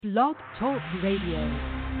Blog Talk Radio.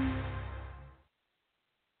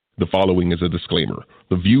 The following is a disclaimer.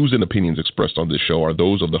 The views and opinions expressed on this show are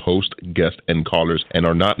those of the host, guest, and callers and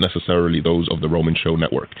are not necessarily those of the Roman Show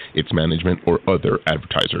Network, its management, or other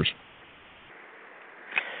advertisers.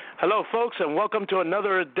 Hello, folks, and welcome to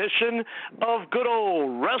another edition of good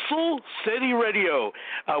old Wrestle City Radio.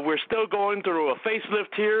 We're still going through a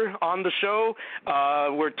facelift here on the show.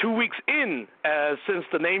 We're 2 weeks in since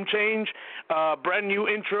the name change. Brand new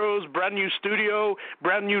intros, brand new studio,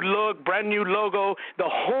 brand new look, brand new logo, the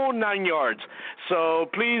whole 9 yards.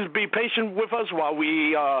 So please be patient with us while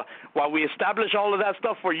we establish all of that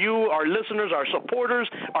stuff for you, our listeners, our supporters,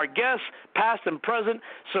 our guests, past and present.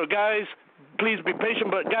 So, guys, please be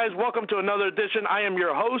patient. But, guys, welcome to another edition. I am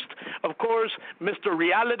your host, of course, Mr.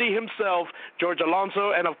 Reality himself, George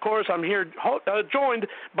Alonso. And, of course, I'm here joined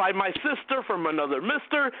by my sister from another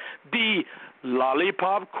mister, the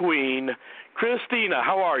Lollipop Queen, Christina.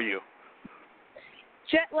 How are you?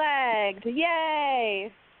 Jet-lagged.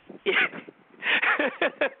 Yay!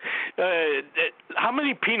 How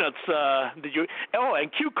many peanuts did you... Oh,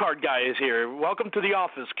 and Q-Card guy is here. Welcome to the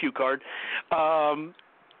office, Q-Card.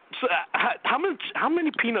 So how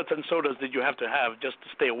many peanuts and sodas did you have just to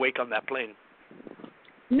stay awake on that plane?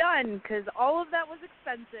 None, because all of that was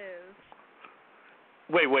expensive.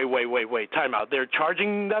 Wait. Time out. They're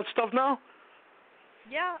charging that stuff now?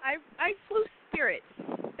 Yeah, I flew Spirit.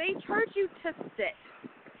 They charge you to sit.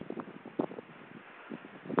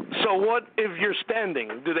 So what if you're standing?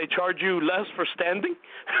 Do they charge you less for standing?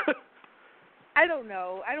 I don't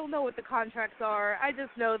know. I don't know what the contracts are. I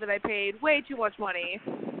just know that I paid way too much money.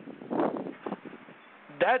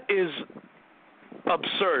 That is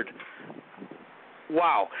absurd.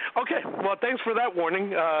 Wow. Okay, well, thanks for that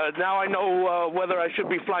warning. Now I know whether I should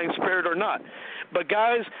be flying Spirit or not. But,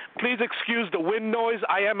 guys, please excuse the wind noise.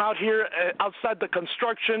 I am out here outside the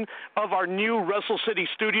construction of our new Wrestle City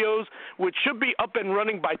studios, which should be up and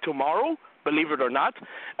running by tomorrow, believe it or not.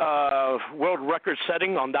 World record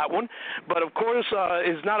setting on that one. But, of course,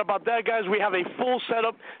 it's not about that, guys. We have a full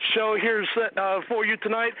setup show here for you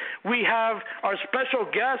tonight. We have our special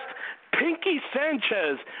guest, Pinkie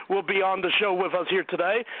Sanchez, will be on the show with us here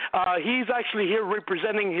today. He's actually here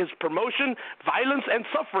representing his promotion, Violence and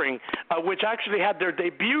Suffering, which actually had their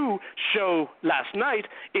debut show last night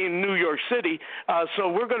in New York City. So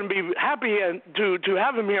we're going to be happy to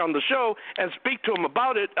have him here on the show and speak to him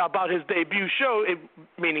about his debut show,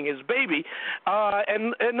 meaning his baby,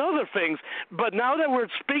 and other things. But now that we're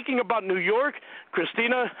speaking about New York,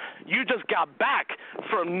 Christina, you just got back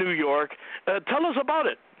from New York. Tell us about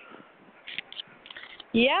it.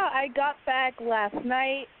 Yeah, I got back last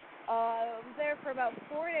night. I was there for about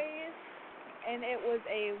 4 days, and it was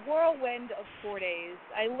a whirlwind of 4 days.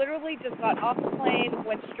 I literally just got off the plane,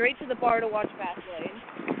 went straight to the bar to watch Fastlane.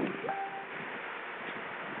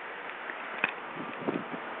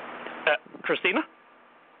 Christina?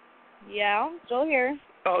 Yeah, I'm still here.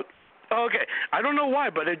 Oh. Okay, I don't know why,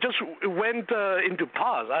 but it just went into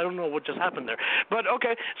pause. I don't know what just happened there. But,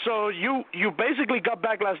 okay, so you basically got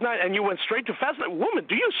back last night and you went straight to Fastlane. Woman,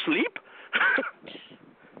 do you sleep?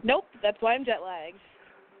 Nope, that's why I'm jet-lagged.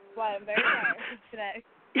 That's why I'm very tired today.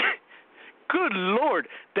 Good Lord.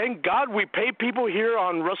 Thank God we pay people here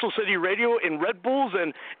on Wrestle City Radio in Red Bulls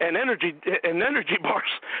and energy bars.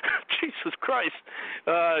 Jesus Christ.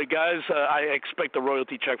 Guys, I expect a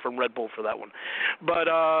royalty check from Red Bull for that one. But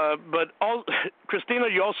Christina,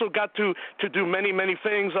 you also got to do many, many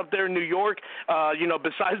things up there in New York.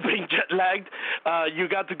 Besides being jet-lagged, you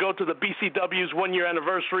got to go to the BCW's 1-year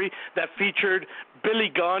anniversary that featured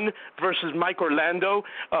Billy Gunn versus Mike Orlando.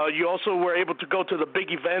 You also were able to go to the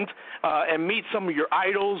big event and meet some of your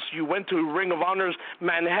idols. You went to Ring of Honor's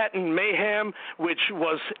Manhattan Mayhem, which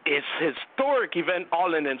was its historic event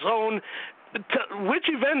all in its own. Which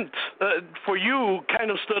event for you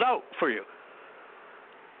kind of stood out for you?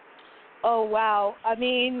 Oh, wow. I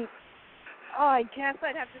guess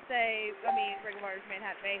I'd have to say, Ring of Honor's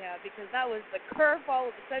Manhattan Mayhem, because that was the curveball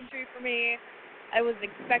of the century for me. I was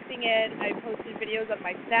expecting it. I posted videos on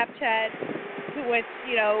my Snapchat, to which,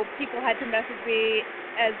 people had to message me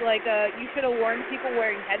as you should have warned people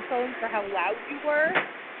wearing headphones for how loud you were.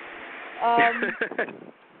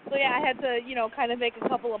 So yeah, I had to, kind of make a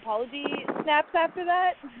couple apology snaps after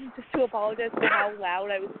that, just to apologize for how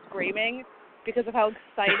loud I was screaming because of how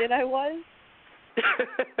excited I was.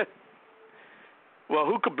 Well,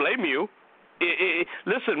 who could blame you?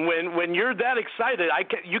 Listen, when you're that excited,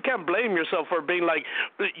 you can't blame yourself for being like,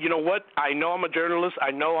 you know what? I know I'm a journalist.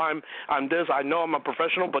 I know I'm this. I know I'm a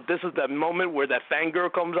professional. But this is that moment where that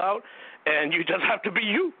fangirl comes out, and you just have to be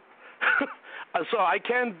you. So I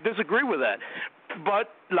can't disagree with that. But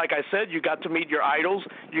like I said, you got to meet your idols.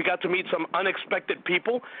 You got to meet some unexpected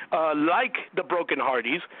people, like the Broken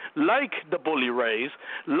Hardys, like the Bully Rays,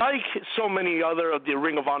 like so many other of the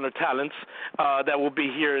Ring of Honor talents that will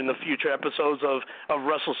be here in the future episodes of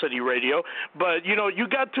Wrestle City Radio. But, you know, you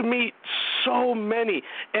got to meet so many.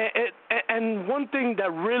 And one thing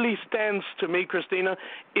that really stands to me, Christina,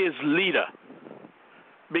 is Lita.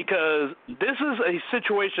 Because this is a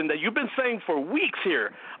situation that you've been saying for weeks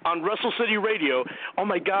here on Wrestle City Radio. Oh,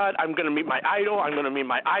 my God, I'm going to meet my idol. I'm going to meet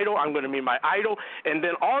my idol. I'm going to meet my idol. And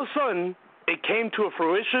then all of a sudden, it came to a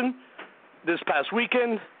fruition this past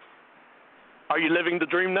weekend. Are you living the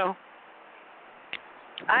dream now?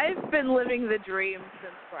 I've been living the dream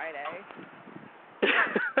since Friday.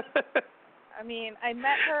 I mean, I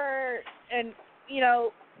met her, and, you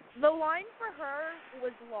know, the line for her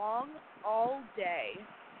was long all day.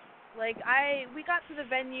 Like, we got to the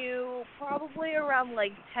venue probably around,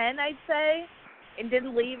 10, I'd say, and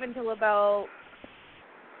didn't leave until about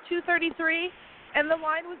 2:33. And the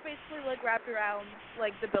line was basically, wrapped around,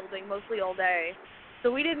 the building mostly all day.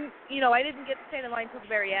 So we didn't, I didn't get to stand in line until the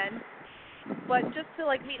very end. But just to,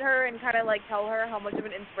 meet her and kind of, tell her how much of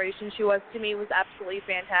an inspiration she was to me was absolutely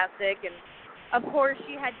fantastic. And, of course,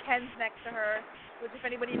 she had Ken's next to her, which, if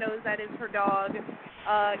anybody knows, that is her dog.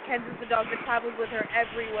 Ken's is the dog that travels with her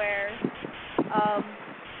everywhere.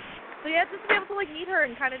 So, yeah, just to be able to, meet her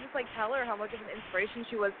and kind of just, tell her how much of an inspiration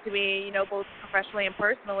she was to me, both professionally and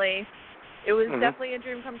personally. It was definitely a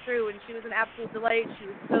dream come true, and she was an absolute delight. She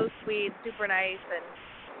was so sweet, super nice, and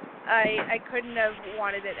I couldn't have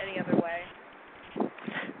wanted it any other way.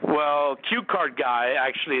 Well, Cue Card Guy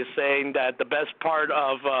actually is saying that the best part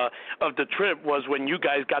of the trip was when you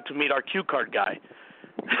guys got to meet our Cue Card Guy.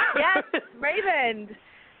 Yes, Raymond.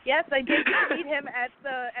 Yes, I did get to meet him at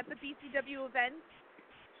the BCW event.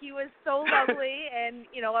 He was so lovely, and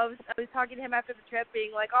I was talking to him after the trip,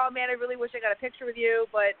 being like, "Oh man, I really wish I got a picture with you,"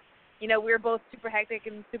 but we were both super hectic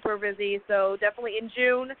and super busy. So definitely in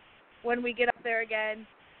June, when we get up there again,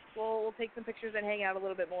 we'll take some pictures and hang out a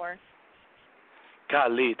little bit more.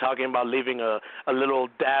 Golly, talking about leaving a little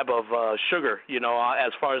dab of sugar,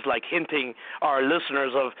 as far as hinting our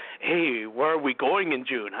listeners of, hey, where are we going in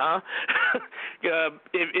June, huh?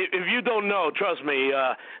 If you don't know, trust me,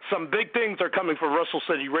 some big things are coming for Wrestle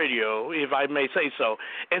City Radio, if I may say so,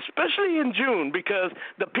 especially in June, because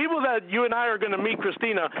the people that you and I are going to meet,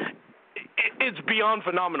 Christina, it's beyond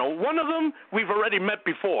phenomenal. One of them we've already met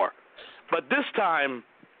before, but this time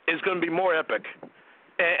is going to be more epic.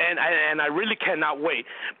 And I really cannot wait.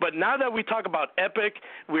 But now that we talk about epic,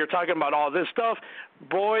 we're talking about all this stuff,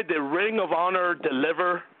 boy, the Ring of Honor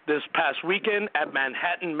deliver this past weekend at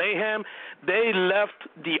Manhattan Mayhem. They left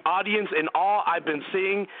the audience in awe. I've been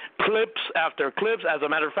seeing clips after clips. As a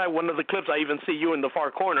matter of fact, one of the clips, I even see you in the far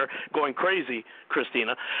corner going crazy,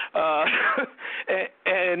 Christina.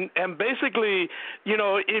 And basically,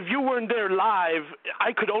 if you weren't there live,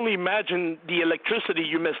 I could only imagine the electricity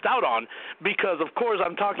you missed out on, because, of course,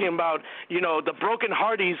 I'm talking about, the Broken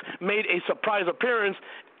Hardys made a surprise appearance,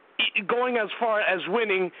 going as far as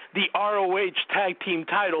winning the ROH tag team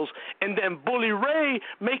titles, and then Bully Ray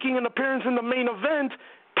making an appearance in the main event,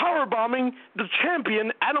 powerbombing the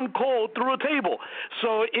champion Adam Cole through a table.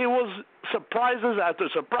 So it was surprises after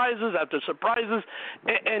surprises after surprises.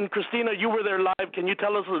 And Christina, you were there live. Can you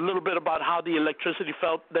tell us a little bit about how the electricity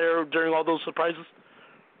felt there during all those surprises?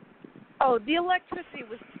 Oh, the electricity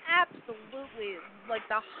was absolutely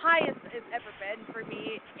the highest it's ever been for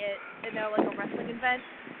me at a wrestling event.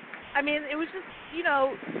 I mean, it was just,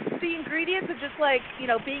 the ingredients of just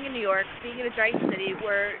being in New York, being in a giant city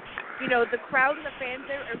where, the crowd and the fans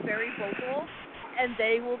there are very vocal, and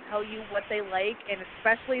they will tell you what they like, and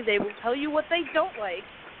especially they will tell you what they don't like.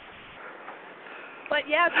 But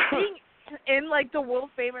yeah, being in the world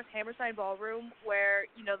famous Hammerstein Ballroom, where,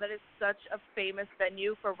 that is such a famous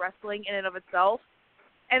venue for wrestling in and of itself,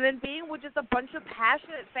 and then being with just a bunch of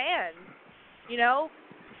passionate fans,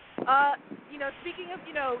 speaking of,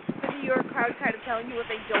 the New York crowd kind of telling you what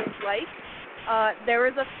they don't like, there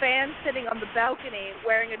was a fan sitting on the balcony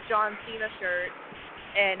wearing a John Cena shirt,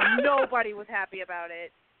 and nobody was happy about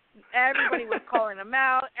it. Everybody was calling him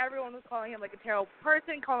out. Everyone was calling him a terrible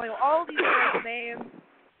person, calling him all these terrible names.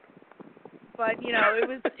 But,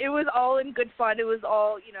 it was all in good fun. It was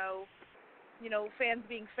all, fans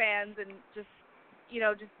being fans and just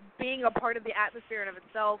being a part of the atmosphere in of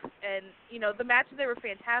itself. And, the matches, they were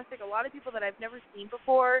fantastic. A lot of people that I've never seen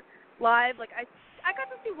before live. I got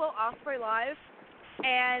to see Will Ospreay live,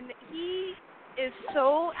 and he is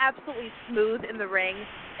so absolutely smooth in the ring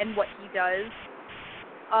and what he does.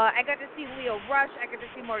 I got to see Leo Rush. I got to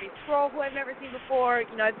see Marty Scurll, who I've never seen before.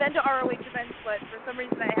 You know, I've been to ROH events, but for some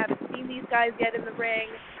reason I haven't seen these guys yet in the ring.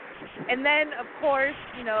 And then, of course,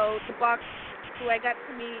 you know, the Bucks, who I got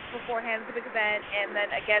to meet beforehand at the big event, and then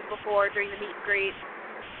again before during the meet and greet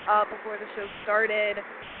before the show started.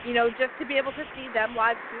 You know, just to be able to see them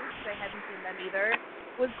live too, because I hadn't seen them either,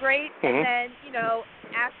 was great. Mm-hmm. And then, you know,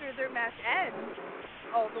 after their match ends,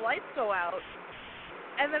 all the lights go out.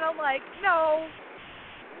 And then I'm like, no,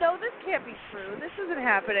 this can't be true. This isn't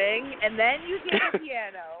happening. And then you hear the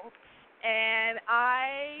piano, and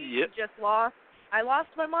I lost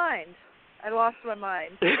my mind. I lost my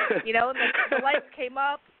mind. You know, the lights came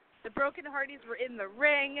up. The Broken Hardys were in the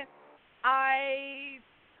ring. I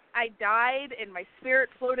died, and my spirit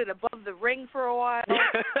floated above the ring for a while.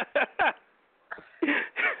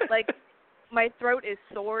 Like, my throat is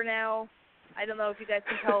sore now. I don't know if you guys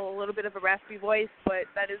can tell a little bit of a raspy voice, but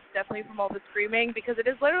that is definitely from all the screaming, because it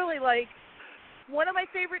is literally like one of my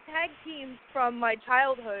favorite tag teams from my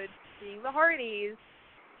childhood being the Hardys,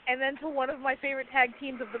 and then to one of my favorite tag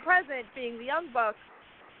teams of the present being the Young Bucks,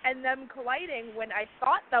 and them colliding when I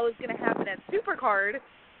thought that was going to happen at Supercard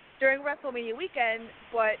during WrestleMania weekend,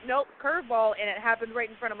 but nope, curveball, and it happened right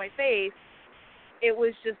in front of my face. It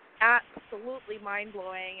was just absolutely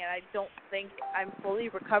mind-blowing, and I don't think I'm fully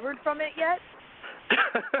recovered from it yet.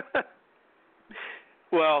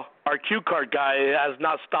 Well, our cue card guy has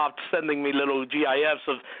not stopped sending me little GIFs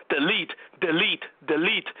of delete.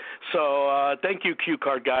 So thank you, cue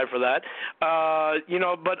card guy, for that. You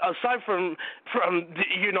know, but aside from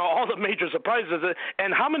you know, all the major surprises,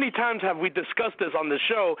 and how many times have we discussed this on the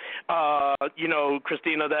show? You know,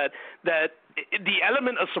 Christina, that the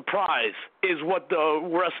element of surprise is what the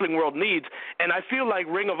wrestling world needs, and I feel like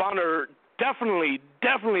Ring of Honor definitely,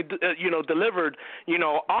 you know, delivered, you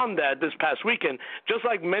know, on that this past weekend. Just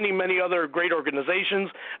like many other great organizations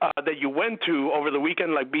that you went to over the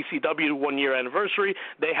weekend, like BCW 1 year anniversary,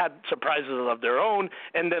 they had surprises of their own.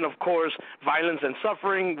 And then, of course, Violence and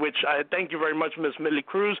Suffering, which I thank you very much, Miss Millie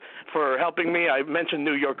Cruz, for helping me. I mentioned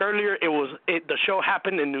New York earlier. The show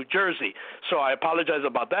happened in New Jersey, so I apologize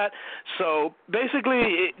about that. So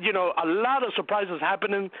basically, you know, a lot of surprises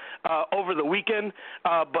happening over the weekend,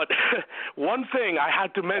 but one thing I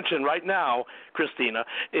had to mention right now, Christina,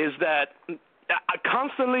 is that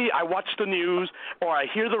I watch the news or I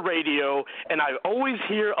hear the radio, and I always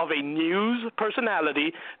hear of a news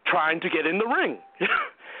personality trying to get in the ring.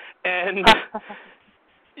 And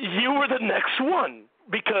you were the next one,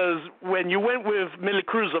 because when you went with Millie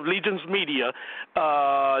Cruz of Legends Media,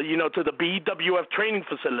 you know, to the BWF training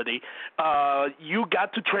facility, you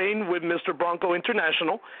got to train with Mr. Bronco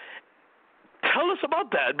International. Tell us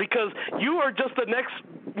about that, because you are just the next,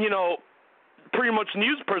 you know, pretty much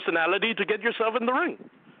news personality to get yourself in the ring.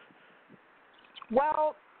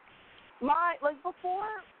 Well,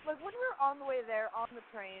 before, when we were on the way there on the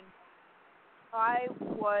train, I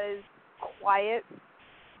was quiet.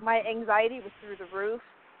 My anxiety was through the roof.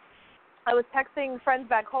 I was texting friends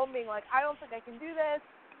back home being like, I don't think I can do this.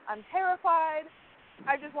 I'm terrified.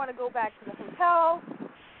 I just want to go back to the hotel.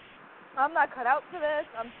 I'm not cut out for this.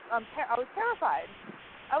 I was terrified.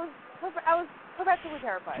 I was perpetually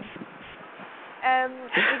terrified. And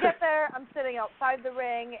we get there. I'm sitting outside the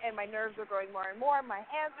ring, and my nerves are growing more and more. My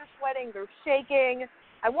hands are sweating. They're shaking.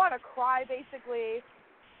 I want to cry, basically,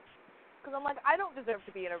 because I'm like, I don't deserve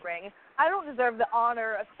to be in a ring. I don't deserve the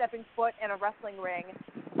honor of stepping foot in a wrestling ring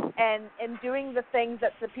and doing the things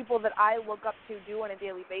that the people that I look up to do on a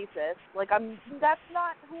daily basis. Like, that's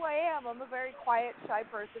not who I am. I'm a very quiet, shy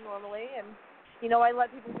person normally, and, you know, I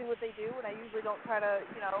let people do what they do, and I usually don't try to,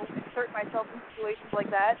 you know, insert myself in situations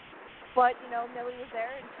like that. But, you know, Millie was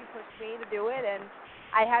there, and she pushed me to do it, and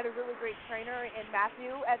I had a really great trainer in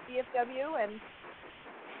Matthew at BFW, and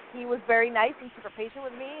he was very nice and super patient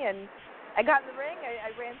with me, and I got in the ring.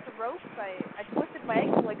 I ran some ropes. I twisted my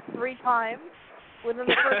ankle like 3 times within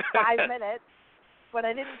the first 5 minutes, but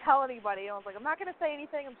I didn't tell anybody. I was like, I'm not going to say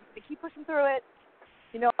anything. I'm just going to keep pushing through it.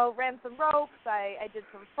 You know, I ran some ropes. I did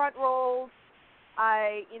some front rolls.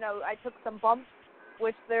 I took some bumps,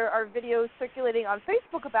 which there are videos circulating on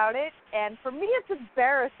Facebook about it. And for me, it's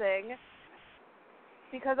embarrassing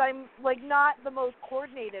because I'm, like, not the most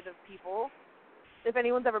coordinated of people. If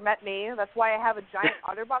anyone's ever met me, that's why I have a giant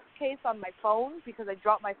OtterBox case on my phone, because I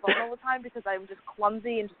drop my phone all the time because I'm just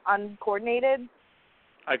clumsy and just uncoordinated.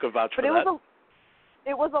 I could vouch for that.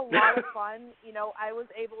 It was a lot of fun. You know, I was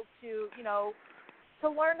able to, you know, to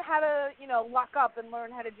learn how to, you know, lock up and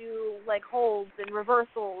learn how to do, like, holds and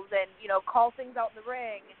reversals and, you know, call things out in the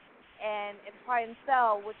ring and try and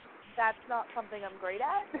sell, which that's not something I'm great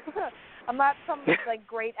at. I'm not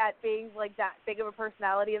great at being like that big of a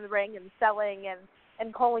personality in the ring and selling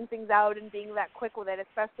and calling things out and being that quick with it,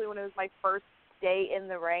 especially when it was my first day in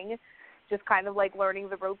the ring, just kind of like learning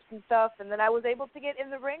the ropes and stuff. And then I was able to get in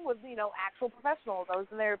the ring with, actual professionals. I was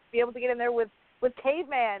be able to get in there with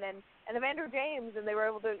Caveman and Evander James, and they were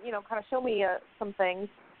able to, kind of show me some things,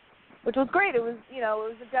 which was great. It was,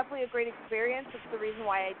 definitely a great experience. It's the reason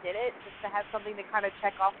why I did it, just to have something to kind of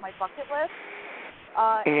check off my bucket list.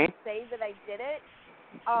 And say that I did it.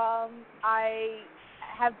 I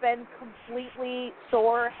have been completely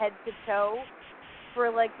sore head to toe for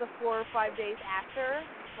like the 4 or 5 days after.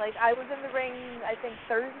 Like, I was in the ring, I think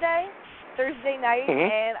Thursday night,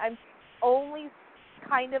 and I'm only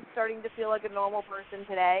kind of starting to feel like a normal person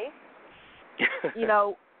today.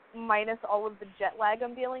 Minus all of the jet lag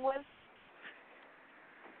I'm dealing with.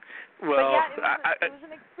 Well, but yeah, it was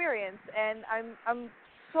an experience, and I'm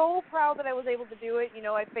so proud that I was able to do it.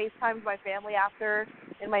 I FaceTimed my family after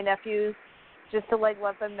and my nephews just to like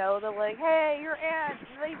let them know that like, hey, your aunt,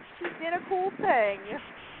 she did a cool thing.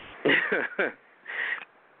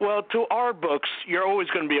 Well, to our books, you're always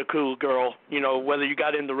going to be a cool girl, whether you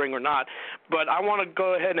got in the ring or not. But I want to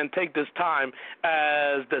go ahead and take this time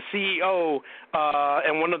as the CEO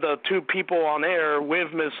and one of the 2 people on air with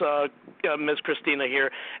Miss Christina here,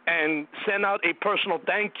 and send out a personal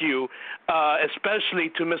thank you, especially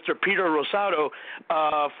to Mr. Peter Rosado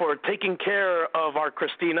for taking care of our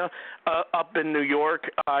Christina up in New York.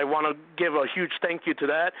 I want to give a huge thank you to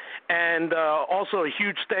that, and also a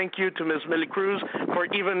huge thank you to Ms. Millie Cruz for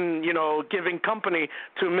even, giving company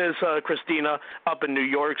to Ms. Christina up in New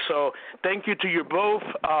York. So thank you to you both.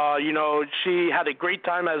 She had a great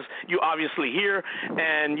time, as you obviously hear,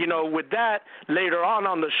 and, with that, later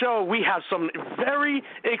on the show, we have some very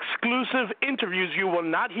exclusive interviews you will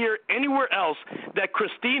not hear anywhere else that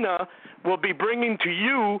Christina will be bringing to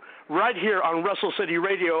you right here on Wrestle City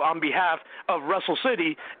Radio on behalf of Wrestle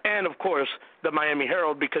City and, of course, the Miami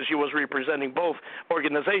Herald, because she was representing both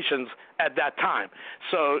organizations at that time.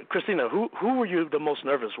 So, Christina, who were you the most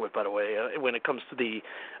nervous with, by the way, when it comes to the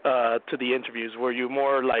interviews? Were you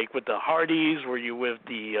more like with the Hardys? Were you with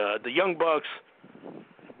the Young Bucks?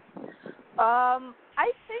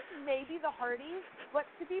 I think maybe the Hardys, but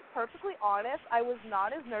to be perfectly honest, I was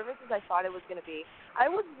not as nervous as I thought it was going to be. I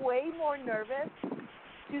was way more nervous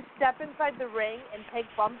to step inside the ring and take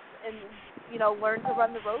bumps and, learn to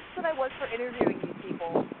run the ropes than I was for interviewing these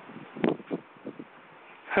people.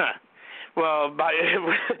 Huh. Well,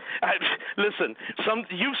 listen,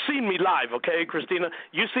 you've seen me live, okay, Christina?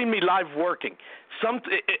 You've seen me live working.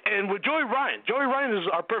 And with Joey Ryan is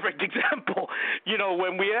our perfect example.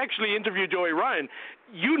 When we actually interviewed Joey Ryan,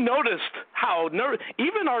 you noticed how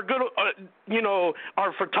even our good,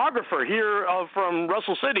 our photographer here from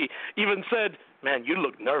Russell City even said, man, you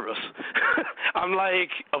look nervous. I'm like,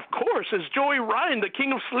 of course, it's Joey Ryan, the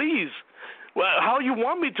king of sleaze. Well, how you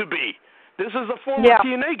want me to be? This is a former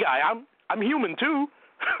TNA guy. I'm human too.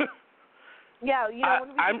 Yeah, when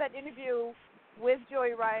we did that interview with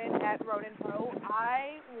Joey Ryan at Ronin Pro,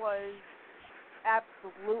 I was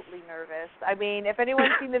absolutely nervous. I mean, if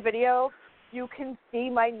anyone's seen the video, you can see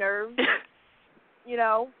my nerves.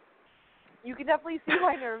 You can definitely see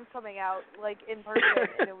my nerves coming out, like, in person,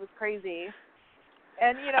 and it was crazy.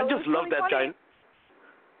 And, I just love that giant.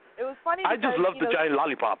 It was funny I because, just love the giant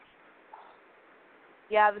lollipop.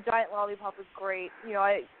 Yeah, the giant lollipop was great.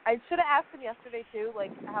 I should have asked him yesterday, too,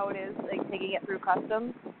 like, how it is, like, taking it through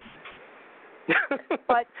customs.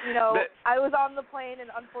 But, I was on the plane and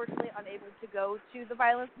unfortunately unable to go to the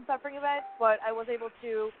Violence and Suffering event, but I was able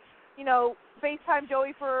to, FaceTime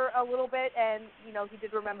Joey for a little bit, and, he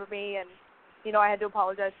did remember me, and, I had to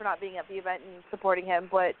apologize for not being at the event and supporting him,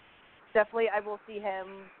 but definitely I will see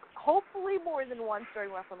him hopefully more than once during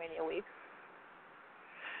WrestleMania week.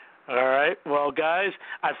 All right. Well, guys,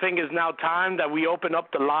 I think it's now time that we open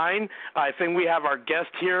up the line. I think we have our guest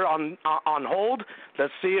here on hold.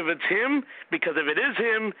 Let's see if it's him, because if it is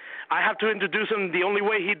him, I have to introduce him the only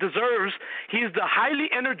way he deserves. He's the highly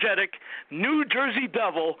energetic New Jersey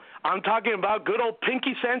Devil. I'm talking about good old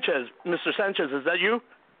Pinkie Sanchez. Mr. Sanchez, is that you?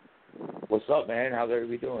 What's up, man? How's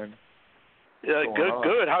everybody doing?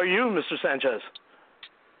 Good. How are you, Mr. Sanchez?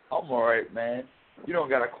 I'm all right, man. You don't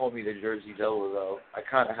got to call me the Jersey Devil, though. I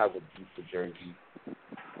kind of have a deep Jersey.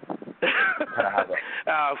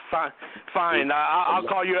 Fine. I'll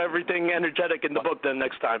call you everything energetic in the book then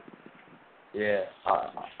next time. Yeah.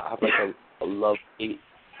 I have like a love-hate,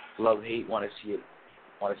 want to see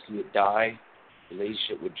it die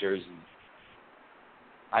relationship with Jersey.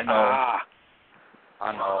 I know.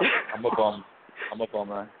 I'm a bum. I'm a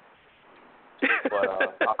bummer. But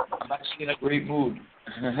I'm actually in a great mood.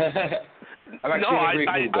 I'm actually in a great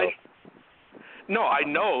mood, though. No, I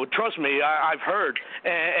know. Trust me, I've heard,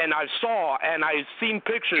 and I saw, and I've seen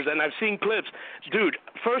pictures, and I've seen clips. Dude,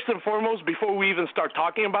 first and foremost, before we even start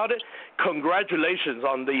talking about it, congratulations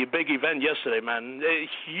on the big event yesterday, man. A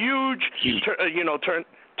huge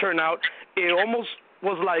turnout. It almost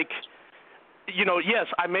was like, yes,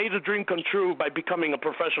 I made a dream come true by becoming a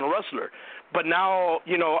professional wrestler, but now,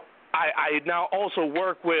 I now also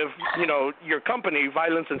work with, your company,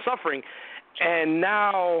 Violence and Suffering, and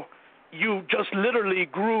now you just literally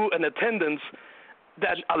grew an attendance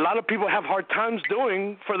that a lot of people have hard times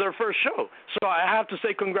doing for their first show. So I have to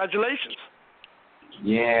say congratulations.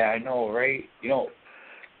 Yeah, I know, right?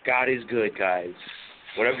 God is good, guys.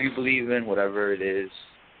 Whatever you believe in, whatever it is,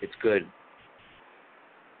 it's good.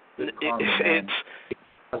 Good karma, man. If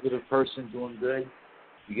you're a positive person doing good,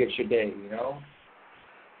 you get your day,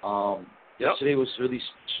 Yesterday was really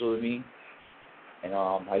special to me, and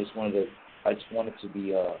I just wanted to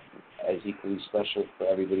be as equally special for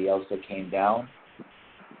everybody else that came down.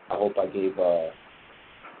 I hope I gave all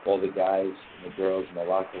the guys and the girls in the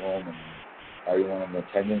locker room and everyone in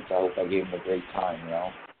attendance, I hope I gave them a great time,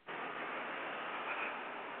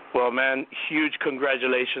 Well, man, huge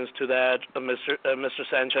congratulations to that, Mr.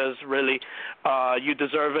 Sanchez. Really, you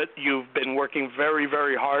deserve it. You've been working very,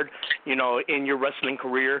 very hard, in your wrestling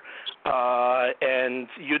career, and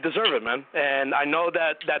you deserve it, man. And I know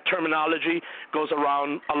that terminology goes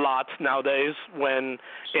around a lot nowadays when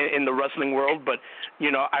in the wrestling world, but,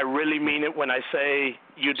 I really mean it when I say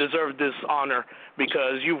you deserve this honor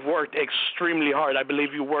because you've worked extremely hard. I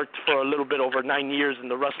believe you worked for a little bit over 9 years in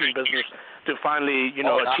the wrestling business to finally,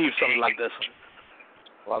 achieve something like this.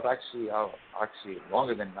 Well, I've actually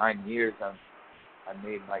longer than 9 years. I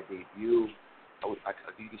made my debut.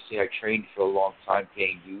 You could say I trained for a long time,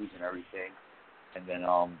 paying dues and everything, and then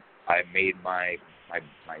I made my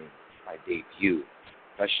debut,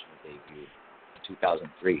 professional debut, in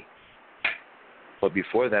 2003. But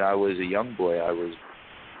before that, I was a young boy. I was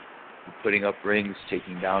putting up rings,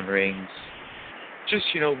 taking down rings. Just,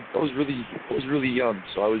 I was really young,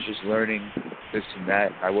 so I was just learning this and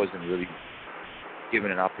that. I wasn't really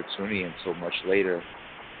given an opportunity until much later.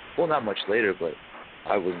 Well, not much later, but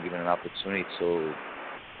I wasn't given an opportunity until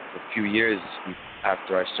a few years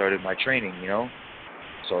after I started my training,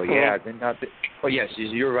 So, yeah, I've been out there. But, yes,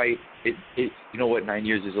 you're right. It 9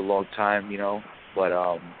 years is a long time, But,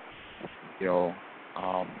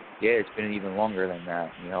 it's been even longer than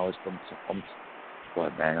that. It's been,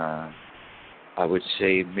 I would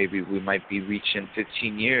say maybe we might be reaching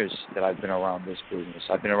 15 years that I've been around this business.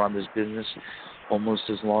 I've been around this business almost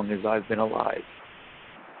as long as I've been alive.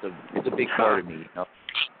 It's a big part of me,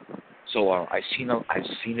 So I've seen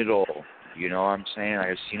it all. You know what I'm saying?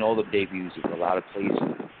 I've seen all the debuts in a lot of places.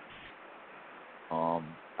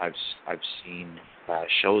 I've seen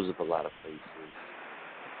shows of a lot of places.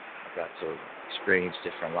 I got to experience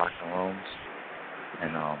different locker rooms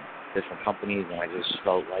and different companies, and I just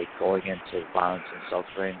felt like going into Violence and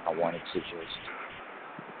Suffering, I wanted to just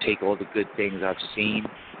take all the good things I've seen,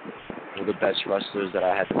 all the best wrestlers that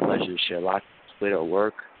I had the pleasure to share locker with or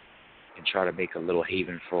work, and try to make a little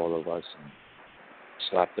haven for all of us and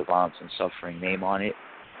slap the Violence and Suffering name on it.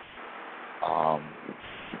 I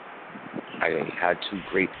had two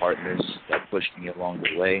great partners that pushed me along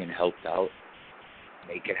the way and helped out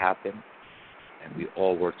make it happen, and we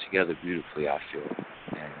all worked together beautifully, I feel.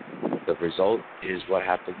 And the result is what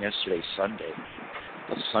happened yesterday, Sunday.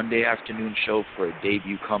 A Sunday afternoon show for a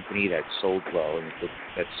debut company that sold well, and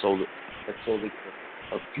that sold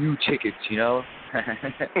a few tickets,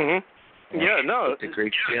 Mm-hmm. Yeah, no. It's a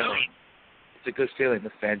great feeling. It's a good feeling.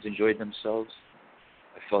 The fans enjoyed themselves.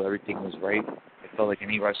 I felt everything was right. I felt like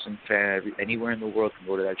any wrestling fan anywhere in the world can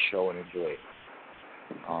go to that show and enjoy it.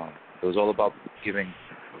 It was all about giving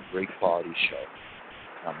a great quality show.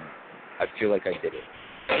 I feel like I did it.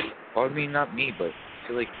 Or, not me, but I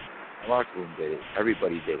feel like the locker room did it.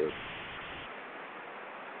 Everybody did it.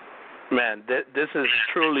 Man, this is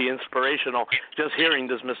truly inspirational, just hearing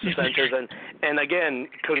this, Mr. Sanchez. And again,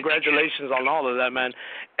 congratulations on all of that, man.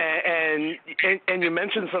 And you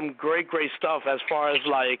mentioned some great stuff as far as,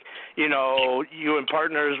 you and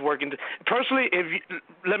partners working. Personally,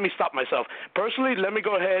 let me stop myself. Personally, let me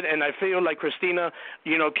go ahead, and I feel like Christina,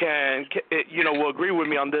 can will agree with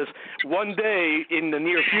me on this. One day in the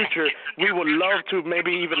near future, we would love to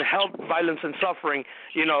maybe even help Violence and Suffering,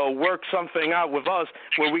 work something out with us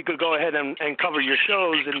where we could go ahead and cover your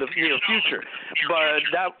shows in the near future. But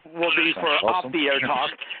that will be for awesome. off-the-air talk.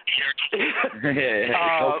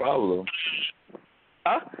 No problem.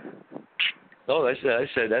 Huh? Oh, I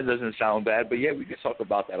said that doesn't sound bad, but yeah, we can talk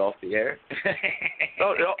about that off the air.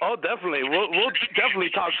 oh, definitely. We'll definitely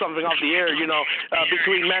talk something off the air.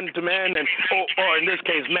 Between man to man and, or in this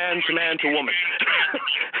case, man to woman,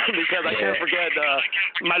 because I can't forget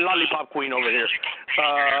my lollipop queen over here.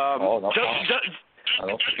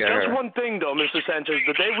 Just one thing, though, Mr. Sanchez.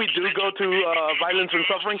 The day we do go to violence and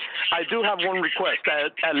suffering, I do have one request.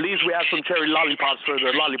 That at least we have some cherry lollipops for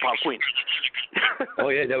the lollipop queen. Oh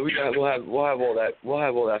yeah, no, we'll have all that. We'll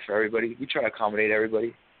have all that for everybody. We try to accommodate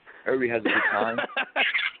everybody. Everybody has a good time.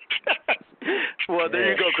 Well,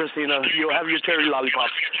 there you go, Christina. You'll have your cherry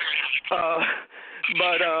lollipops.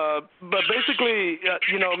 But basically,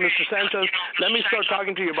 Mr. Sanchez, let me start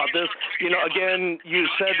talking to you about this. Again, you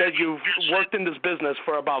said that you've worked in this business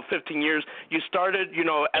for about 15 years. You started,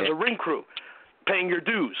 as a ring crew, paying your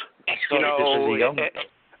dues. I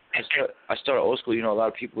started old school. A lot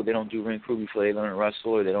of people, they don't do ring crew before they learn to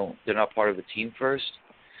wrestle, or they're not part of a team first.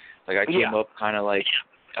 Like I came up kind of like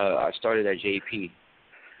I started at JP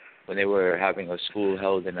when they were having a school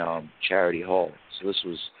held in Charity Hall. So this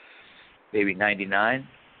was maybe 99.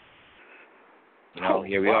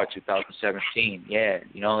 Here we are, 2017. Yeah,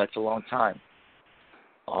 that's a long time.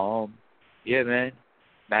 Yeah, man.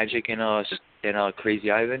 Magic and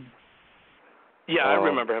Crazy Ivan. Yeah, I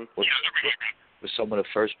remember him. Was some of the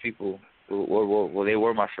first people. Well, they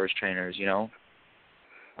were my first trainers. Still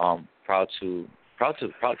proud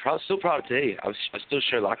today. I still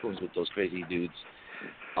share locker rooms with those crazy dudes.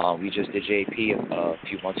 We just did JP a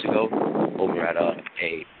few months ago over at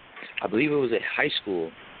I believe it was a high school.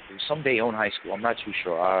 It was some Bayonne high school. I'm not too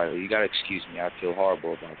sure. All right, you gotta excuse me. I feel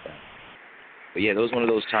horrible about that. But yeah, those one of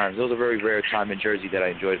those times. Those was a very rare time in Jersey that I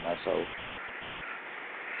enjoyed myself.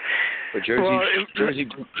 But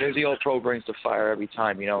Jersey All Pro brings the fire every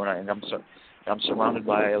time, and I'm surrounded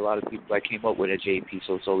by a lot of people I came up with at JP,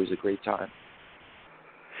 so it's always a great time.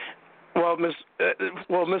 Well,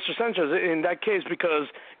 Mr. Sanchez, in that case, because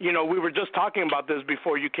we were just talking about this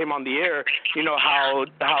before you came on the air. How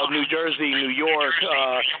New Jersey, New York,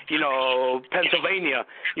 Pennsylvania,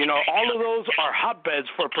 all of those are hotbeds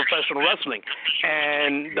for professional wrestling,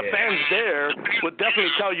 and the fans there would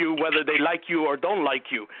definitely tell you whether they like you or don't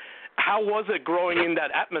like you. How was it growing in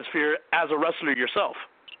that atmosphere as a wrestler yourself?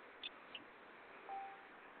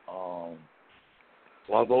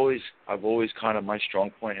 Well, I've always kind of, my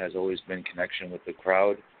strong point has always been connection with the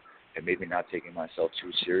crowd and maybe not taking myself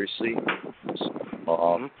too seriously.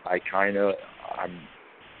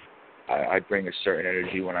 I bring a certain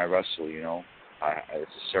energy when I wrestle,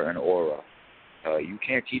 it's a certain aura. You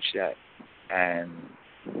can't teach that. And,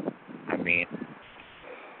 I mean,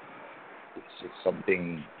 it's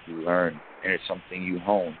something you learn, and it's something you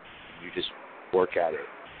hone. You just work at it.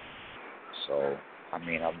 So, I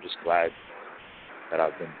mean, I'm just glad that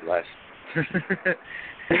I've been blessed to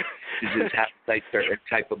just have like certain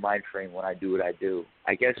type of mind frame when I do what I do.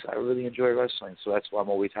 I guess I really enjoy wrestling, so that's why I'm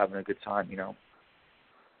always having a good time, And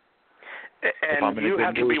you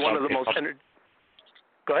have to be one of the most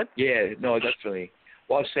Go ahead. Yeah, no, definitely.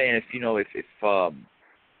 Well, I was saying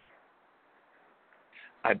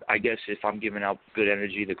I guess if I'm giving out good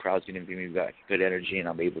energy, the crowd's going to give me back good energy, and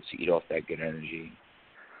I'm able to eat off that good energy.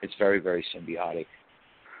 It's very, very symbiotic.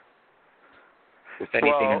 With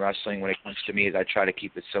anything in wrestling, when it comes to me, is I try to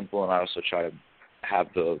keep it simple, and I also try to have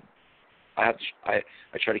I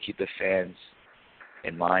try to keep the fans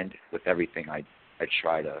in mind with everything I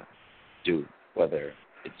try to do, whether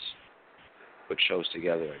it's put shows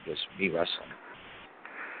together or just me wrestling.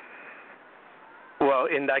 Well,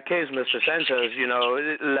 in that case, Mr. Sanchez,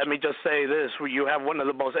 let me just say this. You have one of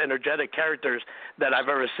the most energetic characters that I've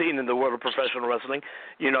ever seen in the world of professional wrestling.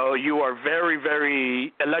 You are very,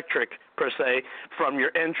 very electric, per se, from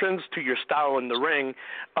your entrance to your style in the ring,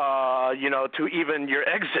 to even your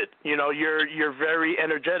exit. You're very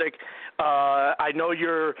energetic. I know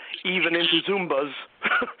you're even into Zumbas.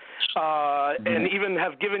 And even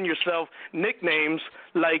have given yourself nicknames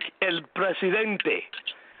like El Presidente.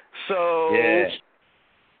 So... Yeah.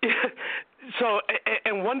 So,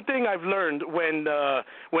 and one thing I've learned when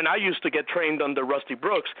I used to get trained under Rusty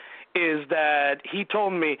Brooks is that he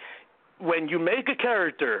told me, when you make a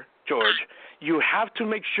character, George, you have to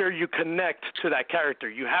make sure you connect to that character.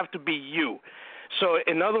 You have to be you. So,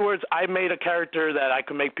 in other words, I made a character that I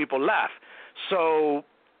could make people laugh. So,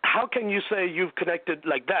 how can you say you've connected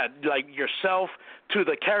like that, like yourself to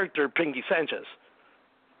the character Pinkie Sanchez?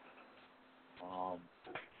 I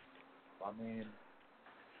mean,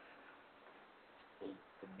 the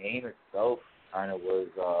name itself kind of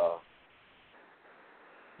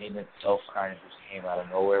just came out of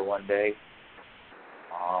nowhere one day.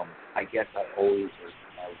 I guess I always was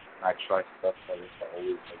when I try stuff like this, I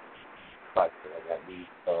always try to at least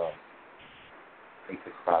make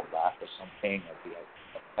the crowd laugh or something, or be a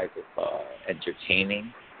type of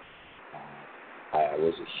entertaining. I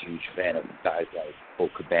was a huge fan of guys like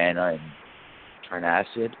Colt Cabana and Trent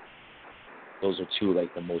Acid. Those are two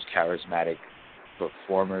like the most charismatic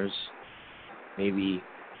performers. Maybe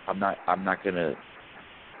I'm not gonna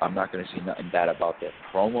say nothing bad about their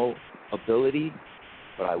promo ability,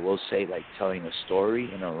 but I will say like telling a story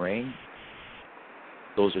in a ring.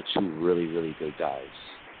 Those are two really, really good guys.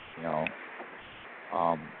 You know,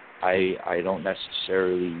 I don't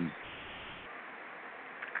necessarily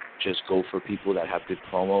just go for people that have good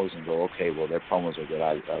promos and go, okay, well their promos are good.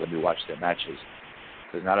 Let me watch their matches,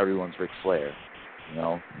 because not everyone's Ric Flair. You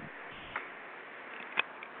know.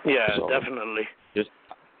 Yeah, so definitely.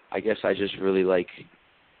 I guess I just really like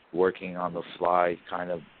working on the fly,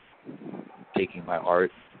 kind of taking my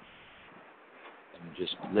art and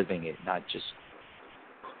just living it, not just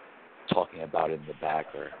talking about it in the back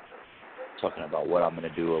or talking about what I'm going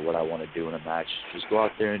to do or what I want to do in a match. Just go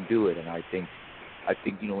out there and do it. And I think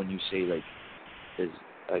you know, when you say like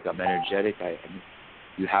I'm energetic, I mean,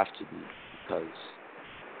 you have to be, because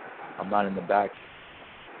I'm not in the back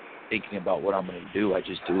thinking about what I'm going to do. I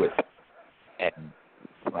just do it. And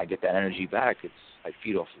when I get that energy back, I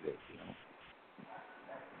feed off of it, you know.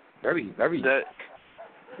 Very, very.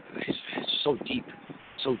 It's so deep,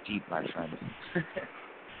 my friend.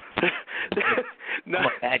 No, I'm a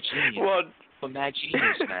mad genius. well, I'm a mad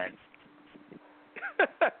genius, man.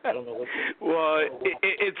 I don't know what.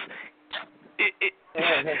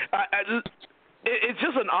 It's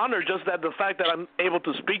just an honor, just that the fact that I'm able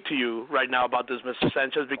to speak to you right now about this, Mr.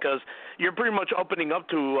 Sanchez, because you're pretty much opening up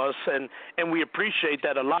to us, and we appreciate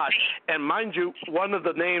that a lot. And mind you, one of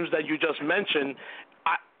the names that you just mentioned,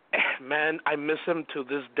 I miss him to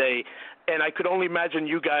this day, and I could only imagine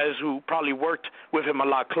you guys who probably worked with him a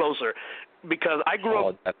lot closer, because I grew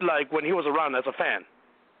up like when he was around as a fan,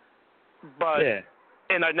 but. Yeah.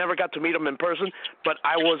 And I never got to meet him in person, but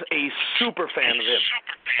I was a super fan of him,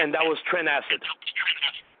 and that was Trent Acid.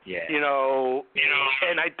 Yeah. You know,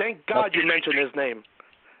 and I thank God you mentioned his name.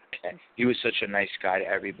 He was such a nice guy to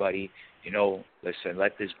everybody. You know, listen,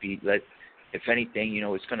 if anything, you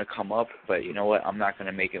know, it's going to come up, but you know what? I'm not going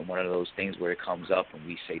to make it one of those things where it comes up and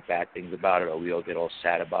we say bad things about it or we all get all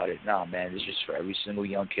sad about it. No, man, it's just for every single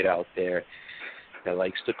young kid out there that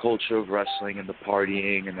likes the culture of wrestling and the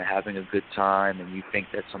partying and the having a good time, and you think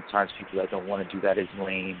that sometimes people that don't want to do that is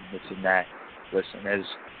lame, this and that. Listen,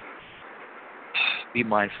 be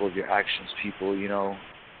mindful of your actions, people, you know.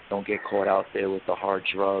 Don't get caught out there with the hard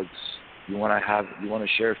drugs. You want to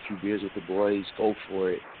share a few beers with the boys, go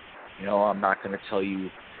for it. You know, I'm not going to tell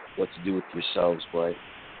you what to do with yourselves, but,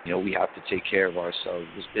 you know, we have to take care of ourselves.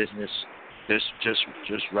 This business,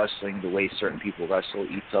 just wrestling the way certain people wrestle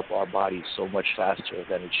eats up our bodies so much faster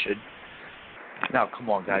than it should. Now, come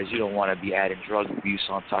on, guys. You don't want to be adding drug abuse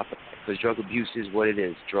on top of that, because drug abuse is what it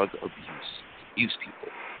is. Drug abuse. Abuse people.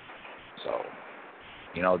 So,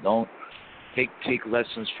 you know, don't take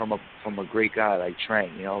lessons from a great guy like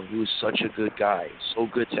Trent. You know, he was such a good guy. So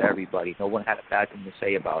good to everybody. No one had a bad thing to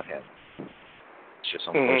say about him. It's just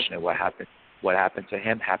unfortunate what happened. What happened to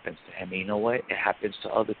him happens to him. And you know what? It happens to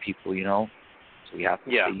other people, you know. So we have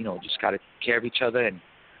to, you know, just got to take care of each other. And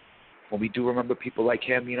when we do remember people like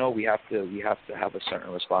him, you know, we have to have a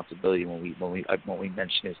certain responsibility when we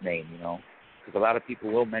mention his name, you know, because a lot of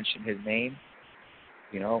people will mention his name,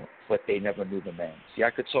 you know, but they never knew the man. See,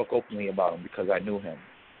 I could talk openly about him because I knew him,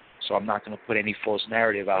 so I'm not going to put any false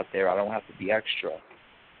narrative out there. I don't have to be extra.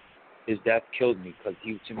 His death killed me, because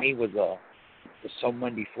he, to me, was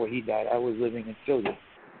someone before he died. I was living in Philly,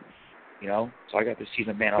 you know, so I got to see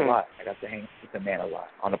the man a lot. I got to hang with the man a lot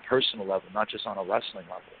on a personal level, not just on a wrestling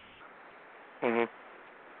level.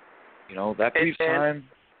 You know, that brief time.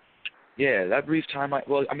 Yeah, that brief time. It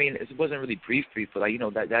wasn't really brief, but you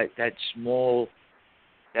know, that small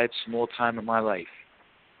time in my life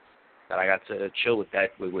that I got to chill with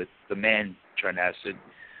the man Trent Acid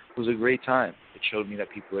was a great time. It showed me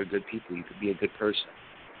that people are good people. You could be a good person.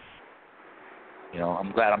 You know,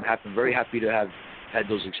 I'm very happy to have had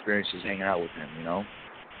those experiences hanging out with him, you know.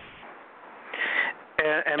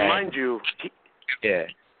 And mind you, yeah.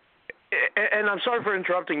 And I'm sorry for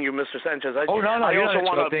interrupting you, Mr. Sanchez. No, you're not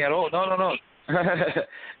interrupting at all. No. No,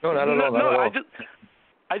 not at all. No,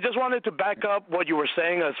 I just wanted to back up what you were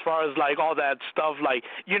saying as far as, like, all that stuff. Like,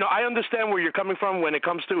 you know, I understand where you're coming from when it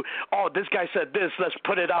comes to, oh, this guy said this, let's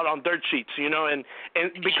put it out on dirt sheets, you know, and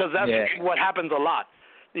because that's what happens a lot,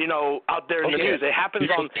 you know, out there in the news. It happens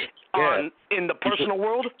in the personal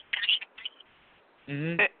world.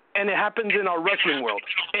 and it happens in our wrestling world.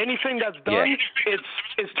 Anything that's done,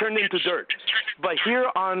 it's turned into dirt. But here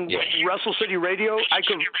on Wrestle City Radio, I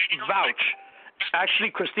could vouch. Actually,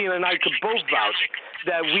 Christina and I could both vouch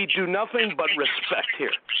that we do nothing but respect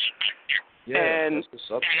here. Yeah, and that's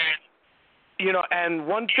what's up. you know, and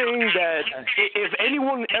one thing that if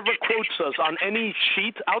anyone ever quotes us on any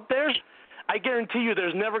sheet out there, I guarantee you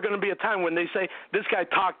there's never going to be a time when they say, this guy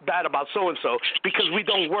talked bad about so-and-so, because we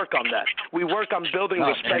don't work on that. We work on building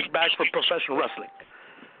respect back for professional wrestling.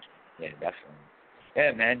 Yeah, definitely.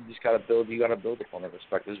 Yeah, man, you got to build upon that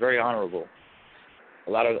respect. It's very honorable.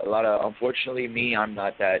 A lot of, unfortunately, me, I'm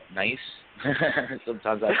not that nice.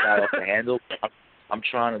 Sometimes I fly off the handle. I'm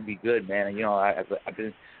trying to be good, man. And, you know, I've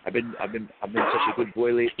been such a good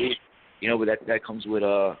boy lately. You know, but that comes with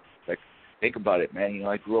like, think about it, man. You know,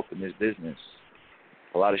 I grew up in this business.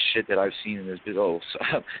 A lot of shit that I've seen in this business. Oh,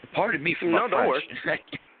 so, pardon me for my French. No worries.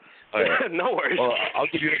 Right. No worries. Well, I'll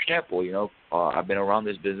give you an example. You know, I've been around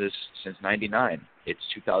this business since '99. It's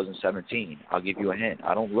 2017. I'll give you a hint.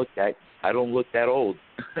 I don't look that old.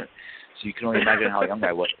 So you can only imagine how young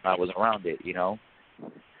I was when I was around it. You know.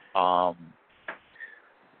 I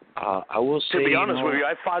will say. To be honest with you,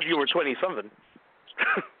 I I thought you were 20-something.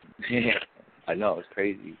 Yeah, I know, it's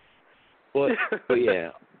crazy. But yeah,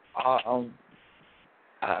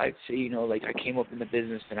 I'd say, you know, like I came up in the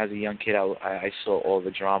business, and as a young kid, I saw all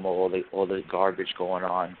the drama, all the garbage going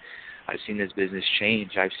on. I've seen this business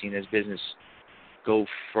change. I've seen this business go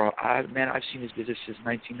from I've seen this business since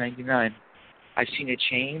 1999. I've seen it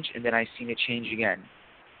change, and then I've seen it change again.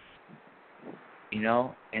 You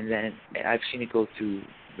know, and then I've seen it go through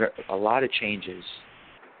a lot of changes.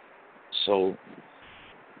 So,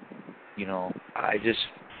 you know, I just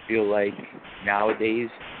feel like nowadays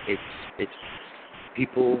it's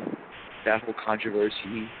people, that whole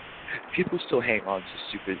controversy, people still hang on to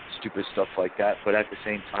stupid stuff like that, but at the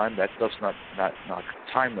same time, that stuff's not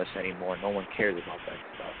timeless anymore. No one cares about that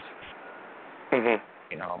stuff. Mm-hmm.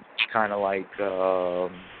 You know, it's kind of like a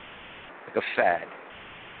fad.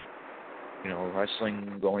 You know,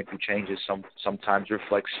 wrestling going through changes sometimes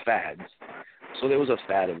reflects fads. So there was a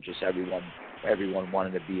fad of just everyone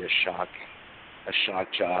wanted to be a shock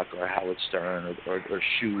jock or Howard Stern or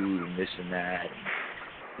shoot and this and that. And,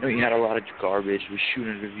 you know, you had a lot of garbage with shoot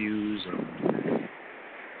interviews and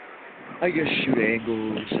I guess shoot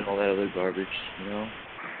angles and all that other garbage, you know.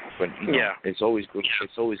 But you know, it's always good.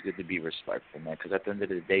 It's always good to be respectful, man. Because at the end of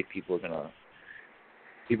the day, people are gonna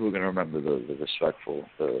remember the respectful,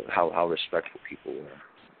 how respectful people were.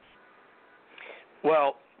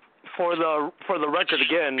 Well, for the record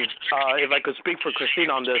again, if I could speak for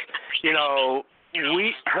Christina on this, you know,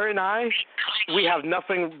 her and I have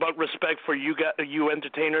nothing but respect for you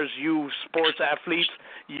entertainers, you sports athletes,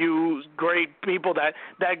 you great people that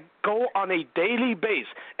go on a daily basis.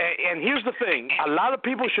 And here's the thing, a lot of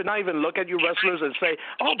people should not even look at you wrestlers and say,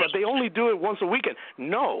 oh, but they only do it once a weekend.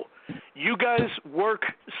 No, you guys work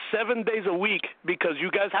 7 days a week because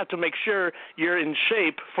you guys have to make sure you're in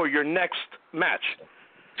shape for your next match.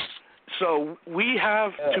 So we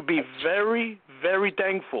have to be very, very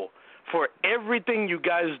thankful for everything you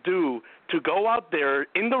guys do to go out there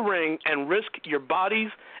in the ring and risk your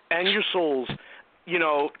bodies and your souls, you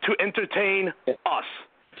know, to entertain us.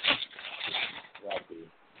 Exactly.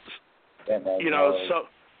 Yeah, man, you know, so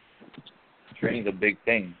training's a big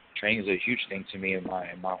thing. Training is a huge thing to me in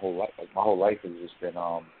my whole life. Like my whole life has just been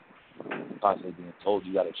constantly being told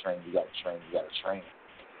you got to train.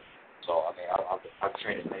 So I mean, I've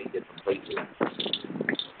trained in many different places.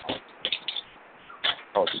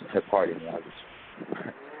 Oh, pardon me. I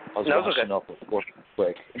was washing up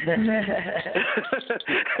quick.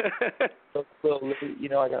 So, you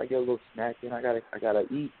know, I gotta get a little snack in. I gotta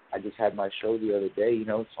eat. I just had my show the other day, you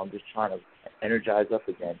know, so I'm just trying to energize up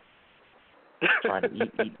again. Trying to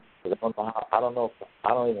eat. I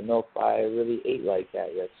don't even know if I really ate like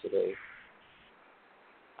that yesterday.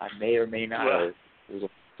 I may or may not have. It was a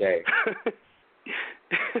day.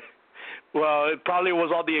 Well, it probably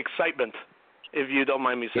was all the excitement, if you don't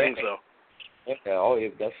mind me saying so. Yeah, oh,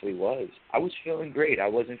 it definitely was. I was feeling great. I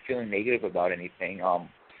wasn't feeling negative about anything.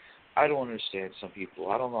 I don't understand some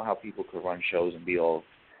people. I don't know how people could run shows and be all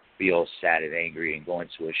sad and angry and go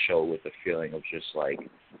into a show with a feeling of just like,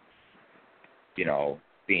 you know,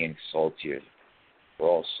 being salty. We're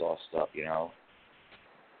all sauced up, you know.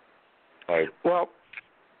 Like, well,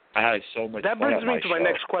 I had so much. That brings me to my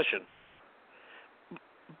next question.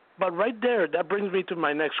 But right there, that brings me to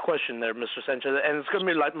my next question there, Mr. Sanchez, and it's going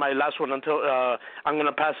to be like my last one until I'm going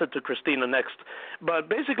to pass it to Christina next. But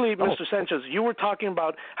basically, Mr. Sanchez, you were talking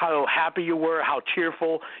about how happy you were, how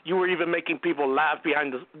cheerful. You were even making people laugh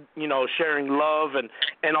behind the, sharing love and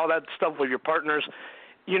all that stuff with your partners.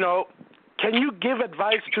 Can you give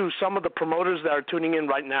advice to some of the promoters that are tuning in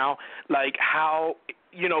right now, like how,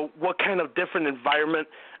 what kind of different environment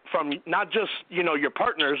from not just, your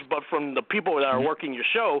partners, but from the people that are working your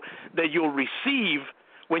show that you'll receive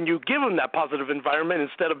when you give them that positive environment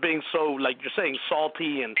instead of being so, like you're saying,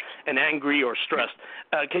 salty and angry or stressed?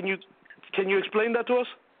 Can you explain that to us?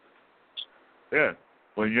 Yeah.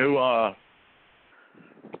 When you're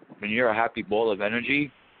a happy ball of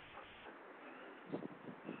energy,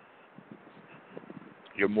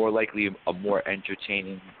 you're more likely a more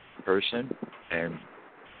entertaining person, and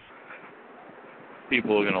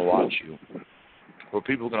people are going to watch you, or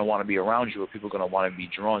people are going to want to be around you, or people are going to want to be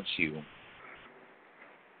drawn to you.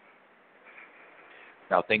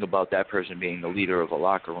 Now think about that person being the leader of a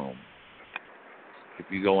locker room. If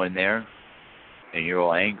you go in there and you're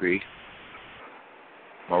all angry,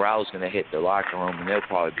 morale's going to hit the locker room, and they'll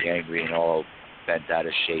probably be angry and all bent out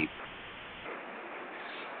of shape.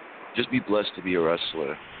 Just be blessed to be a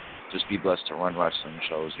wrestler. Just be blessed to run wrestling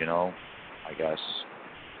shows, I guess.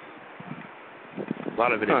 A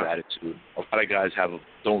lot of it is attitude. A lot of guys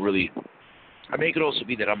don't really. I mean, it could also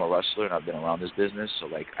be that I'm a wrestler and I've been around this business, so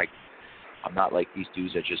I'm not like these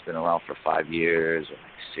dudes that just been around for 5 years or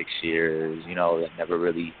 6 years, that never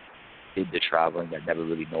really did the traveling, that never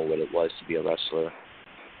really know what it was to be a wrestler.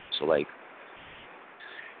 So they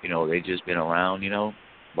just been around,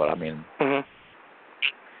 But I mean, so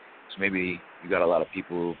maybe you got a lot of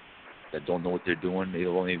people that don't know what they're doing. They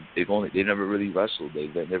never really wrestled. They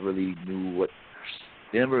never really knew what.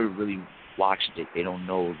 They never really watched it. They don't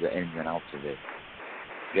know the ins and outs of it.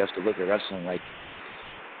 You have to look at wrestling like,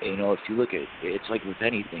 if you look at it, it's like with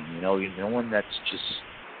anything. No one that's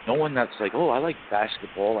like, oh, I like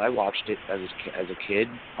basketball. I watched it as a kid.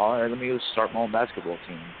 All right, let me go start my own basketball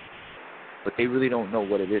team. But they really don't know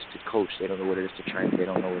what it is to coach. They don't know what it is to train. They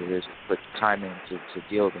don't know what it is to put time in to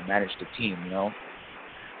deal with and manage the team,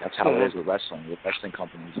 That's how it is with wrestling. With wrestling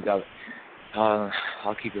companies, you got.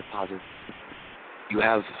 I'll keep it positive. You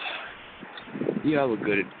have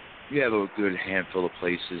a good handful of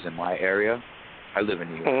places in my area. I live in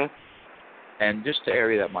New York, and just the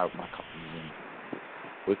area that my company's in,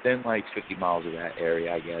 within 50 miles of that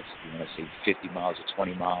area, I guess you want to say 50 miles or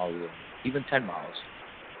 20 miles, or even 10 miles.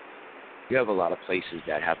 You have a lot of places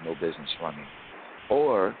that have no business running,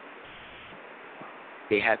 or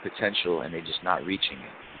they had potential and they're just not reaching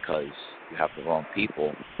it because you have the wrong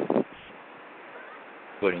people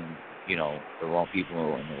putting, the wrong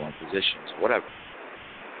people in the wrong positions, whatever.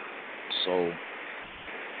 So,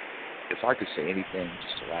 if I could say anything,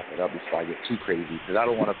 just to wrap it up before I get too crazy, because I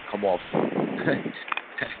don't want to come off,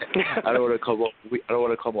 I don't want to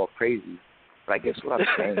come off crazy. But I guess what I'm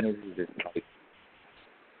saying is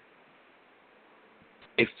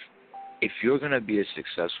if you're going to be a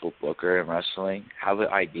successful booker in wrestling, have an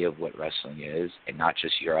idea of what wrestling is and not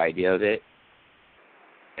just your idea of it.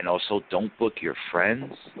 And also, don't book your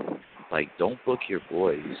friends. Don't book your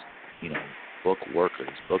boys. Book workers,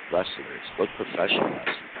 book wrestlers, book professional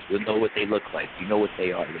wrestlers. You know what they look like. You know what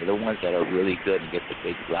they are. They're the ones that are really good and get the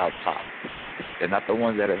big, loud pop. They're not the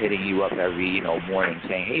ones that are hitting you up every, morning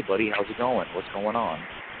saying, hey, buddy, how's it going? What's going on?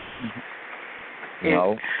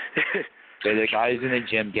 They're the guys in the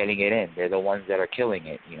gym getting it in. They're the ones that are killing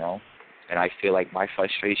it, And I feel like my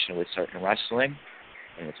frustration with certain wrestling,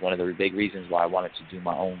 and it's one of the big reasons why I wanted to do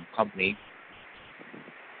my own company,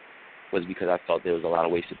 was because I felt there was a lot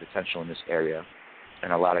of wasted potential in this area,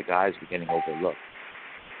 and a lot of guys were getting overlooked.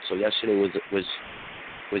 So yesterday was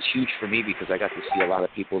huge for me because I got to see a lot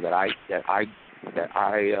of people that I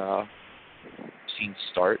seen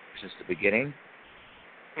start since the beginning.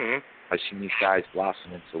 I've seen these guys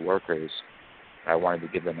blossom into workers. I wanted to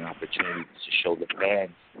give them an opportunity to show the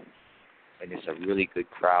fans. And it's a really good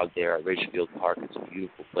crowd there at Ridgefield Park. It's a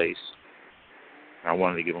beautiful place. And I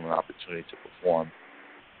wanted to give them an opportunity to perform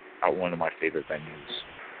at one of my favorite venues.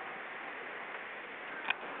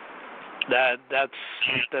 That's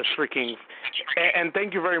freaking. And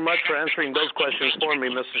thank you very much for answering those questions for me,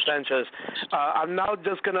 Mr. Sanchez. I'm now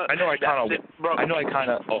just gonna. I know I kind of. I don't know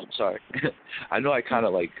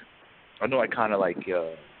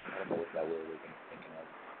what that word was thinking of.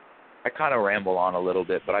 I kind of ramble on a little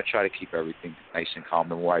bit, but I try to keep everything nice and calm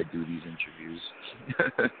the more I do these interviews.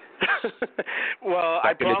 Well,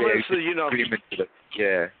 I promise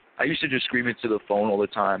I used to just scream into the phone all the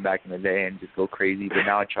time back in the day and just go crazy, but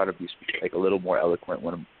now I try to be a little more eloquent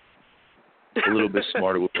when a little bit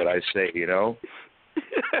smarter with what I say, you know?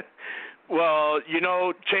 Well,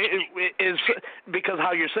 is because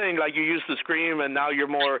how you're saying, like you used to scream and now you're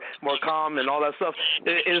more calm and all that stuff.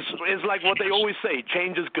 Is like what they always say: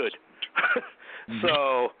 change is good.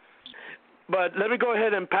 So, but let me go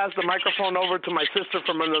ahead and pass the microphone over to my sister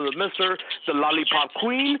from another mister, the Lollipop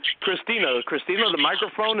Queen, Christina. Christina, the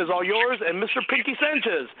microphone is all yours, and Mr. Pinkie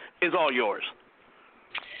Sanchez is all yours.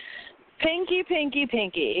 Pinkie,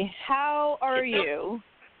 how are you?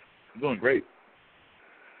 I'm doing great.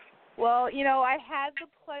 Well, I had the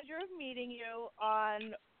pleasure of meeting you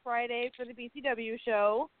on Friday for the BCW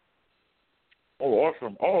show. Oh,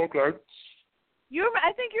 awesome. Oh, okay.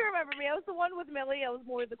 I think you remember me. I was the one with Millie. I was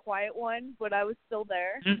more the quiet one, but I was still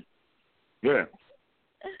there. Mm-hmm. Yeah.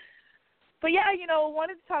 But yeah,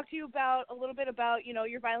 wanted to talk to you a little bit about,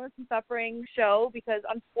 your Violence and Suffering show, because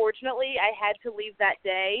unfortunately I had to leave that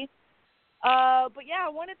day. But yeah, I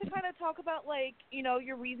wanted to kind of talk about, like,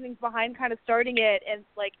 your reasonings behind kind of starting it and,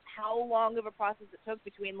 like, how long of a process it took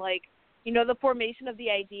between, like, the formation of the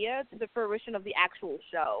idea to the fruition of the actual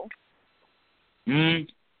show.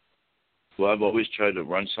 Well, I've always tried to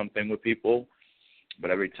run something with people, but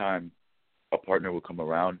every time a partner would come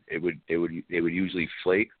around, they would usually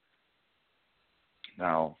flake.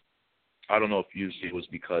 Now, I don't know if usually it was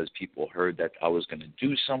because people heard that I was going to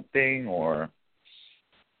do something, or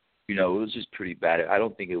it was just pretty bad. I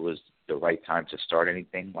don't think it was the right time to start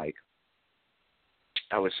anything. Like,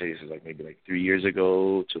 I would say this is maybe 3 years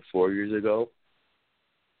ago to 4 years ago.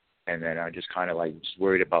 And then I just kind of was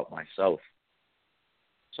worried about myself.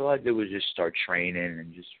 So all I did was just start training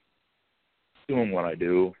and just doing what I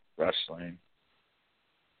do, wrestling.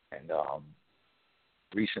 And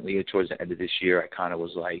recently, towards the end of this year, I kind of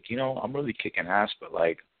was like, I'm really kicking ass, but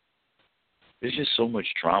there's just so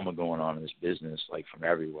much drama going on in this business, from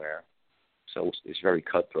everywhere. So it's very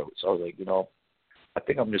cutthroat. So I was like, I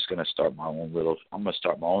think I'm just going to start my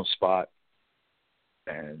own spot,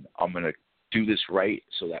 and I'm going to do this right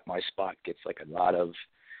so that my spot gets a lot of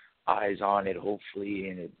eyes on it, hopefully,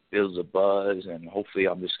 and it builds a buzz, and hopefully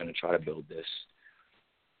I'm just going to try to build this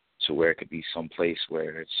to where it could be some place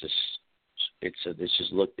where it's just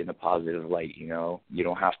looked in a positive light, You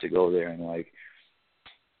don't have to go there and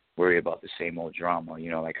worry about the same old drama,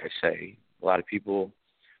 like I say. A lot of people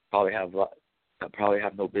probably have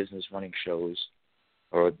no business running shows,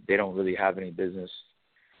 or they don't really have any business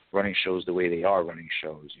running shows the way they are running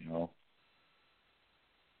shows,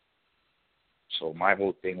 So my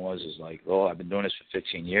whole thing was I've been doing this for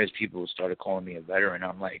 15 years. People started calling me a veteran.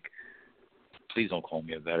 I'm like, please don't call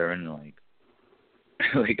me a veteran.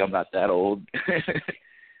 I'm not that old.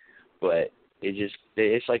 But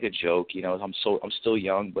it's like a joke, I'm still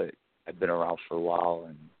young, but I've been around for a while,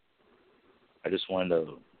 and I just wanted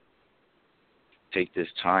to take this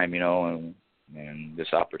time, and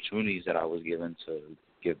this opportunities that I was given to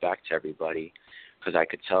give back to everybody, because I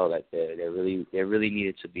could tell that there really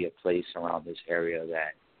needed to be a place around this area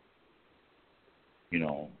that,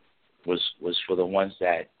 was for the ones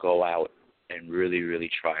that go out and really, really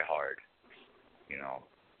try hard,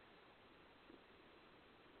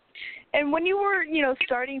 And when you were,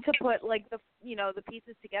 starting to put the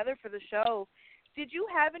pieces together for the show, did you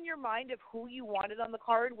have in your mind of who you wanted on the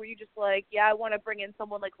card? Were you just I want to bring in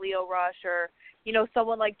someone like Leo Rush, or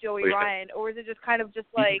someone like Joey Ryan, or was it just kind of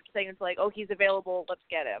saying it's oh, he's available, let's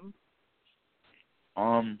get him?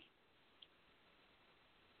 I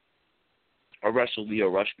wrestled Leo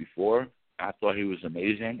Rush before. I thought he was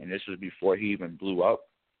amazing, and this was before he even blew up.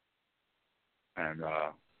 And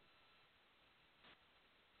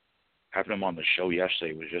having him on the show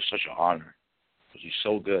yesterday was just such an honor, because he's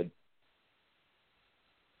so good.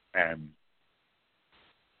 And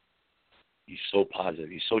he's so positive.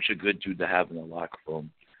 He's such a good dude to have in the locker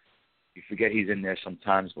room. You forget he's in there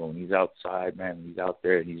sometimes, but when he's outside, man, when he's out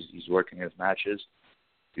there and he's working his matches,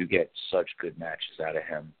 you get such good matches out of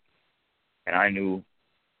him. And I knew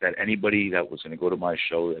that anybody that was going to go to my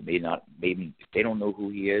show that maybe if they don't know who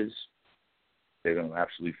he is, they're going to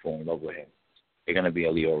absolutely fall in love with him. They're going to be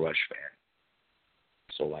a Leo Rush fan.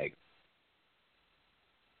 So, I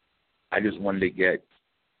just wanted to get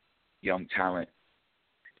young talent,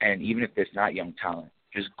 and even if there's not young talent,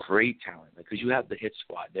 just great talent, because you have the Hit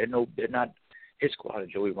Squad. They're not Hit Squad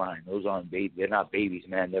and Joey Ryan. Those aren't they're not babies,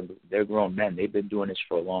 man. They're grown men. They've been doing this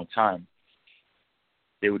for a long time.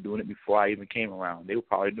 They were doing it before I even came around. They were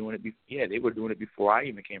probably doing it. They were doing it before I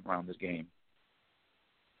even came around this game.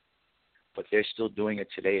 But they're still doing it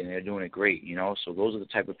today, and they're doing it great, So those are the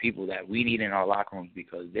type of people that we need in our locker rooms,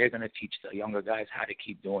 because they're going to teach the younger guys how to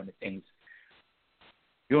keep doing the things.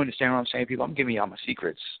 You understand what I'm saying, people? I'm giving y'all my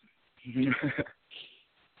secrets.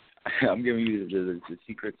 I'm giving you the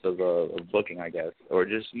secrets of booking, I guess, or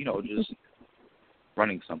just just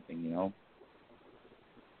running something,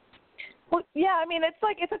 Well, yeah, I mean,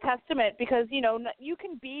 it's a testament because, you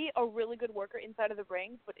can be a really good worker inside of the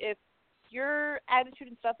ring, but if your attitude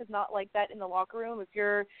and stuff is not like that in the locker room, if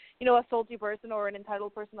you're, a salty person or an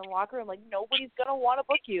entitled person in the locker room, like, nobody's going to want to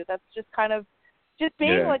book you. That's just kind of just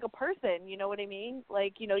being like a person, you know what I mean?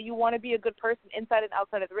 Like, you want to be a good person inside and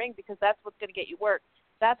outside of the ring because that's what's going to get you work.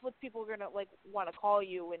 That's what people are going to, like, want to call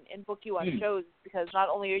you and book you on shows because not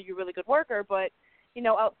only are you a really good worker, but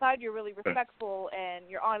outside you're really respectful and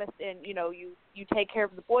you're honest and, you take care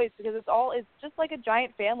of the boys because it's just like a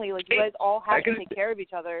giant family. Like, you guys all have to take care of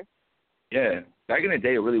each other. Yeah. Back in the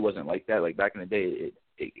day, it really wasn't like that. Like, back in the day,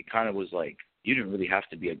 it kind of was like you didn't really have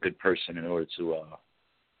to be a good person in order to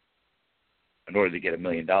get $1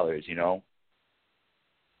 million,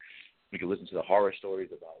 We could listen to the horror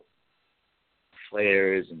stories about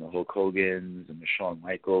Flairs and the Hulk Hogans and the Shawn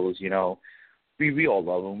Michaels, We all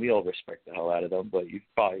love them. We all respect the hell out of them. But you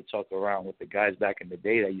probably talk around with the guys back in the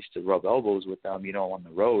day that used to rub elbows with them, on the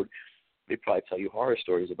road. They'd probably tell you horror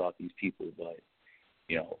stories about these people. But,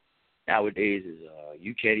 nowadays is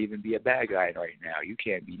you can't even be a bad guy right now. You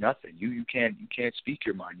can't be nothing. You can't speak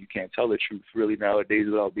your mind. You can't tell the truth really nowadays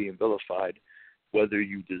without being vilified, whether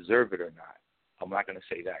you deserve it or not. I'm not going to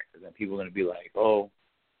say that because then people are going to be like, oh,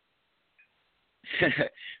 people are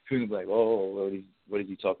going to be like, oh, what is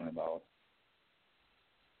he talking about?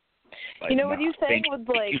 Like, what you saying was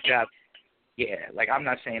like, like I'm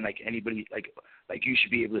not saying like anybody like you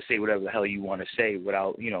should be able to say whatever the hell you want to say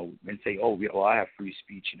without and say I have free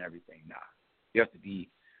speech and everything. Nah, you have to be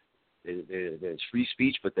there's free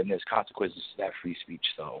speech, but then there's consequences to that free speech.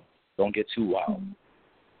 So don't get too wild.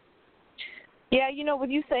 Yeah, what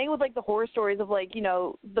you saying with like the horror stories of like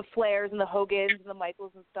the Flairs and the Hogans and the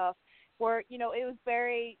Michaels and stuff, where it was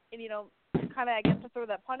very kind of I guess to throw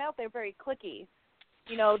that pun out there, very cliquey.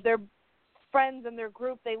 Their friends and their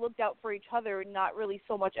group, they looked out for each other, not really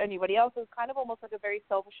so much anybody else. It was kind of almost like a very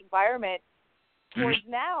selfish environment. Towards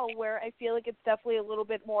now, where I feel like it's definitely a little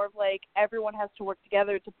bit more of like everyone has to work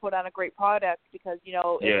together to put on a great product because you're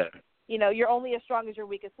only as strong as your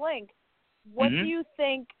weakest link. What do you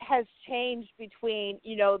think has changed between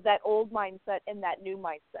that old mindset and that new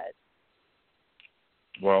mindset?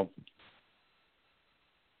 Well,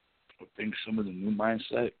 I think some of the new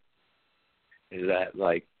mindset is that,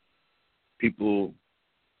 like, people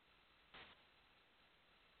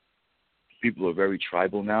are very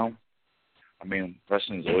tribal now. I mean,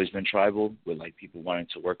 wrestling's always been tribal, with, like, people wanting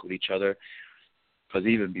to work with each other. Because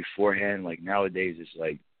even beforehand, like, nowadays, it's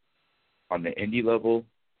like, on the indie level,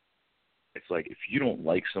 it's like, if you don't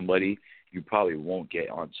like somebody, you probably won't get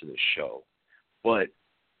onto the show. But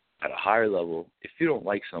at a higher level, if you don't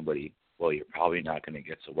like somebody, well, you're probably not going to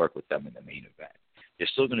get to work with them in the main event. You're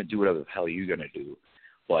still going to do whatever the hell you're going to do,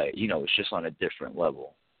 but, it's just on a different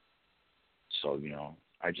level. So,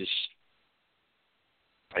 I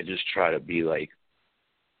just try to be like,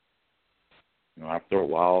 after a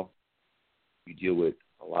while, you deal with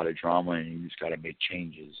a lot of drama and you just got to make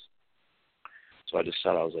changes. So I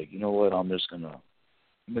decided, I was like, you know what, I'm going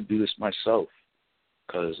to do this myself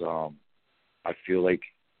because I feel like,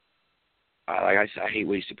 I hate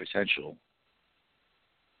wasted potential.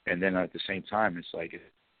 And then at the same time, it's like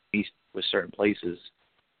with certain places,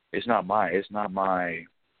 it's not my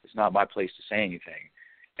place to say anything.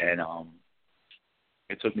 And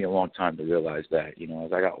it took me a long time to realize that.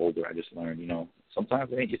 As I got older, I just learned.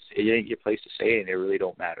 Sometimes it ain't your place to say it, and it really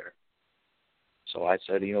don't matter. So I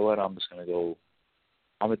said, you know what, I'm just gonna go.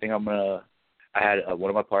 I had one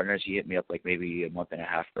of my partners. He hit me up like maybe a month and a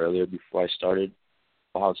half earlier before I started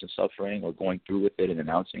Violence and Suffering or going through with it and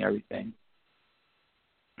announcing everything.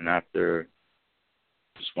 And after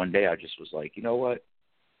just one day, I just was like, you know what?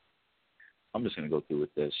 I'm just going to go through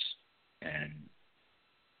with this. And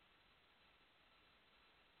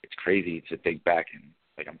it's crazy to think back and,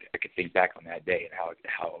 like, I could think back on that day and how I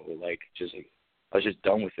was just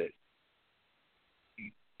done with it.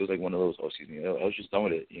 It was like one of those, I was just done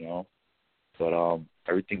with it, But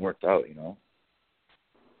everything worked out, And,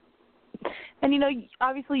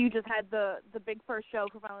 obviously you just had the big first show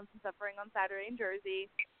for Violence and Suffering on Saturday in Jersey.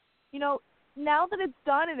 Now that it's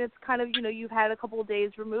done and it's kind of, you've had a couple of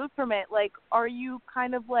days removed from it, like, are you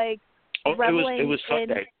kind of, like, reveling it was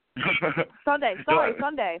Sunday. Sunday.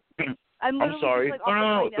 Sunday. I'm sorry. Just, like,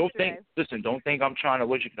 No. Don't think I'm trying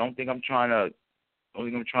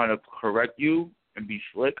to correct you and be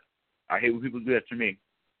slick. I hate when people do that to me.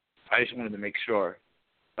 I just wanted to make sure,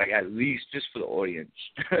 like, at least just for the audience.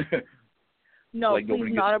 No, like,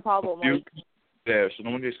 please, not a problem. Like, yeah, so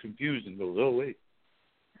no one gets confused and goes, oh, wait.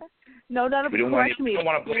 No, none of we it. don't Correct me. don't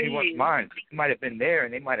want to blow Please. anyone's mind. They might have been there,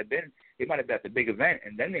 and they might have been at the big event,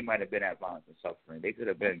 and then they might have been at Violence and Suffering. They could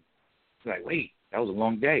have been like, wait, that was a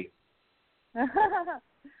long day.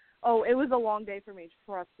 Oh, it was a long day for me.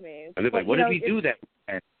 Trust me. I was like, what did we do that?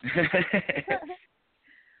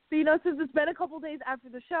 So, since it's been a couple days after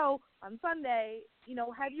the show on Sunday,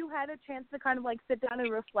 have you had a chance to kind of like sit down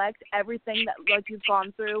and reflect everything that like you've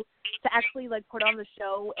gone through to actually like put on the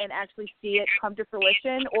show and actually see it come to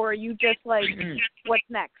fruition, or are you just like, what's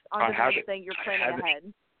next on the next thing you're planning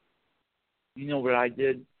ahead? You know what I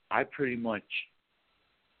did? I pretty much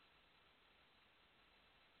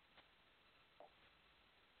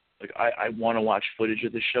I want to watch footage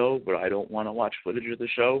of the show, but I don't want to watch footage of the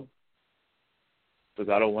show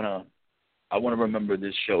because I don't want to. I want to remember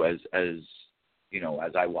this show as as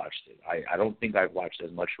I watched it. I don't think I've watched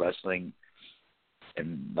as much wrestling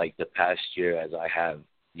in like the past year as I have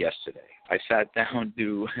yesterday. I sat down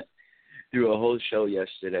through a whole show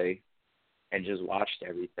yesterday and just watched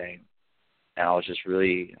everything, and I was just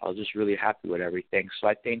really happy with everything. So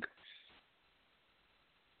I think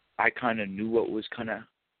I kind of knew what was kind of.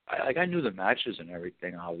 I knew the matches and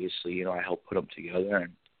everything, obviously. I helped put them together,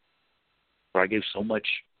 but I gave so much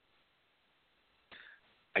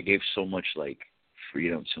like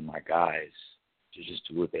freedom to my guys to just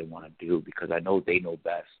do what they want to do because I know they know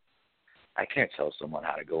best. I can't tell someone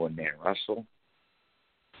how to go in there and wrestle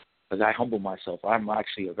because I humble myself. I'm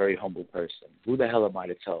actually a very humble person. Who the hell am I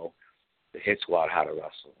to tell the Hit Squad how to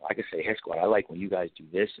wrestle? I could say, Hit Squad, I like when you guys do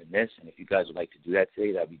this and this, and if you guys would like to do that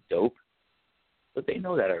today, that'd be dope. But they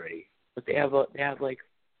know that already. But they have other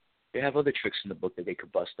tricks in the book that they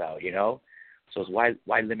could bust out, So it's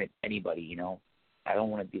why limit anybody, I don't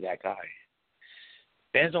want to be that guy.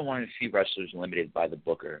 Fans don't want to see wrestlers limited by the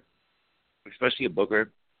booker, especially a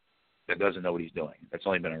booker that doesn't know what he's doing. That's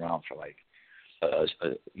only been around for like a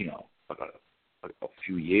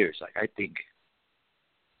few years. Like I think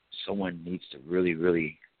someone needs to really,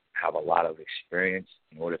 really have a lot of experience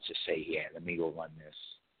in order to say, yeah, let me go run this.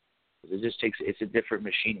 It just it's a different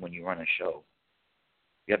machine when you run a show.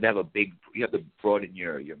 You have to have you have to broaden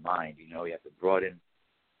your mind, you have to broaden,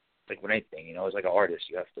 like with anything, it's like an artist.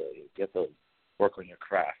 You have to work on your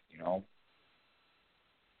craft, A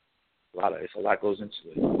lot goes into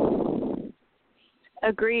it.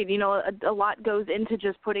 Agreed. A lot goes into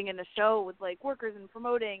just putting in a show with like workers and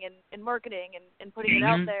promoting and marketing and putting it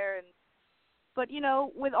out there. But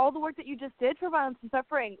with all the work that you just did for Violence and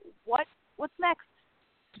Suffering, what's next?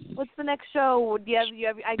 What's the next show? Do you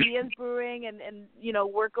have ideas brewing and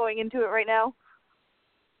work going into it right now?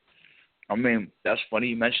 I mean, that's funny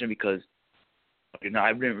you mentioned because I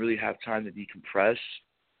didn't really have time to decompress.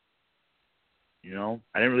 I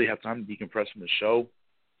didn't really have time to decompress from the show.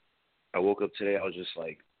 I woke up today, I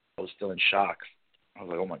was still in shock. I was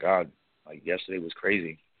like, oh my God, like yesterday was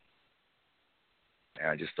crazy. And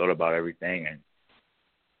I just thought about everything and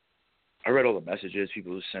I read all the messages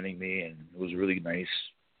people were sending me and it was really nice.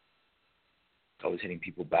 I was hitting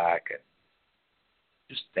people back and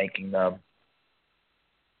just thanking them.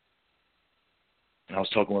 And I was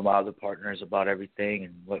talking with my other partners about everything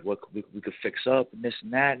and what we could fix up and this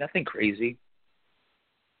and that. Nothing crazy.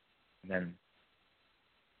 And then,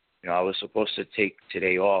 I was supposed to take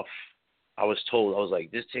today off. I was told,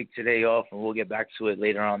 just take today off and we'll get back to it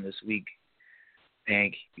later on this week.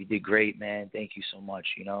 Pink, you did great, man. Thank you so much,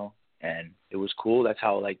 And it was cool. That's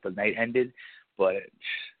how, the night ended. But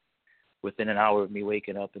within an hour of me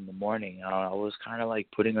waking up in the morning, I was kind of,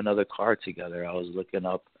 putting another card together. I was looking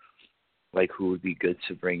up, who would be good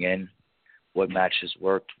to bring in, what matches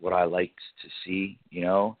worked, what I liked to see,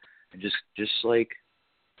 and just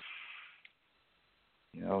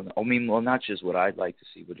not just what I'd like to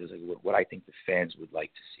see, but just what I think the fans would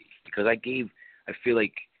like to see. Because I feel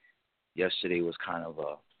like yesterday was kind of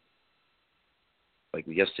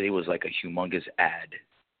yesterday was like a humongous ad. You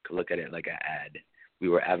could look at it like an ad. We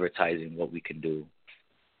were advertising what we can do.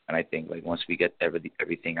 And I think once we get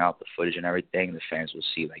everything out, the footage and everything, the fans will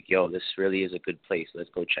see yo, this really is a good place. Let's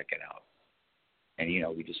go check it out. And,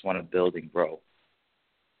 we just want to build and grow.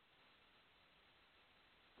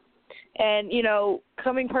 And,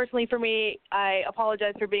 coming personally for me, I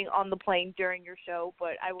apologize for being on the plane during your show,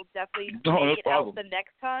 but I will definitely make it out the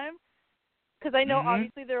next time. Because I know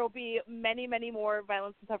obviously there will be many, many more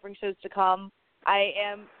Violence and Suffering shows to come. I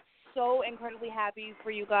am so incredibly happy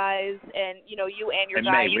for you guys and, you and your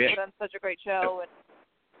guys have done such a great show.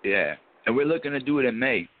 Yeah, and we're looking to do it in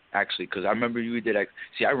May, actually, because I remember you did.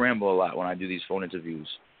 See, I ramble a lot when I do these phone interviews.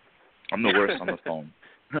 I'm the worst on the phone.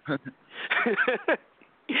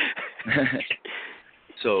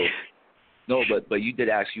 So, no, but you did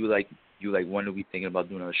ask. You were like, you like, when are we thinking about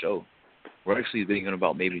doing a show? We're actually thinking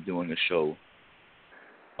about maybe doing a show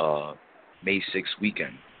May 6th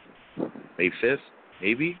weekend. May 5th,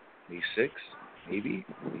 maybe. May 6th, maybe.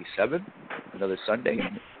 May 7th, another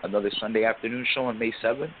Sunday afternoon show on May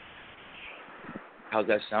 7th. How's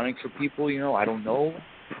that sounding for people? I don't know.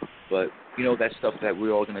 But, that's stuff that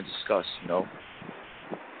we're all going to discuss,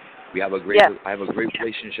 We have a great, I have a great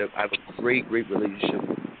relationship. I have a great relationship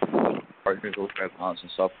with partners over at Violence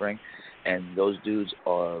and Suffering. And those dudes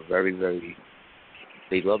are very, very,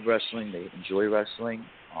 they love wrestling. They enjoy wrestling.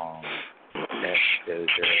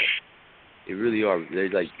 They really are.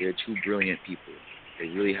 They're two brilliant people. They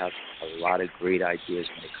really have a lot of great ideas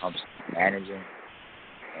when it comes to managing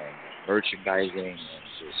and merchandising and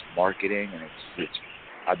just marketing. And it's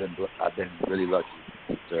I've been really lucky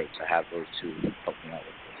to have those two help me out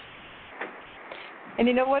with this. And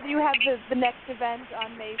you know what? You have the next event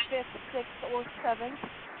on May 5th, 6th, or 7th.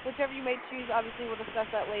 Whichever you may choose, obviously we'll discuss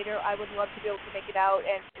that later. I would love to be able to make it out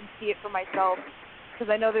and see it for myself, because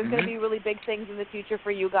I know there's going to be really big things in the future for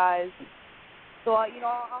you guys. So, I'll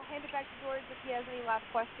hand it back to George if he has any last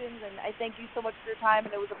questions, and I thank you so much for your time,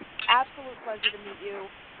 and it was an absolute pleasure to meet you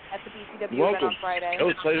at the BCW event on Friday. It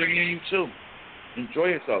was a pleasure meeting you too. Enjoy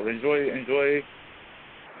yourself. Enjoy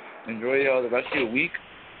the rest of your week.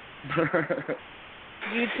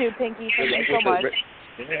 You too, Pinkie. Thank you so much.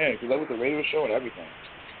 Yeah, good luck with the radio show and everything.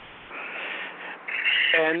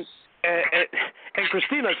 And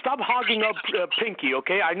Christina, stop hogging up Pinkie,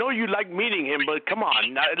 okay? I know you like meeting him, but come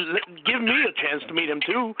on, give me a chance to meet him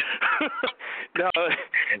too. No,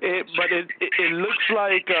 but it looks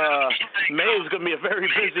like May is going to be a very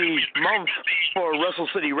busy month for Wrestle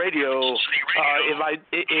City Radio, if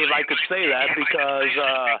I could say that, because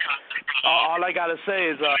all I gotta say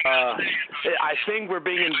is I think we're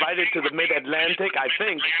being invited to the Mid-Atlantic.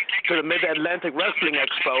 To the Mid-Atlantic Wrestling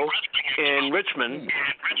Expo in Richmond.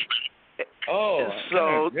 Oh,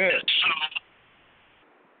 so good.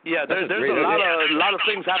 Yeah, there's a lot of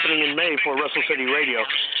things happening in May for Wrestle City Radio.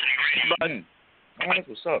 But that's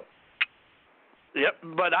what's up. Yep,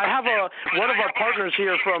 but I have one of our partners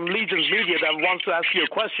here from Legions Media that wants to ask you a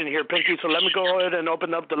question here, Pinkie. So let me go ahead and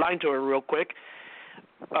open up the line to her real quick.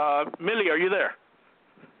 Millie, are you there?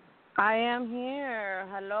 I am here.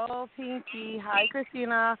 Hello, Pinkie. Hi,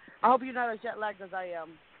 Christina. I hope you're not as jet lagged as I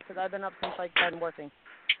am, because I've been up since like 10 working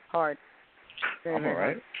hard. I'm all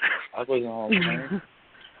right. I wasn't all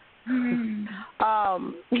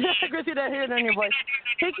Christina, hearing on your voice.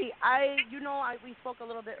 Pinkie, we spoke a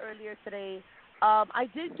little bit earlier today. I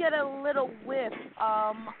did get a little whiff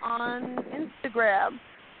on Instagram.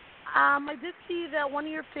 I did see that one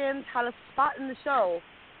of your fans had a spot in the show.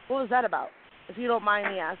 What was that about, if you don't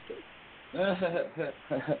mind me asking? I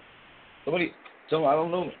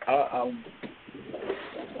don't know.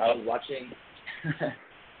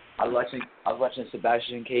 I was watching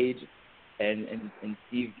Sebastian Cage and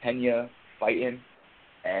Steve Pena fighting,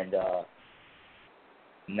 and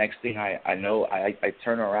next thing I know, I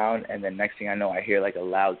turn around, and then next thing I know, I hear like a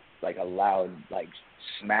loud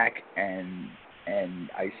smack, and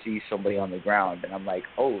I see somebody on the ground, and I'm like,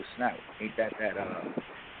 oh snap! Ain't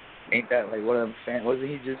that like one of them fans? Wasn't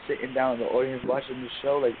he just sitting down in the audience watching the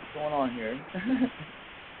show? Like, what's going on here?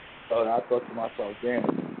 So I thought to myself, damn,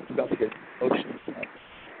 you got to get coached.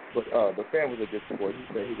 But the fan was a good sport. He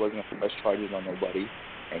said he wasn't going to press charges on nobody,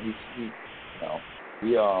 and he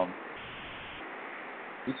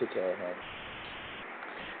took care of him.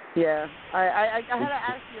 Yeah, I had to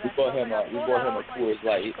ask you that. We bought him a Coors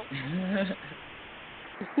Light.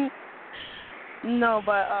 No,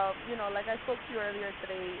 but like I spoke to you earlier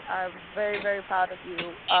today, I'm very, very proud of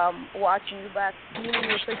you. Watching you back, meeting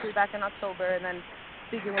you officially back in October, and then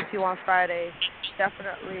speaking with you on Friday.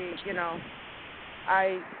 Definitely,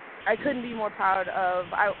 I couldn't be more proud of.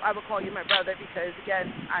 I would call you my brother, because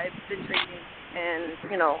again, I've been training and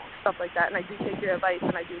stuff like that, and I do take your advice,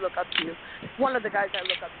 and I do look up to you. One of the guys I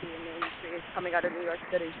look up to in the industry, coming out of New York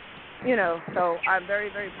City. So I'm very,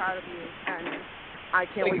 very proud of you, and I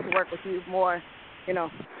can't wait to work with you more,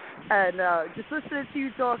 and just listening to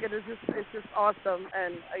you talk, it's just awesome,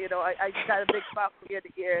 and I just got a big spot from ear to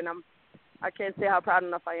ear, and I can't say how proud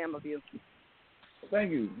enough I am of you.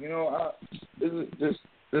 Thank you.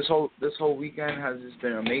 This whole weekend has just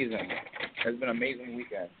been amazing. It's been an amazing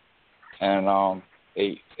weekend, and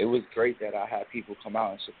it was great that I had people come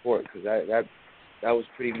out and support, because that was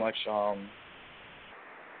pretty much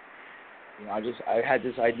I had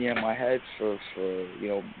this idea in my head for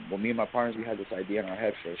me and my partners, we had this idea in our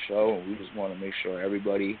head for a show, and we just wanted to make sure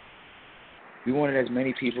we wanted as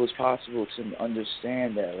many people as possible to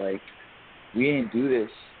understand that, like, we didn't do this.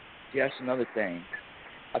 See, that's another thing.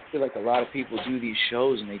 I feel like a lot of people do these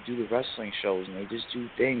shows and they do the wrestling shows and they just do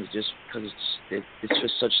things just because it's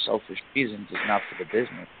just such selfish reasons. It's not for the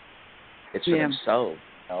business. It's for themselves,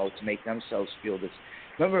 to make themselves feel this.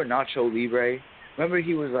 Remember Nacho Libre? Remember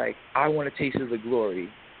he was like, I want to taste of the glory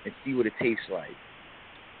and see what it tastes like.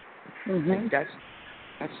 Mm-hmm. Like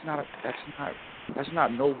that's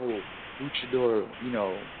not noble luchador.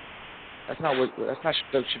 That's not what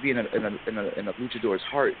should be in a luchador's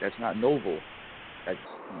heart. That's not noble. That's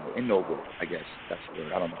ignoble, I guess. That's the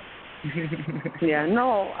word. I don't know. Yeah,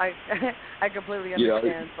 no, I completely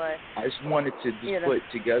understand. But I just wanted to just put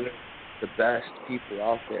together the best people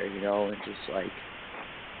out there, and just like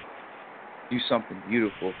do something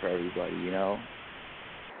beautiful for everybody, Yeah.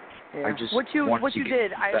 I just what you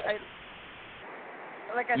did, I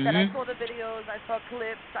like I said, Mm-hmm. I saw the videos, I saw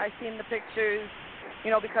clips, I seen the pictures,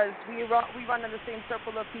 because we run in the same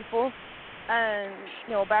circle of people, and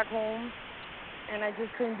back home. And I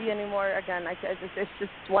just couldn't be anymore. Again, it's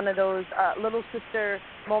just one of those little sister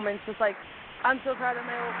moments. It's like, I'm so proud of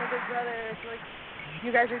my big brother. It's like,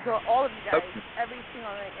 you guys are all of you guys, every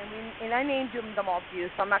single night. And I named them all to you,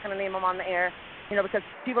 so I'm not going to name them on the air, because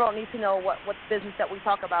people don't need to know what business that we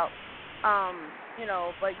talk about.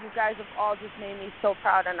 But you guys have all just made me so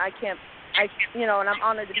proud, and and I'm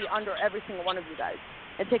honored to be under every single one of you guys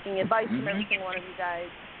and taking advice from every single one of you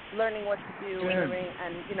guys. Learning what to do in the ring,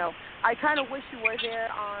 and I kind of wish you were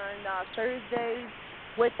there on Thursdays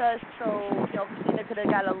with us, so Christina could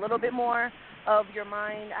have got a little bit more of your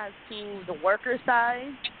mind as to the worker side,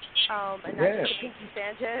 and not just the Pinkie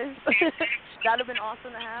Sanchez. That'd have been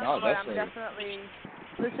awesome to have. No, but I'm definitely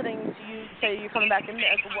listening to you say you're coming back in May.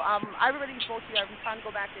 I already spoke to you. I'm trying to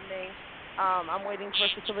go back in May. I'm waiting for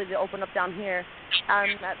a facility to open up down here.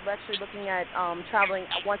 I'm actually looking at traveling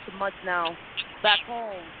once a month now back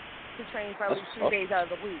home to train for at least 3 days out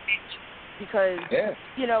of the week, because it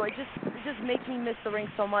just makes me miss the ring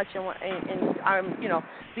so much, and I'm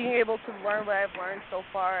being able to learn what I've learned so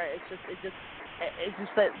far. It's just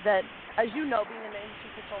that as being in the industry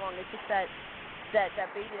for so long, it's just that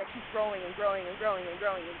baby that keeps growing and growing and growing and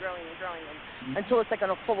growing and growing and growing until it's like a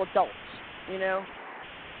full adult,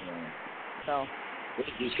 So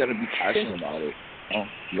you just gotta be passionate about it.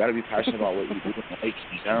 You gotta be passionate about what you do in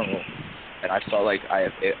general. And I felt like I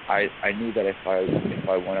knew that if I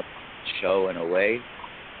went up the show in a way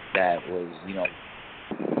that was,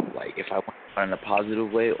 like if I went in a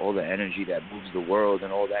positive way, all the energy that moves the world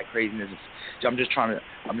and all that craziness. I'm just trying to,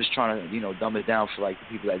 dumb it down for like the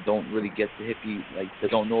people that don't really get the hippie, like that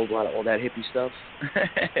don't know about all that hippie stuff.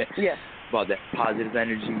 Yeah. About that positive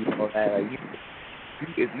energy, that like,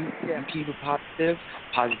 if you keep it positive,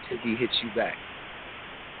 positivity hits you back.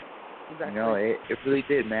 Exactly. It really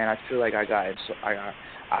did, man. I feel like I got it. So like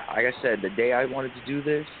I said, the day I wanted to do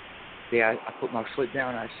this, I put my foot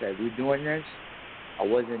down. I said, we're doing this. I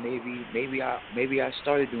wasn't maybe I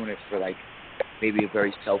started doing it for like maybe a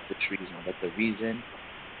very selfish reason, but the reason,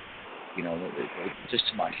 just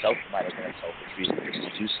to myself, it might have been a selfish reason just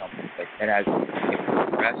to do something. But then as it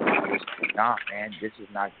progressed, I was like, nah, man, this is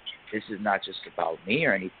not just about me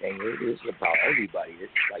or anything. It is about everybody. This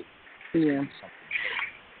is like something.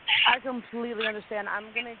 I completely understand.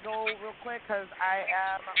 I'm going to go real quick because I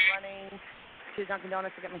am running to Dunkin'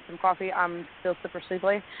 Donuts to get me some coffee. I'm still super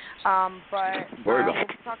sleepy. But we'll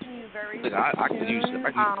be talking to you very soon. I could use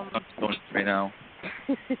Dunkin' Donuts right now.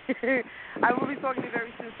 I will be talking to you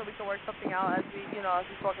very soon so we can work something out as we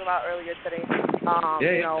talked about earlier today.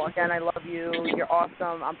 Again, I love you. You're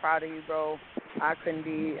awesome. I'm proud of you, bro. I couldn't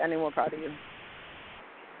be any more proud of you.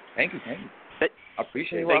 Thank you. I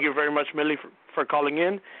appreciate it. Thank you very much, Millie, for calling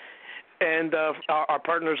in. And our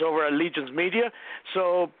partners over at Legions Media.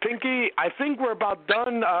 So, Pinkie, I think we're about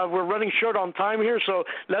done. We're running short on time here, so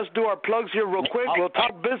let's do our plugs here real quick. We'll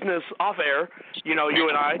talk business off air, you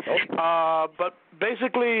and I. But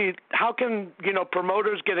basically, how can,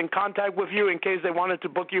 promoters get in contact with you in case they wanted to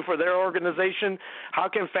book you for their organization? How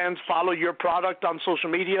can fans follow your product on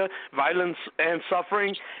social media, Violence and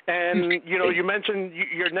Suffering? And, you mentioned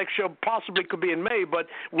your next show possibly could be in May, but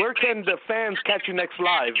where can the fans catch you next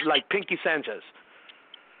live, like Pinkie Sanchez?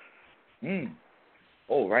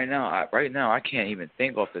 Oh, right now I can't even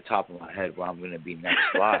think off the top of my head where I'm going to be next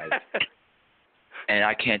live. And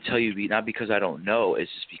I can't tell you, not because I don't know,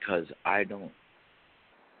 it's just because I've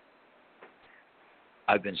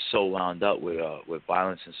been so wound up with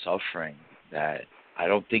Violence and Suffering that I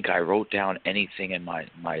don't think I wrote down anything in my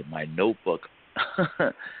notebook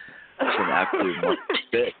from after month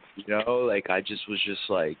 6, like I just was just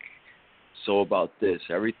like, so about this.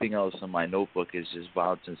 Everything else in my notebook is just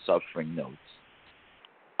Violence and Suffering notes.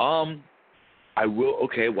 I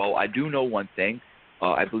do know one thing.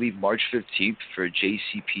 I believe March 15th for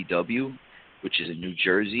JCPW, which is in New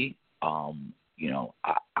Jersey. You know,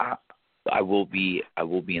 I will be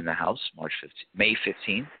in the house May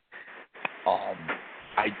 15th.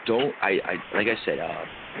 I'd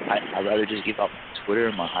rather just give out my Twitter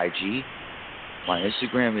and my IG. My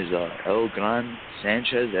Instagram is El Gran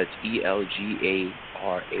Sanchez. That's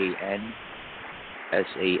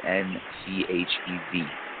ELGARANSANCHEV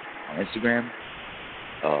on Instagram.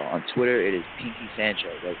 On Twitter, it is Pinkie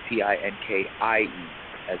Sanchez. That's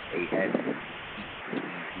PINKIESANCHEV.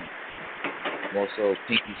 I'm also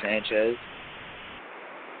Pinkie Sanchez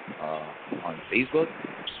on Facebook.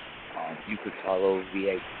 You could follow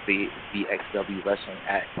VXW Wrestling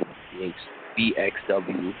at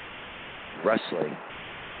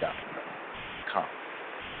VXWWrestling.com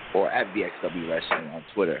or at VXW Wrestling on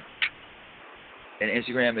Twitter. And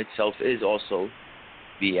Instagram itself is also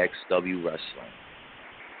VXW Wrestling.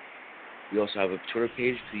 We also have a Twitter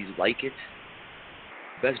page. Please like it.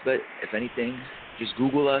 Best bet, if anything, just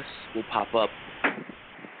Google us. We'll pop up.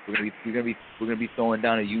 We're gonna be throwing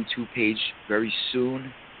down a YouTube page very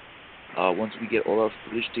soon. Once we get all our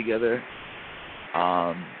footage together,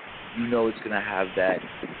 you know it's gonna have that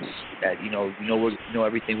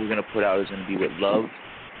everything we're gonna put out is gonna be with love.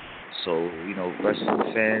 So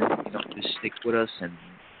wrestling fans, just stick with us, and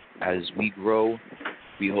as we grow,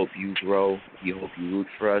 we hope you grow. We hope you root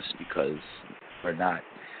for us, because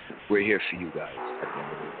we're here for you guys at the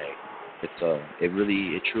end of the day.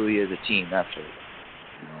 It truly is a team effort.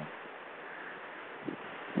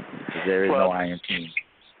 There is no iron team.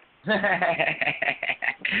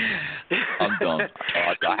 I'm dumb.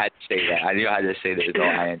 I had to say that. I knew I had to say there's no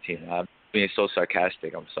iron team. I'm being so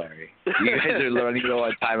sarcastic. I'm sorry. You guys are learning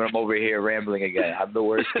on time, and I'm over here rambling again. I'm the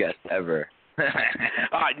worst guest ever.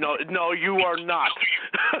 No, you are not.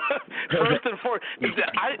 First and foremost,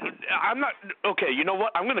 I'm not. Okay, you know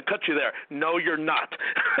what? I'm going to cut you there. No, you're not.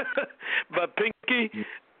 But Pinkie,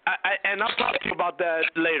 and I'll talk to you about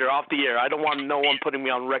that later off the air. I don't want no one putting me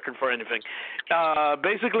on record for anything.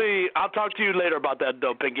 Basically, I'll talk to you later about that,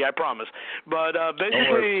 though, Pinkie. I promise. But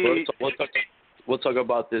basically, we'll talk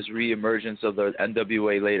about this reemergence of the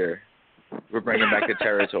NWA later. We're bringing back the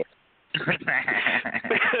territory.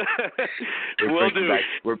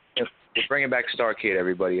 We're bringing back Starrcade,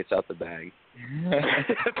 everybody. It's out the bag.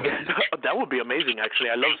 That would be amazing, actually.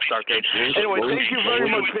 I love Starrcade. Anyway, thank you very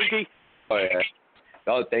much, Pinkie. Oh, yeah.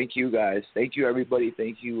 Oh, thank you, guys. Thank you, everybody.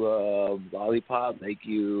 Thank you, Lollipop. Thank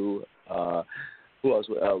you. Who else?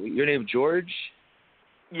 Your name, George?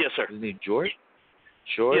 Yes, sir. His name, George?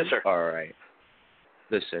 George? Yes, sir. All right.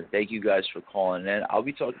 Listen, thank you guys for calling in. I'll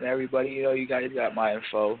be talking to everybody. You guys got my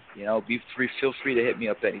info. Feel free to hit me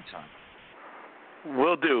up anytime.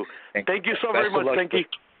 Will do. Thank you so very much, Pinkie.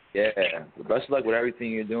 Yeah. Best of luck with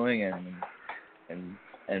everything you're doing, and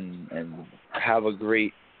have a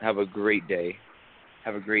great day.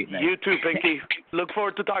 Have a great night. You too, Pinkie. Look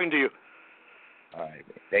forward to talking to you. All right.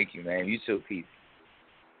 Thank you, man. You too. Peace.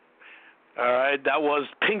 All right, that was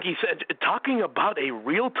Pinkie said talking about a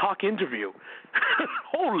real talk interview.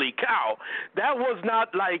 Holy cow, that was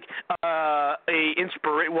not like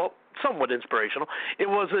somewhat inspirational.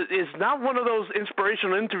 It's not one of those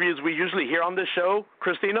inspirational interviews we usually hear on this show,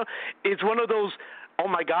 Christina. It's one of those, oh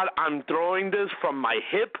my God, I'm throwing this from my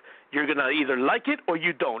hip. You're gonna either like it or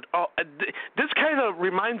you don't. This kind of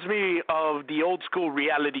reminds me of the old school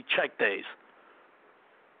reality check days.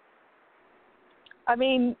 I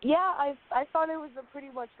mean, yeah, I thought it was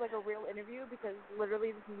pretty much like a real interview, because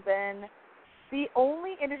literally this has been the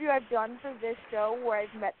only interview I've done for this show where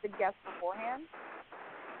I've met the guests beforehand.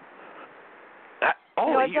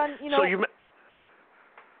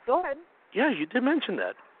 Go ahead. Yeah, you did mention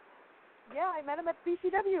that. Yeah, I met him at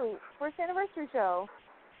BCW, first anniversary show.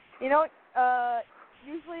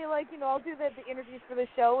 Usually, I'll do the interviews for the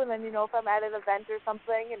show, and then, if I'm at an event or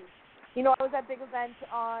something, and I was at a big event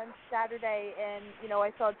on Saturday, and,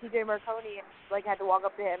 I saw TJ Marconi and, had to walk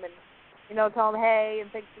up to him and, tell him, hey,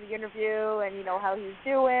 and thanks for the interview, and, how he's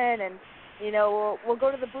doing, and, we'll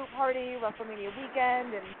go to the boot party, WrestleMania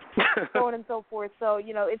weekend, and so on and so forth. So,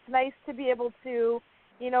 it's nice to be able to,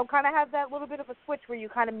 kind of have that little bit of a switch where you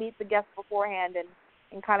kind of meet the guests beforehand and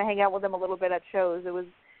kind of hang out with them a little bit at shows. It was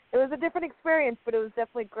a different experience, but it was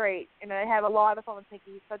definitely great, and I had a lot of fun with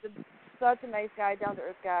Pinkie. He's such a nice guy,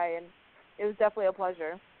 down-to-earth guy, and it was definitely a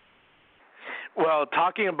pleasure. Well,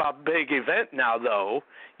 talking about big event now, though,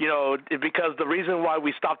 because the reason why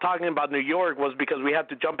we stopped talking about New York was because we had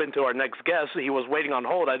to jump into our next guest. He was waiting on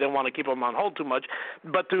hold. I didn't want to keep him on hold too much.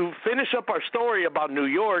 But to finish up our story about New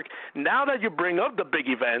York, now that you bring up the big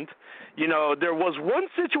event, there was one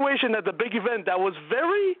situation at the big event that was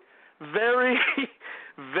very, very,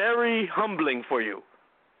 very humbling for you.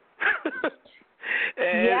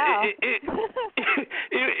 And yeah.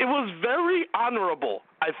 it was very honorable,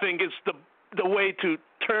 I think is the way to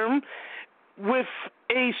term, with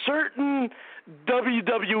a certain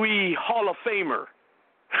WWE Hall of Famer.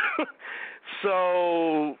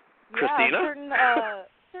 So, Christina? Yeah,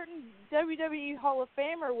 certain WWE Hall of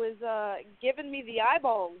Famer was giving me the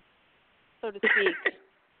eyeballs, so to speak.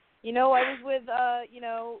 You know, I was with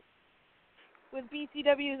with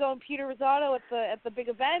BCW's own Peter Rosado at the big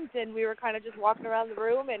event, and we were kind of just walking around the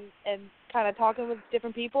room and kind of talking with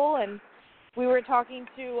different people, and we were talking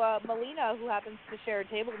to Melina, who happens to share a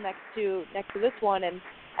table next to this one, and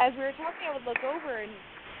as we were talking, I would look over, and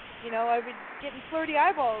you know, I would get flirty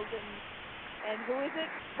eyeballs, and who is it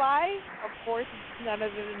by? Of course, it's none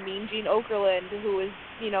other than Mean Gene Okerlund, who was,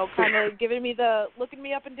 you know, kind of looking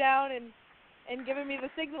me up and down and giving me the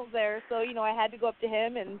signals there. So, you know, I had to go up to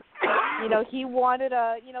him, and you know, he wanted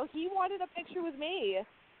a picture with me.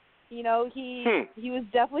 You know, he was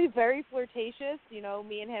definitely very flirtatious. You know,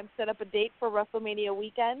 me and him set up a date for WrestleMania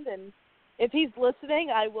weekend, and if he's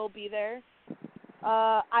listening, I will be there.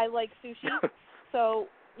 I like sushi, so,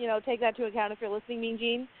 you know, take that into account if you're listening, Mean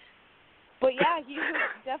Gene. But yeah, he was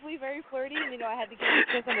definitely very flirty, and, you know, I had to give him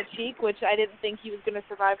a kiss on the cheek, which I didn't think he was going to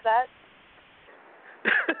survive that.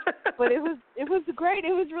 But it was great.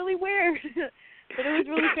 It was really weird, but it was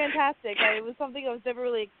really fantastic. It was something I was never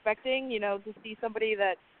really expecting, you know, to see somebody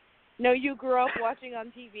that, you know, you grew up watching on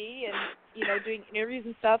TV and, you know, doing interviews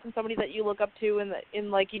and stuff, and somebody that you look up to in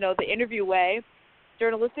like, you know, the interview way,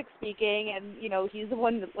 journalistic speaking, and, you know, he's the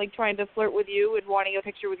one like trying to flirt with you and wanting a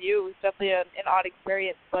picture with you. It was definitely an odd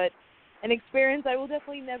experience, but an experience I will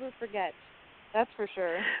definitely never forget. That's for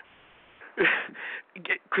sure.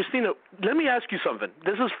 Christina, let me ask you something.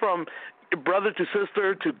 This is from brother to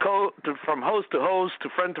sister from host to host to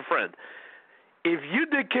friend to friend. If you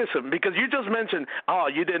did kiss him, because you just mentioned,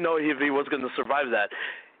 you didn't know if he was going to survive that.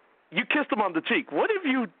 You kissed him on the cheek. What if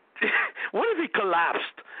he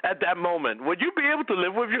collapsed at that moment? Would you be able to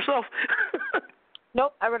live with yourself?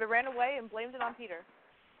 Nope, I would have ran away and blamed it on Peter.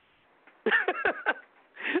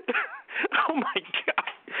 Oh my God.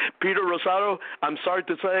 Peter Rosado, I'm sorry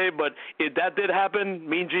to say, but if that did happen,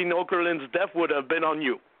 Mean Gene Okerlund's death would have been on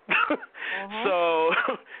you.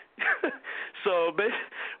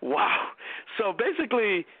 Wow. So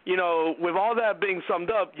basically, you know, with all that being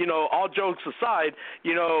summed up, you know, all jokes aside,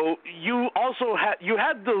 you know, you also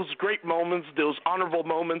had those great moments, those honorable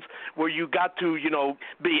moments where you got to, you know,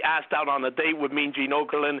 be asked out on a date with Mean Gene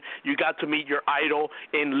Okerlund. You got to meet your idol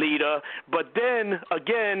in Lita. But then,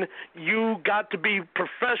 again, you got to be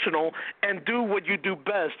professional and do what you do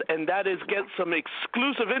best, and that is get some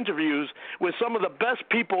exclusive interviews with some of the best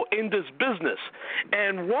people in this business.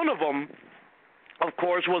 And one of them, of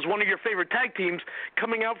course, was one of your favorite tag teams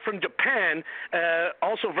coming out from Japan,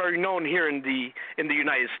 also very known here in the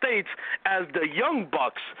United States as the Young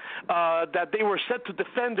Bucks, that they were set to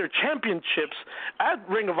defend their championships at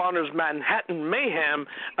Ring of Honor's Manhattan Mayhem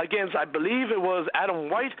against, I believe it was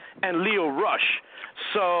Adam White and Leo Rush.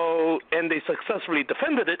 So, and they successfully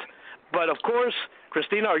defended it. But, of course,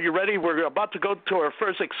 Christina, are you ready? We're about to go to our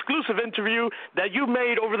first exclusive interview that you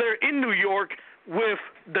made over there in New York with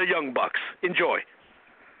the Young Bucks. Enjoy.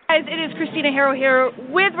 Guys, it is Christina Harrow here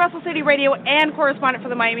with Wrestle City Radio and correspondent for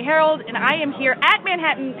the Miami Herald, and I am here at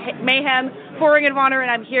Manhattan Mayhem for Ring of Honor,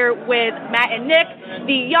 and I'm here with Matt and Nick,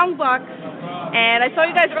 the Young Bucks, and I saw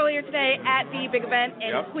you guys earlier today at the big event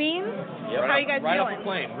in Queens. Yep. How are you guys right doing? Right off the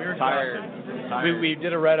plane. We were tired. We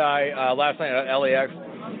did a red-eye last night at LAX.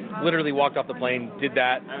 Literally walked off the plane, did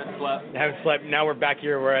that. Haven't slept. Now we're back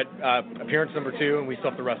here. We're at appearance number 2, and we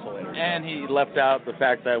still have to wrestle later. And he left out the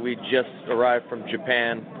fact that we just arrived from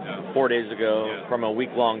Japan 4 days ago from a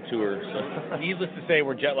week-long tour. So. Needless to say,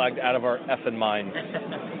 we're jet-lagged out of our effing minds.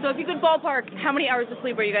 So if you could ballpark, how many hours of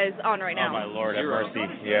sleep are you guys on right now? Oh, my Lord, have mercy.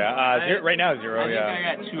 Yeah, right now, 0, I think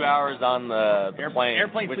I got 2 hours on the plane.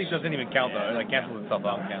 Airplane sleep doesn't even count, though. It cancels itself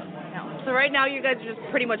out. So right now you guys are just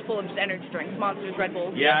pretty much full of just energy drinks, Monsters, Red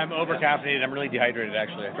Bulls. Yeah, I'm over-caffeinated. I'm really dehydrated,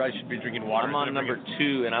 actually. I probably should be drinking water. I'm on number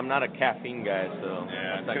 2, and I'm not a caffeine guy, so...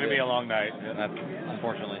 Yeah, it's going to be a long night,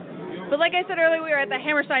 unfortunately. But like I said earlier, we are at the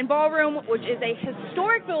Hammerstein Ballroom, which is a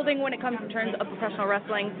historic building when it comes in terms of professional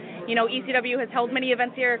wrestling. You know, ECW has held many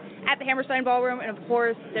events here at the Hammerstein Ballroom, and of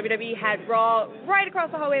course, WWE had Raw right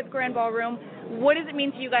across the hallway at the Grand Ballroom. What does it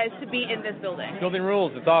mean to you guys to be in this building? Building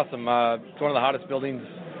rules. It's awesome. It's one of the hottest buildings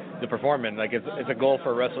to perform in. Like, it's a goal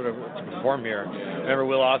for a wrestler to perform here. Remember,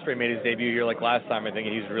 Will Ospreay made his debut here like last time, I think,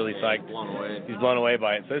 and he's really psyched. He's blown away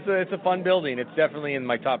by it. So it's a fun building. It's definitely in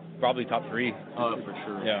my probably top 3. Oh, for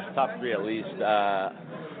sure. Yeah. Top 3 at least.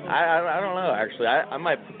 I don't know, actually. I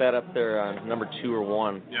might put that up there on number 2 or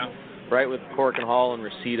 1. Yeah. Right with Cork and Hall and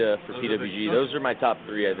Reseda for PWG. Those are my top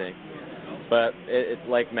 3, I think. But it's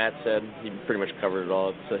like Matt said, he pretty much covered it all.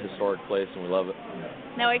 It's a historic place, and we love it.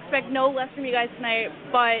 Now, I expect no less from you guys tonight,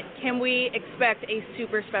 but can we expect a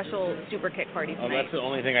super special super kick party tonight? That's the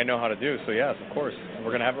only thing I know how to do. So yes, of course,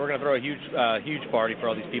 we're gonna throw a huge party for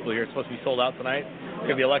all these people here. It's supposed to be sold out tonight. It's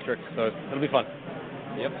gonna be electric, so it'll be fun.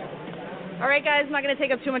 Yep. All right, guys, I'm not going to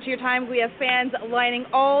take up too much of your time. We have fans lining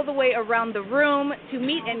all the way around the room to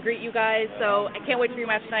meet and greet you guys, so I can't wait for your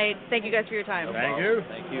match tonight. Thank you guys for your time. Thank you.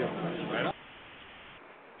 Thank you.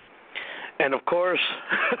 And, of course,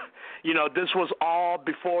 this was all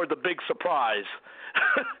before the big surprise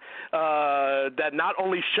that not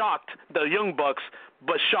only shocked the Young Bucks,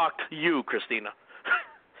 but shocked you, Christina.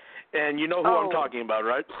 And you know who I'm talking about,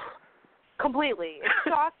 right? Completely. It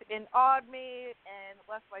shocked and awed me and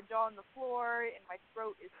left my jaw on the floor, and my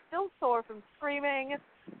throat is still sore from screaming.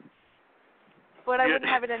 But I wouldn't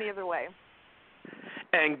have it any other way.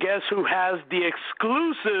 And guess who has the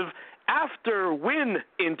exclusive after-win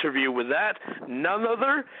interview with that? None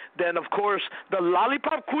other than, of course, the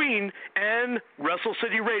Lollipop Queen and Wrestle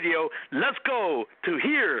City Radio. Let's go to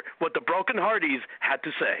hear what the Broken Hardys had to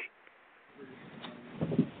say.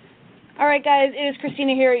 All right, guys, it is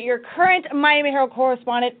Christina here, your current Miami Herald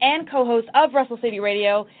correspondent and co-host of Wrestle City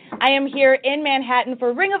Radio. I am here in Manhattan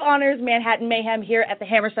for Ring of Honor's Manhattan Mayhem here at the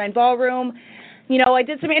Hammerstein Ballroom. I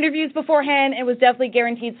did some interviews beforehand and was definitely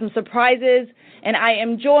guaranteed some surprises, and I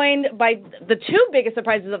am joined by the 2 biggest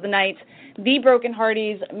surprises of the night, the Broken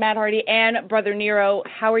Hardys, Matt Hardy and Brother Nero.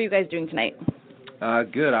 How are you guys doing tonight?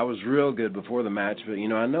 Good. I was real good before the match, but,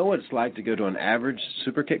 I know what it's like to go to an average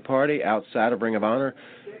super kick party outside of Ring of Honor.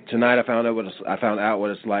 Tonight I found out what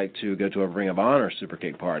it's like to go to a Ring of Honor super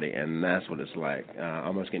kick party, and that's what it's like,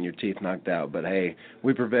 almost getting your teeth knocked out. But, hey,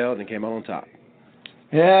 we prevailed and came out on top.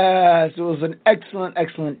 Yes, it was an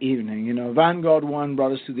excellent evening. Vanguard 1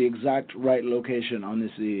 brought us to the exact right location on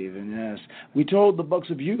this eve, and yes, we told the Bucks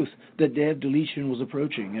of Youth that day of deletion was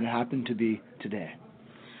approaching, and it happened to be today.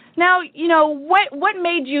 Now, what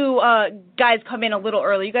made you guys come in a little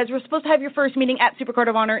early? You guys were supposed to have your first meeting at Supercard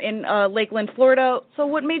of Honor in Lakeland, Florida. So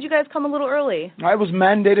what made you guys come a little early? I was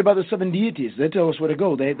mandated by the 7 deities. They tell us where to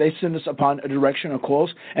go. They send us upon a direction, a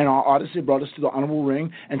course, and our odyssey brought us to the Honorable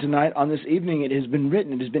Ring. And tonight, on this evening, it has been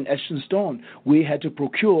written, it has been etched in stone. We had to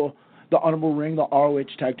procure the Honorable Ring, the ROH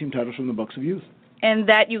Tag Team titles from the Bucks of Youth. And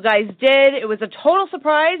that you guys did. It was a total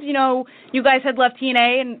surprise. You guys had left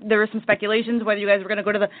TNA, and there were some speculations whether you guys were going to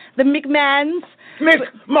go to the McMahons.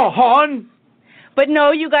 McMahon! But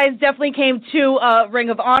no, you guys definitely came to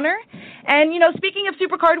Ring of Honor. And, speaking of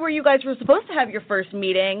Supercard, where you guys were supposed to have your first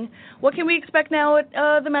meeting, what can we expect now at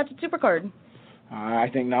the match at Supercard? I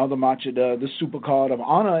think now the match at the Supercard of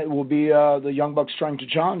Honor, it will be the Young Bucks trying to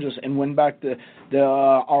challenge us and win back the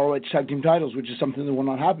ROH Tag Team titles, which is something that will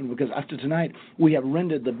not happen because after tonight, we have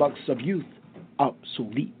rendered the Bucks of Youth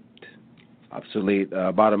obsolete. Obsolete.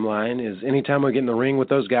 Bottom line is anytime we get in the ring with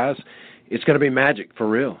those guys, it's going to be magic for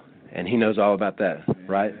real. And he knows all about that,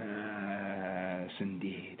 right? Yes,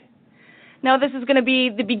 indeed. Now, this is going to be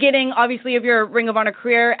the beginning, obviously, of your Ring of Honor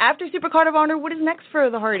career. After Supercard of Honor, what is next for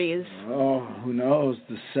the Hardys? Oh, who knows?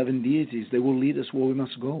 The 7 deities. They will lead us where we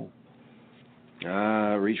must go.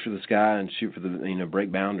 Reach for the sky and shoot for the,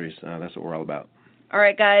 break boundaries. That's what we're all about. All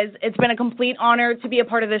right, guys. It's been a complete honor to be a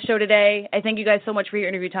part of this show today. I thank you guys so much for your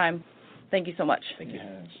interview time. Thank you so much. Thank you.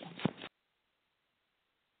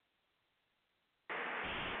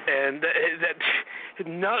 And that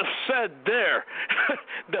enough said there.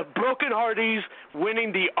 The Broken Hardys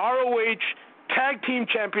winning the ROH Tag Team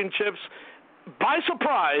Championships by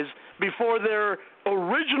surprise before their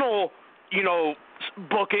original,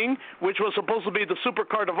 booking, which was supposed to be the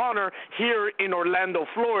Supercard of Honor here in Orlando,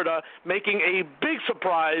 Florida, making a big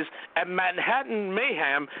surprise at Manhattan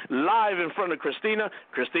Mayhem live in front of Christina.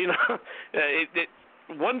 Christina,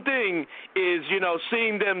 one thing is,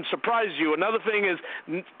 seeing them surprise you. Another thing is,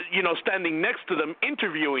 standing next to them,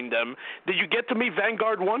 interviewing them. Did you get to meet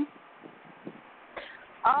Vanguard 1?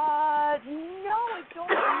 No, I don't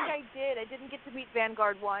think I did. I didn't get to meet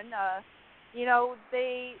Vanguard 1.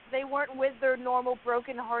 They weren't with their normal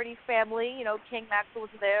Broken Hardy family. King Maxwell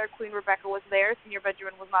wasn't there, Queen Rebecca wasn't there, Senior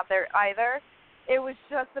Benjamin was not there either. It was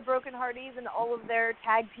just the Broken Hardys and all of their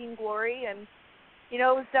tag team glory, and it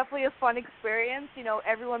was definitely a fun experience.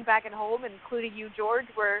 Everyone back at home, including you, George,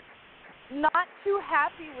 were not too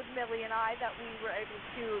happy with Millie and I that we were able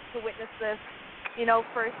to witness this,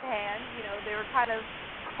 firsthand. They were kind of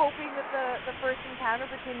hoping that the first encounter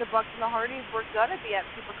between the Bucks and the Hardys were going to be at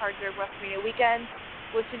Supercard during WrestleMania weekend.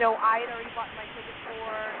 which, I had already bought my tickets for.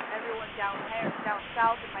 Everyone down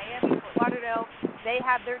south in Miami, Fort Lauderdale, they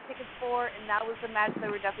have their tickets for, and that was the match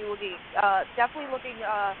they were definitely looking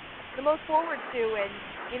the most forward to. And,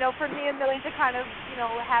 for me and Millie to kind of,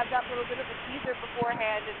 have that little bit of a teaser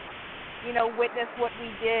beforehand and, witness what we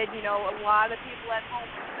did. A lot of people at home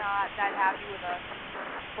were not that happy with us.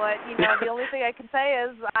 But, the only thing I can say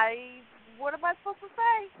is what am I supposed to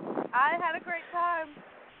say? I had a great time.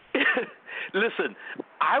 Listen,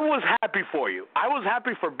 I was happy for you. I was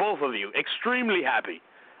happy for both of you. Extremely happy.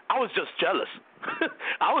 I was just jealous.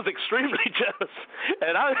 I was extremely jealous.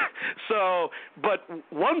 But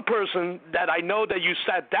one person that I know that you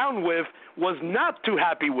sat down with was not too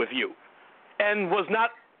happy with you and was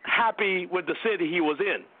not happy with the city he was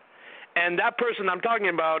in. And that person I'm talking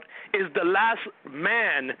about is the last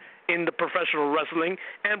man in the professional wrestling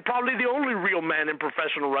and probably the only real man in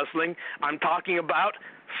professional wrestling. I'm talking about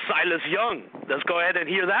Silas Young. Let's go ahead and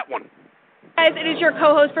hear that one. Guys, it is your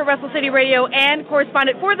co-host for Wrestle City Radio and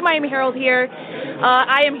correspondent for the Miami Herald here.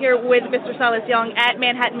 I am here with Mr. Silas Young at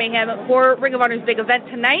Manhattan Mayhem for Ring of Honor's big event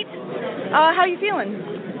tonight. How are you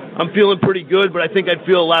feeling? I'm feeling pretty good, but I think I'd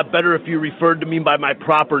feel a lot better if you referred to me by my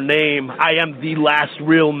proper name. I am the last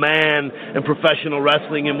real man in professional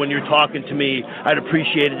wrestling, and when you're talking to me, I'd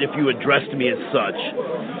appreciate it if you addressed me as such.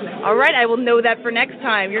 All right, I will know that for next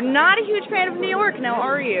time. You're not a huge fan of New York now,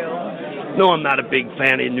 are you? No, I'm not a big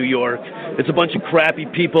fan of New York. It's a bunch of crappy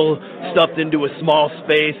people stuffed into a small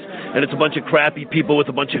space, and it's a bunch of crappy people with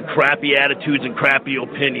a bunch of crappy attitudes and crappy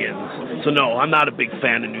opinions. So no, I'm not a big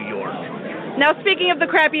fan of New York. Now, speaking of the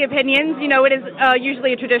crappy opinions, it is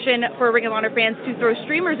usually a tradition for Ring of Honor fans to throw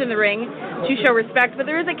streamers in the ring to show respect, but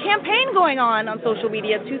there is a campaign going on social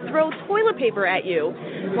media to throw toilet paper at you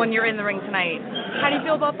when you're in the ring tonight. How do you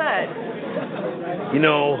feel about that?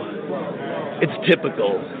 It's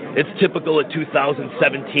typical. It's typical of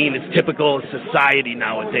 2017. It's typical of society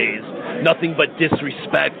nowadays. Nothing but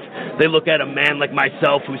disrespect. They look at a man like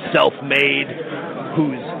myself who's self-made,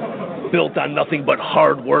 who's built on nothing but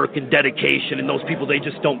hard work and dedication, and those people, they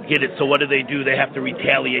just don't get it. So what do? They have to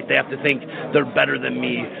retaliate. They have to think they're better than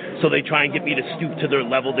me, so they try and get me to stoop to their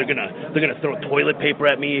level. They're gonna throw toilet paper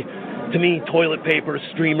at me. To me, toilet paper,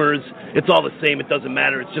 streamers, it's all the same. It doesn't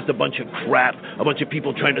matter. It's just a bunch of crap, a bunch of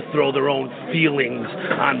people trying to throw their own feelings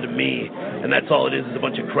onto me, and that's all it is a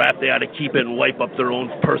bunch of crap. They ought to keep it and wipe up their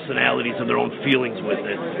own personalities and their own feelings with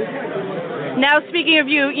it. Now, speaking of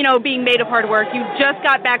you, being made of hard work, you just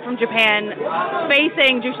got back from Japan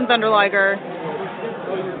facing Jushin Thunder Liger.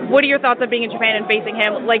 What are your thoughts of being in Japan and facing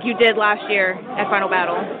him like you did last year at Final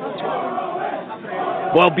Battle?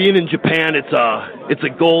 Well, being in Japan, it's a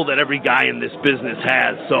goal that every guy in this business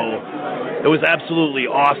has, so it was absolutely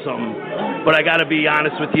awesome. But I got to be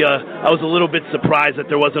honest with you, I was a little bit surprised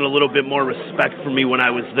that there wasn't a little bit more respect for me when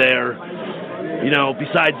I was there.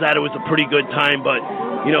 Besides that, it was a pretty good time, but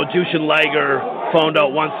Jushin Liger found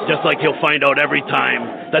out once, just like he'll find out every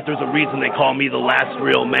time, that there's a reason they call me the last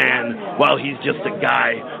real man, while he's just a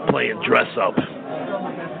guy playing dress-up.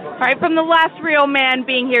 All right, from the last real man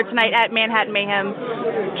being here tonight at Manhattan Mayhem,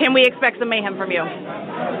 can we expect some mayhem from you?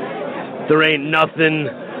 There ain't nothing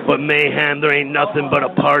but mayhem. There ain't nothing but a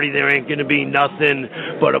party. There ain't going to be nothing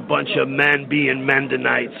but a bunch of men being men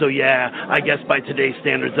tonight. So, yeah, I guess by today's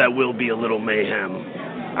standards, that will be a little mayhem.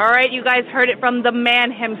 All right, you guys heard it from the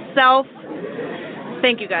man himself.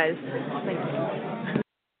 Thank you, guys. Thank you.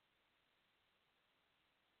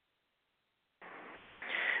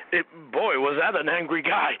 Boy, was that an angry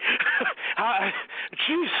guy.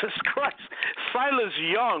 Jesus Christ. Silas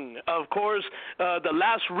Young, of course, the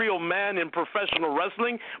last real man in professional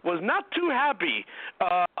wrestling, was not too happy,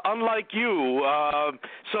 unlike you.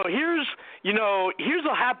 So here's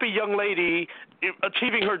a happy young lady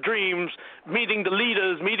achieving her dreams, meeting the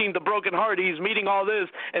leaders, meeting the broken hearties, meeting all this,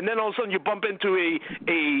 and then all of a sudden you bump into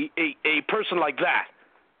a person like that.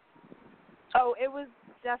 Oh, it was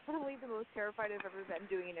definitely the most terrified I've ever been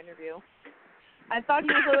doing an interview. I thought he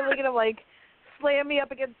was literally going to, slam me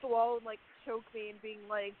up against the wall and, choke me and being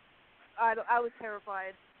I was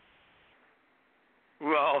terrified.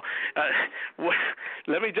 Well,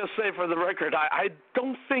 let me just say for the record, I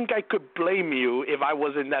don't think I could blame you if I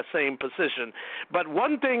was in that same position. But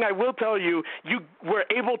one thing I will tell you, you were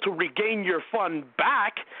able to regain your fun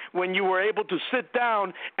back when you were able to sit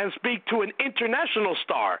down and speak to an international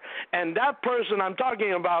star. And that person I'm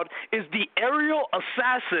talking about is the aerial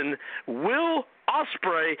assassin, Will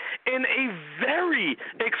Ospreay, in a very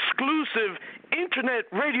exclusive internet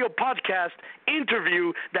radio podcast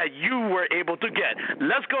interview that you were able to get.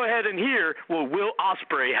 Let's go ahead and hear what Will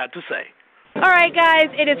Ospreay had to say. All right,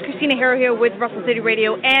 guys, it is Christina Harrow here with Wrestle City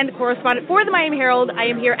Radio and correspondent for the Miami Herald. I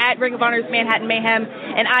am here at Ring of Honor's Manhattan Mayhem,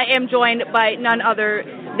 and I am joined by none other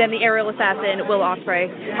than the aerial assassin, Will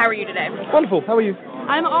Ospreay. How are you today? Wonderful. How are you?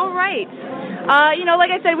 I'm all right.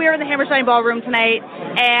 Like I said, we are in the Hammerstein Ballroom tonight,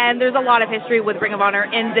 and there's a lot of history with Ring of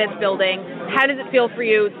Honor in this building. How does it feel for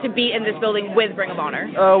you to be in this building with Ring of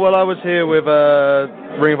Honor? Well, I was here with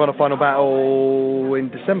Ring of Honor Final Battle in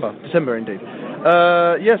December. December, indeed.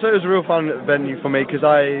 So it was a real fun venue for me because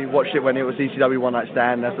I watched it when it was ECW One Night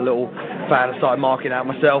Stand. As a little fan, I started marking out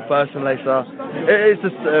myself personally. So it's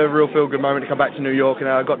just a real feel-good moment to come back to New York, and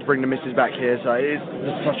I got to bring the missus back here. So it's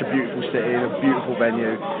just such a beautiful city, a beautiful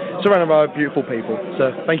venue, surrounded by beautiful people. So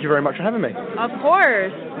thank you very much for having me. Of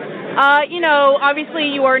course. Obviously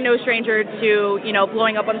you are no stranger to,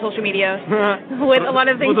 blowing up on social media with a lot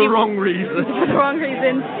of things. For the wrong reasons. For the wrong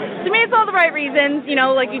reasons. To me, it's all the right reasons.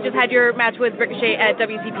 Like you just had your match with Ricochet at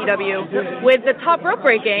WCPW with the top rope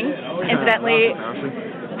breaking, incidentally.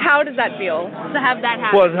 How does that feel to have that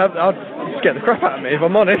happen? Well, I'd scare the crap out of me, if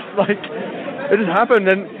I'm honest. It just happened,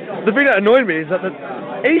 and the thing that annoyed me is that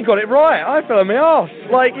he got it right. I fell on my arse.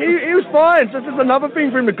 He was fine, so it's just another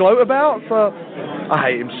thing for him to gloat about. So I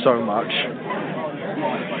hate him so much.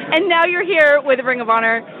 And now you're here with Ring of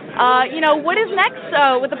Honor. What is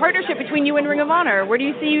next with the partnership between you and Ring of Honor? Where do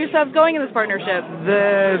you see yourself going in this partnership?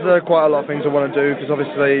 There's quite a lot of things I want to do because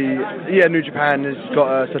obviously, New Japan has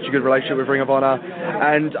got such a good relationship with Ring of Honor,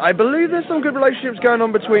 and I believe there's some good relationships going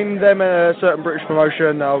on between them and a certain British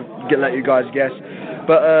promotion. I'll let you guys guess,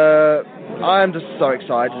 but I'm just so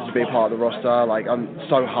excited to be a part of the roster. I'm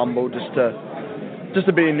so humbled just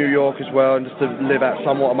to be in New York as well and just to live out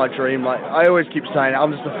somewhat of my dream. I always keep saying,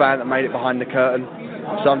 I'm just a fan that made it behind the curtain.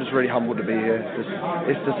 So I'm just really humbled to be here.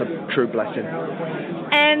 It's just a true blessing.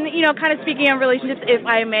 And, kind of speaking on relationships, if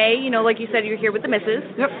I may, like you said, you're here with the missus.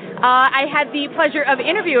 Yep. I had the pleasure of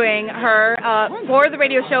interviewing her for the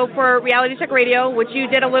radio show for Reality Check Radio, which you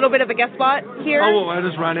did a little bit of a guest spot here. Oh, I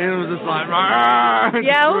just ran in and was just like,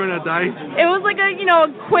 yeah, ruin a day. It was like a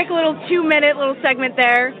quick little 2-minute little segment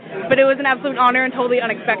there, but it was an absolute honor and totally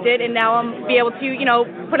unexpected, and now I'm be able to,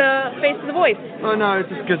 put a face to the voice. Oh, no, it's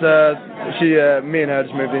just because me and her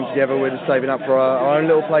just moved in together. We're just saving up for our own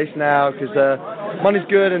little place now because money's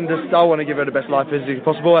good and just I want to give her the best life physically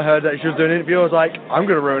possible. I heard that she was doing an interview. I was like, I'm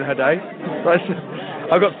going to ruin her day.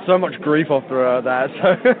 I got so much grief after that.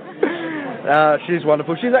 So she's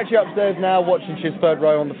wonderful. She's actually upstairs now watching. She's third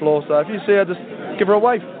row on the floor. So if you see her, just give her a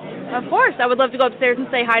wave. Of course. I would love to go upstairs and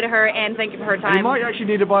say hi to her and thank you for her time. You might actually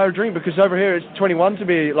need to buy her a drink because over here it's 21 to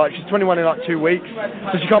be, she's 21 in 2 weeks.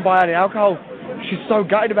 So she can't buy any alcohol. She's so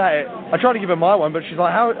gutted about it. I tried to give her my one, but she's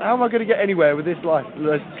like, how am I going to get anywhere with this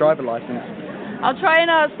driver license? I'll try and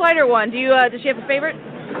slide her one. Does she have a favorite?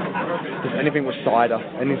 Just anything with cider.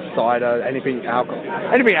 Anything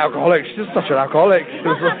alcoholic. She's just such an alcoholic.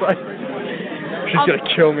 She's going to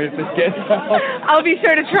kill me if this gets out. I'll be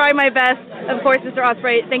sure to try my best. Of course, Mr.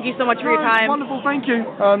 Ospreay, thank you so much for your time. Wonderful, thank you.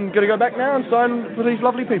 I'm going to go back now and sign for these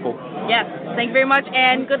lovely people. Yes, thank you very much,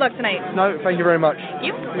 and good luck tonight. No, thank you very much.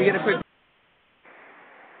 You? We get a quick...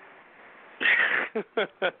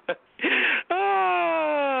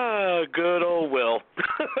 Good old Will.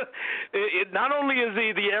 Not only is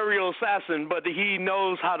he the aerial assassin, but he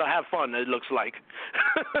knows how to have fun, it looks like.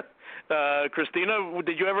 Christina,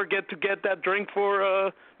 did you ever get that drink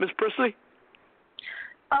for Miss Priestley?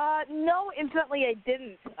 No, incidentally, I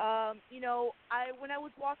didn't. When I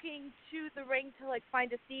was walking to the ring to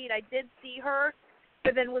find a seat, I did see her,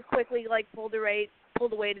 but then was quickly pulled away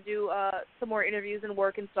to do some more interviews and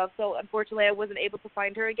work and stuff. So unfortunately, I wasn't able to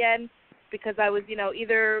find her again because I was,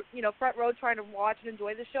 either front row trying to watch and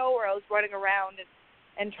enjoy the show, or I was running around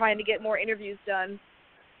and trying to get more interviews done.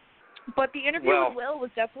 But the interview with Will was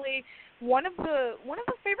definitely one of the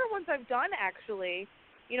favorite ones I've done, actually.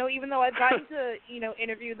 Even though I've gotten to,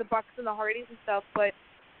 interview the Bucks and the Hardys and stuff, but,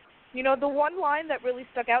 the one line that really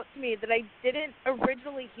stuck out to me that I didn't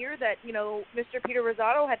originally hear that, Mr. Peter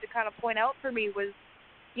Rosado had to kind of point out for me was,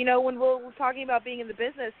 when Will was talking about being in the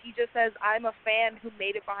business, he just says, I'm a fan who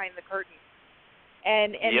made it behind the curtain.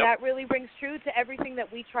 And yep. That really rings true to everything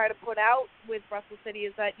that we try to put out with Wrestle City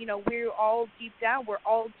is that, we're all deep down, we're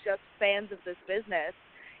all just fans of this business.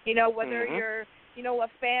 Whether you're, a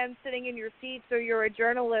fan sitting in your seats or you're a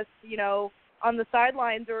journalist, on the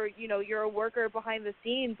sidelines or, you're a worker behind the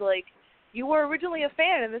scenes, you were originally a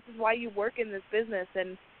fan and this is why you work in this business.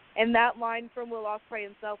 And that line from Will Ospreay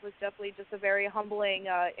himself was definitely just a very humbling,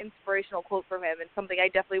 inspirational quote from him and something I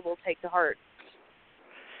definitely will take to heart.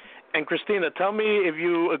 And Christina, tell me if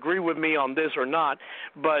you agree with me on this or not.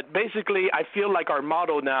 But basically, I feel like our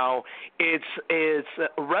motto now is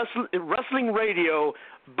wrestling radio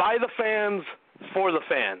by the fans for the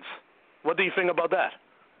fans. What do you think about that?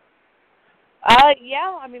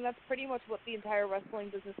 Yeah, I mean, that's pretty much what the entire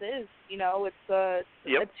wrestling business is. You know, it's a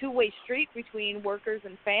two-way street between workers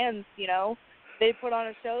and fans, you know. They put on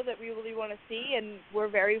a show that we really want to see, and we're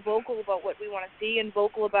very vocal about what we want to see and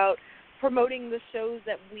vocal about promoting the shows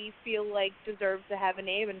that we feel like deserve to have a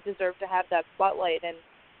name and deserve to have that spotlight. And,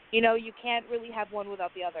 you know, you can't really have one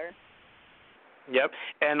without the other. Yep,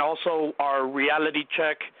 and also our Reality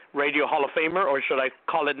Check Radio Hall of Famer, or should I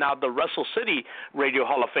call it now the Wrestle City Radio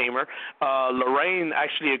Hall of Famer, Lorraine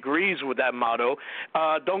actually agrees with that motto.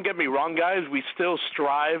 Don't get me wrong, guys, we still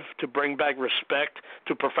strive to bring back respect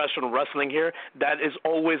to professional wrestling here. That is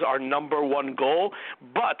always our number one goal,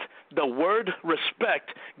 but the word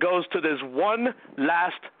respect goes to this one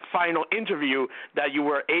last final interview that you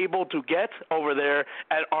were able to get over there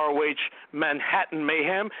at ROH Manhattan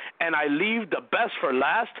Mayhem, and I leave the best for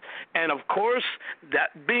last. And of course,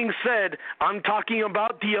 that being said, I'm talking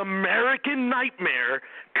about the American Nightmare,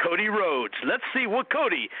 Cody Rhodes. Let's see what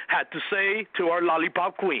Cody had to say to our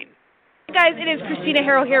Lollipop Queen. Hey guys, it is Christina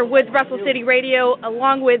Harrell here with Wrestle City Radio,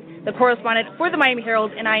 along with the correspondent for the Miami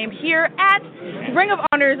Herald, and I am here at Ring of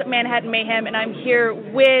Honor's Manhattan Mayhem, and I'm here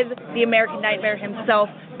with the American Nightmare himself,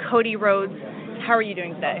 Cody Rhodes. How are you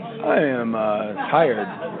doing today? I am tired.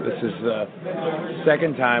 This is the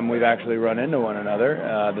second time we've actually run into one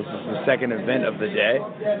another. This is the second event of the day.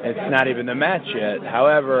 It's not even the match yet.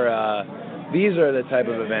 However, these are the type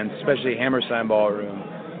of events, especially Hammerstein Ballroom,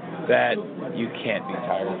 that you can't be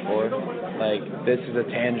tired for. Like, this is a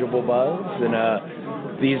tangible buzz,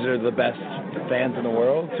 and these are the best fans in the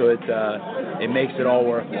world, so it makes it all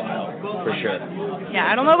worthwhile, for sure. Yeah,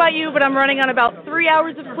 I don't know about you, but I'm running on about 3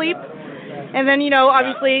 hours of sleep. And then, you know,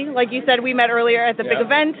 obviously, like you said, we met earlier at the big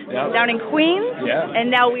event down in Queens. Yeah.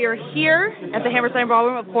 And now we are here at the Hammerstein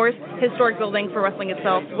Ballroom, of course, historic building for wrestling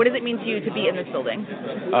itself. What does it mean to you to be in this building?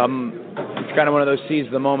 It's kind of one of those seize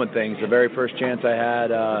the moment things. The very first chance I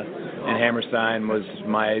had in Hammerstein was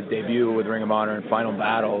my debut with Ring of Honor and Final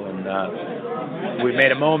Battle, and we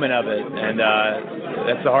made a moment of it. And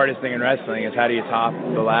that's the hardest thing in wrestling, is how do you top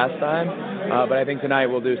the last time? But I think tonight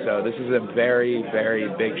we'll do so. This is a very, very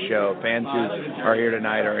big show. Fans who are here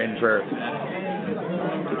tonight are in for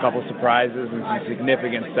a couple surprises and some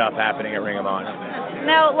significant stuff happening at Ring of Honor.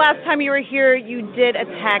 Now, last time you were here, you did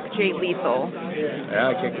attack Jay Lethal. Yeah,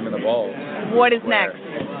 I kicked him in the balls. What is next?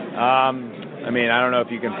 I mean, I don't know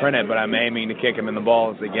if you can print it, but I'm aiming to kick him in the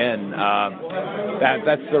balls again.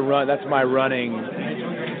 That's the run. That's my running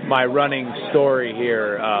story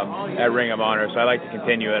here at Ring of Honor. So I like to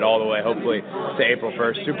continue it all the way, hopefully, to April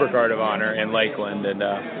 1st, Supercard of Honor in Lakeland, and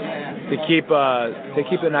to keep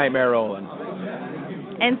the nightmare rolling.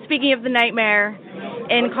 And speaking of the nightmare,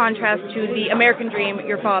 in contrast to the American Dream,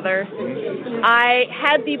 your father, I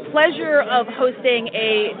had the pleasure of hosting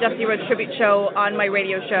a Dusty Rhodes tribute show on my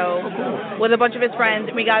radio show with a bunch of his friends,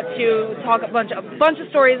 and we got to talk a bunch of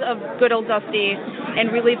stories of good old Dusty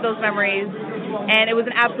and relive those memories. And it was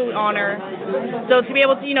an absolute honor. So to be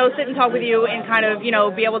able to, you know, sit and talk with you and kind of, you know,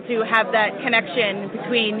 be able to have that connection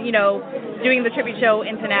between, you know, doing the tribute show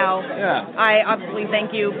into now. Yeah. I absolutely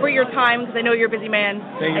thank you for your time, because I know you're a busy man.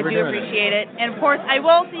 Thank you for doing it. I do appreciate it. And of course, I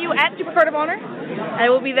will see you at Supercard of Honor. I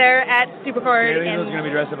will be there at Supercard. He's going to be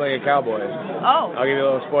dressed up like a cowboy. Oh. I'll give you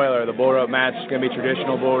a little spoiler. The bull rope match is going to be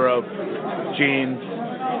traditional bull rope, jeans,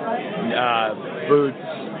 boots,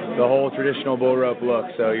 the whole traditional bull rope look.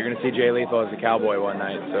 So you're going to see Jay Lethal as a cowboy one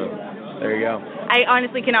night. So there you go. I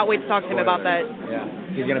honestly cannot wait to talk to him about that. Yeah,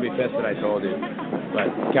 he's going to be pissed that I told you.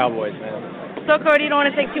 But Cowboys, man. So, Cody, you don't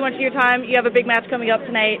want to take too much of your time. You have a big match coming up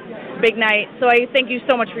tonight, big night. So I thank you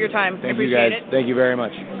so much for your time. Thank I appreciate you, guys. it. Thank you very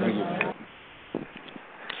much. Thank you.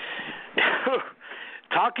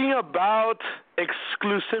 Talking about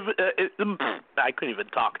exclusive, I couldn't even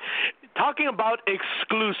talk. Talking about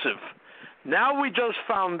exclusive. Now we just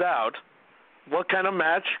found out what kind of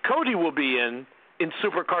match Cody will be in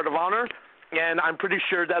Supercard of Honor, and I'm pretty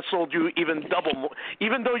sure that sold you even double more.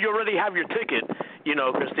 Even though you already have your ticket, you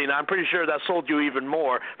know, Christina, I'm pretty sure that sold you even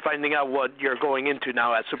more, finding out what you're going into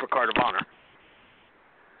now at Supercard of Honor.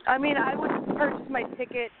 I mean, I would purchase my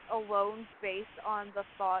ticket alone based on the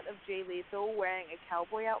thought of Jay Lethal wearing a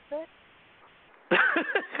cowboy outfit.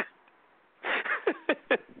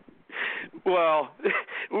 Well,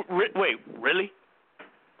 wait, really?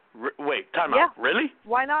 Wait, time out. Really?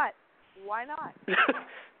 Why not? Why not?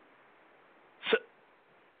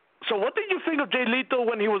 So what did you think of Jay Lethal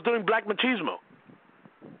when he was doing Black Machismo?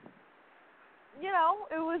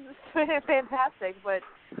 it was fantastic. But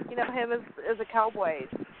him as a cowboy,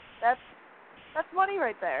 that's money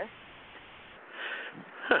right there.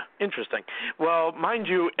 Interesting. Well, mind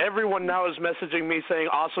you, everyone now is messaging me saying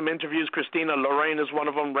awesome interviews. Christina, Lorraine is one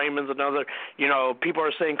of them. Raymond's another. People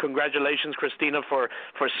are saying congratulations, Christina, for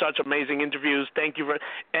such amazing interviews. Thank you.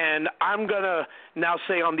 And I'm going to now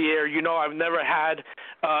say on the air, I've never had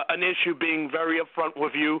an issue being very upfront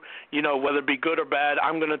with you, whether it be good or bad.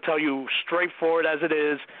 I'm going to tell you straightforward as it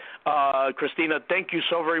is. Christina, thank you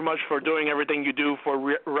so very much for doing everything you do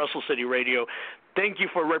for Wrestle City Radio. Thank you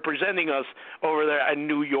for representing us over there in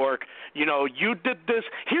New York. You did this.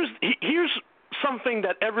 Here's something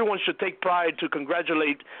that everyone should take pride to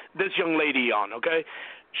congratulate this young lady on, okay?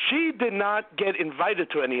 She did not get invited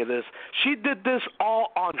to any of this. She did this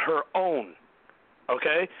all on her own,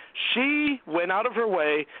 okay? She went out of her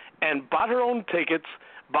way and bought her own tickets,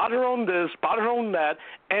 bought her own this, bought her own that,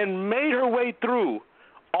 and made her way through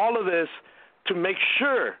all of this to make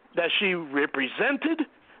sure that she represented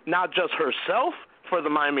not just herself for the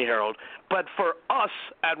Miami Herald, but for us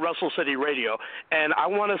at Wrestle City Radio. And I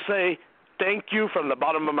want to say thank you from the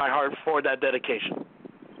bottom of my heart for that dedication.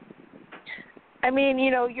 I mean,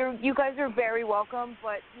 you guys are very welcome,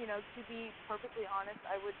 but to be perfectly honest,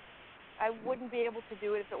 I wouldn't be able to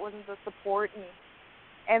do it if it wasn't the support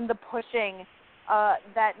and the pushing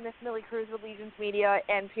that Miss Millie Cruz with Legion's Media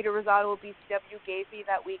and Peter Rosado with BCW gave me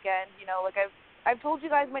that weekend. I've told you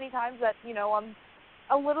guys many times that I'm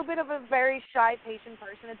a little bit of a very shy, patient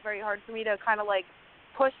person. It's very hard for me to kind of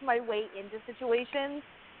push my way into situations.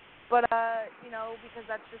 But, because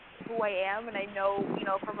that's just who I am, and I know,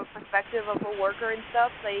 from a perspective of a worker and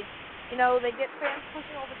stuff, they get fans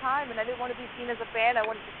pushing all the time, and I didn't want to be seen as a fan. I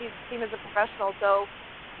wanted to be seen as a professional. So,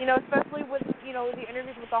 especially with, the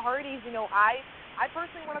interviews with the Hardys, I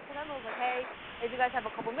personally went up to them and was like, hey, if you guys have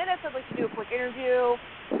a couple minutes, I'd like to do a quick interview.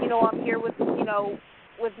 I'm here with,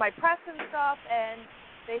 with my press and stuff, and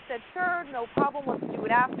they said, sure, no problem, let's do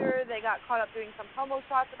it after. They got caught up doing some promo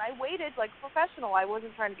shots, and I waited like a professional. I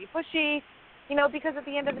wasn't trying to be pushy, because at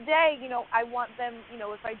the end of the day, I want them,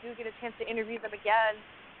 if I do get a chance to interview them again,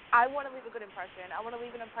 I want to leave a good impression. I want to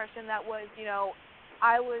leave an impression that was,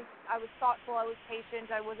 I was thoughtful, I was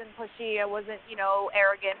patient, I wasn't pushy, I wasn't,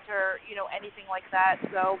 arrogant or, anything like that.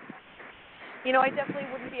 So, I definitely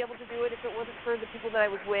wouldn't be able to do it if it wasn't for the people that I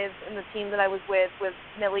was with and the team that I was with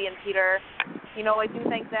Millie and Peter. I do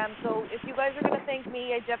thank them. So if you guys are going to thank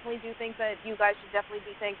me, I definitely do think that you guys should definitely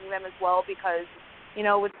be thanking them as well because,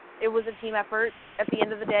 it was a team effort. At the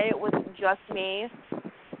end of the day, it wasn't just me.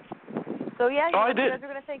 So yeah, you guys are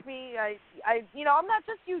going to thank me. I'm not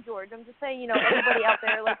just you, George. I'm just saying, everybody out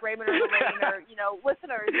there like Raymond or Lorraine or,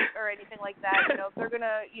 listeners or anything like that, if they're going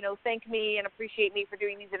to, thank me and appreciate me for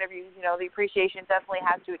doing these interviews, the appreciation definitely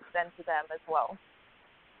has to extend to them as well.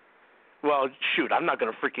 Well, shoot, I'm not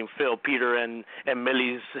going to freaking fill Peter and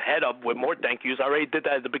Millie's head up with more thank yous. I already did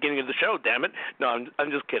that at the beginning of the show, damn it. No,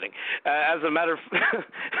 I'm just kidding. As a matter of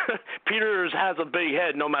Peter's has a big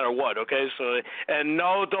head no matter what, okay? So, and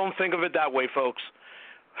no, don't think of it that way, folks.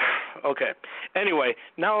 Okay. Anyway,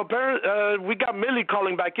 now we got Millie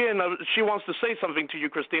calling back in. She wants to say something to you,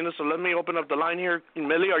 Christina, so let me open up the line here.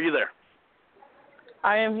 Millie, are you there?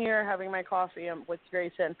 I am here having my coffee with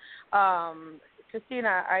Grayson.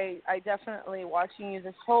 Christina, I definitely, watching you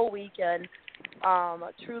this whole weekend,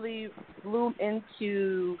 truly bloom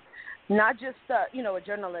into not just, a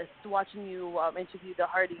journalist, watching you interview the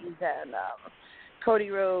Hardys and Cody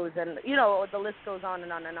Rhodes and, the list goes on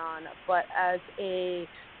and on and on. But as a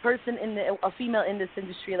person, a female in this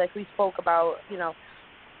industry, like we spoke about,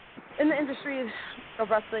 in the industry of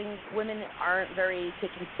wrestling, women aren't very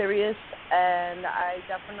taken serious. And I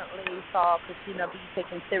definitely saw Christina be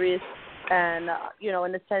taken serious. And,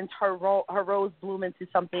 in a sense, her rose bloom into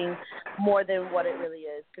something more than what it really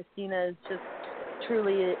is. Christina has just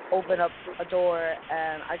truly opened up a door,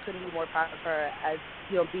 and I couldn't be more proud of her as,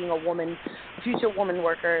 being a woman, a future woman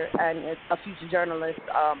worker, and a future journalist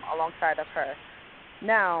alongside of her.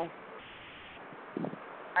 Now,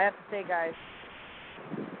 I have to say, guys,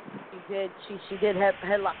 she did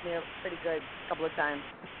headlock me up pretty good a couple of times.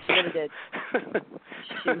 She really did.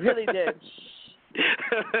 She really did.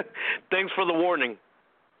 Thanks for the warning.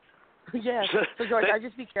 Yes. So, George, I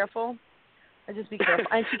just be careful. And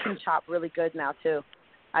she can chop really good now, too.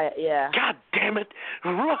 God damn it.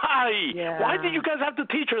 Why? Yeah. Why did you guys have to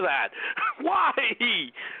teach her that? Why?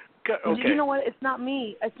 Okay. You know what? It's not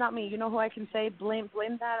me. You know who I can say? Blame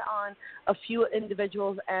that on a few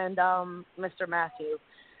individuals and Mr. Matthew.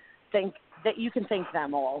 Think that you can thank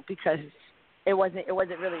them all because it wasn't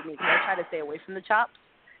really me. I try to stay away from the chops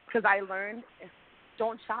because I learned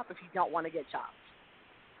don't chop if you don't want to get chopped.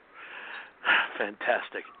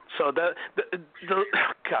 Fantastic. So the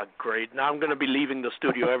God, great. Now I'm going to be leaving the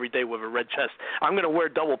studio every day with a red chest. I'm going to wear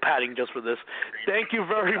double padding just for this. Thank you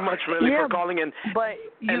very much, Millie, for calling in. But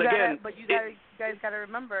you guys got to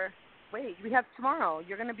remember. Wait, we have tomorrow.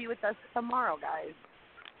 You're going to be with us tomorrow, guys.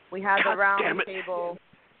 We have the round table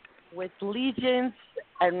with Legions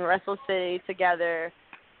and Wrestle City together,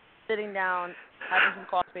 sitting down, having some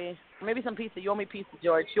coffee, maybe some pizza. You owe me pizza,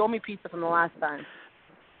 George. You owe me pizza from the last time.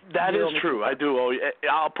 That is true. I do owe you.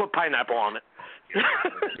 I'll put pineapple on it.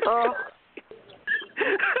 Oh.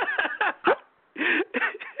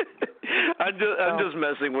 I'm just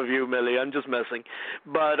messing with you, Millie. I'm just messing.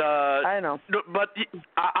 But I know. But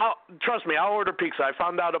I'll trust me. I'll order pizza. I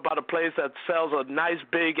found out about a place that sells a nice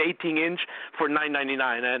big 18-inch for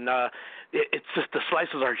 $9.99, and it's just the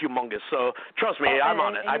slices are humongous. So trust me, I'm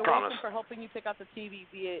on it. I promise. Welcome for helping you pick out the TV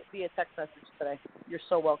via text message today. You're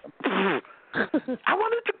so welcome. I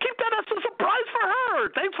wanted to keep that as a surprise for her.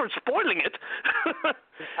 Thanks for spoiling it.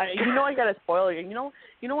 You know I gotta spoil you.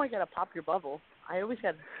 You know I gotta pop your bubble. I always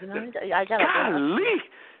got. I gotta. Golly.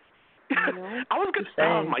 I was gonna say.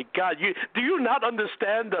 Oh my God! Do you not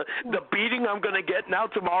understand the beating I'm gonna get now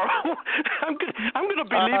tomorrow? I'm gonna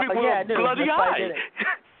be leaving with a bloody eye.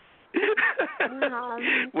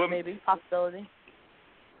 Well, maybe possibility.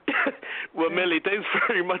 Well, Millie, thanks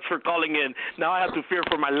very much for calling in. Now I have to fear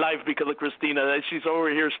for my life because of Christina. She's over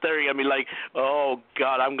here staring at me like, oh,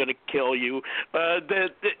 God, I'm going to kill you.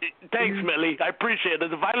 Thanks, Millie. I appreciate it.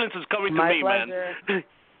 The violence is coming to me, pleasure. Man.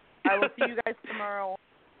 I will see you guys tomorrow.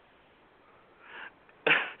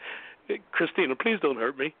 Christina, please don't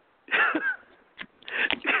hurt me.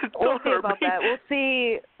 We'll see about that.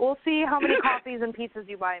 We'll see how many coffees and pizzas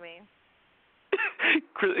you buy me.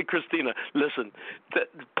 Christina, listen.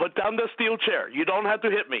 Put down the steel chair. You don't have to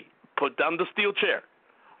hit me. Put down the steel chair.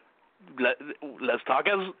 Let's talk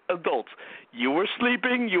as adults. You were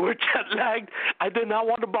sleeping. You were jet lagged. I did not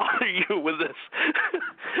want to bother you with this.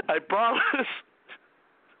 I promise.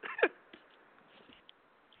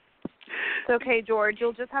 It's okay, George.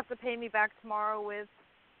 You'll just have to pay me back tomorrow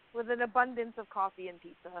with an abundance of coffee and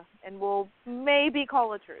pizza, and we'll maybe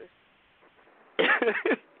call a truce.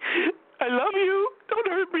 I love you. Don't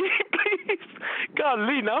hurt me, please.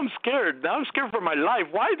 Golly, now I'm scared. Now I'm scared for my life.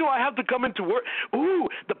 Why do I have to come into work? Ooh,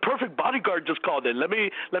 the perfect bodyguard just called in. Let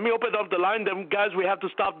me open up the line. Then, guys, we have to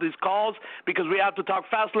stop these calls because we have to talk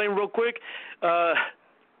fast lane real quick.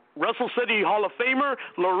 Wrestle City Hall of Famer,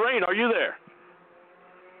 Lorraine, are you there?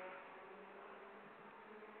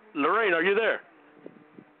 Lorraine, are you there?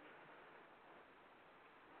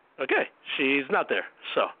 Okay, she's not there.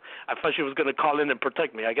 So I thought she was going to call in and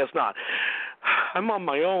protect me. I guess not. I'm on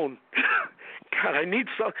my own. God, I need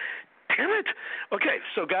some. Damn it. Okay,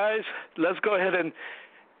 so guys, let's go ahead and.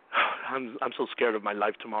 I'm so scared of my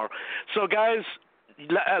life tomorrow. So guys,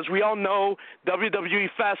 as we all know, WWE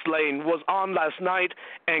Fastlane was on last night,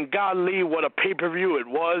 and golly, what a pay-per-view it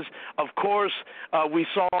was. Of course, we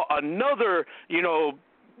saw another,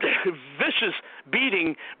 vicious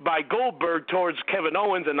beating by Goldberg towards Kevin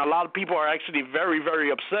Owens, and a lot of people are actually very, very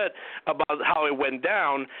upset about how it went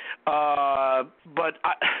down. But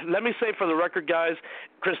let me say for the record, guys,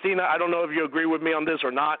 Christina, I don't know if you agree with me on this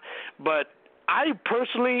or not, but I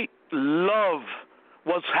personally love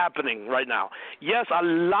what's happening right now. Yes, a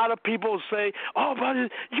lot of people say, oh, but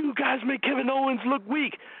you guys make Kevin Owens look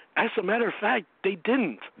weak. As a matter of fact, they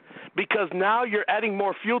didn't, because now you're adding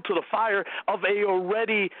more fuel to the fire of a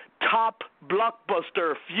already top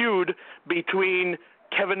blockbuster feud between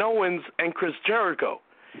Kevin Owens and Chris Jericho.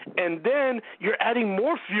 And then you're adding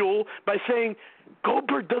more fuel by saying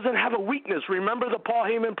Goldberg doesn't have a weakness. Remember the Paul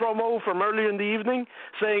Heyman promo from earlier in the evening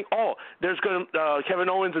saying, Kevin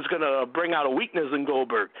Owens is going to bring out a weakness in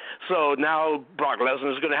Goldberg. So now Brock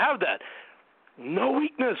Lesnar is going to have that. No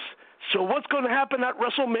weakness. So what's going to happen at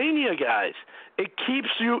WrestleMania, guys? It keeps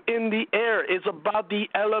you in the air. It's about the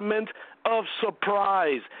element of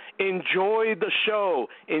surprise. Enjoy the show.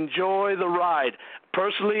 Enjoy the ride.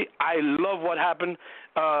 Personally, I love what happened.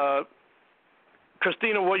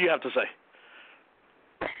 Christina, what do you have to say?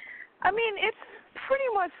 I mean, it's pretty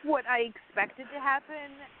much what I expected to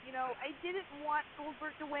happen. I didn't want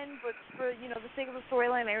Goldberg to win, but for, the sake of the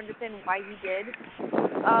storyline, I understand why he did.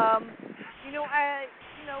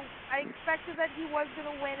 I expected that he was going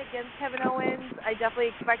to win against Kevin Owens. I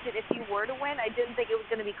definitely expected if he were to win. I didn't think it was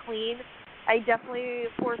going to be clean. I definitely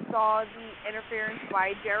foresaw the interference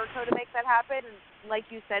by Jericho to make that happen. And like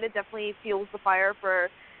you said, it definitely fuels the fire for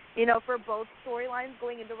both storylines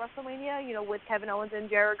going into WrestleMania, with Kevin Owens and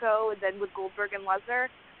Jericho, and then with Goldberg and Lesnar.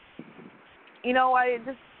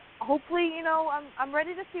 hopefully, I'm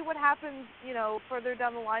ready to see what happens, further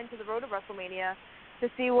down the line to the road of WrestleMania, to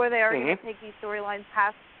see where they are going to take these storylines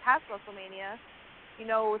past WrestleMania.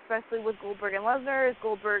 Especially with Goldberg and Lesnar. Is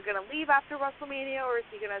Goldberg going to leave after WrestleMania, or is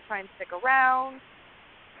he going to try and stick around?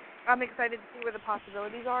 I'm excited to see where the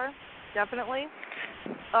possibilities are, definitely.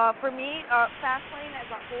 For me, Fastlane as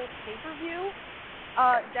a whole pay-per-view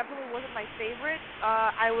definitely wasn't my favorite.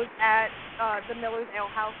 I was at the Miller's Ale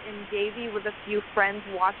House in Davie with a few friends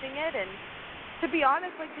watching it, and to be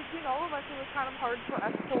honest, between all of us, it was kind of hard for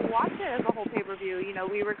us to watch it as a whole pay-per-view.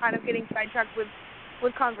 We were kind of getting sidetracked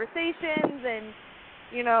with conversations, and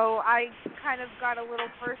I kind of got a little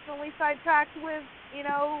personally sidetracked with,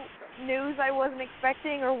 news I wasn't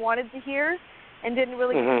expecting or wanted to hear, and didn't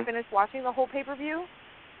really get to finish watching the whole pay-per-view.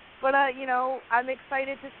 But, I'm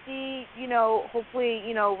excited to see, hopefully,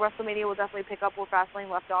 WrestleMania will definitely pick up where Fastlane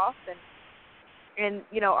left off, and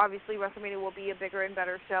obviously WrestleMania will be a bigger and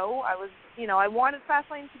better show. I wanted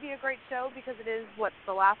Fastlane to be a great show because it is,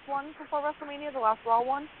 the last one before WrestleMania, the last Raw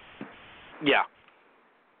one? Yeah.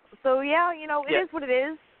 So, yeah, it is what it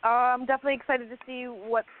is. I'm definitely excited to see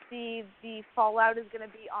what the fallout is going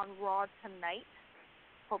to be on Raw tonight.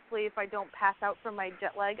 Hopefully, if I don't pass out from my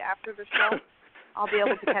jet lag after the show, I'll be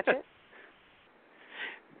able to catch it.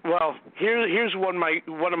 Well, here's one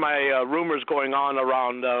of my rumors going on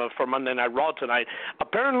around for Monday Night Raw tonight.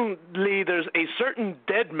 Apparently, there's a certain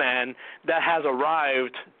dead man that has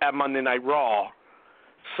arrived at Monday Night Raw.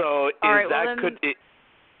 So I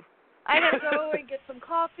gotta go and get some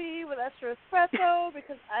coffee with extra espresso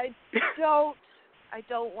because I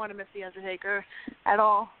don't want to miss the Undertaker at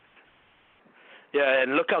all. Yeah,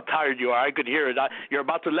 and look how tired you are. I could hear it. You're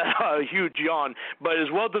about to let out a huge yawn, but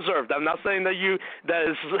it's well deserved. I'm not saying that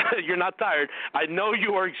you're not tired. I know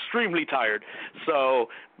you are extremely tired. So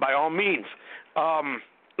by all means,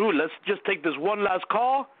 let's just take this one last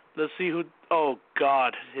call. Let's see who. Oh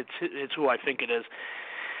God, it's who I think it is.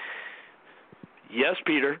 Yes,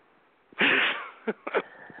 Peter.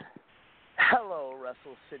 Hello,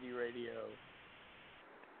 Wrestle City Radio.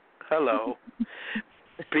 Hello.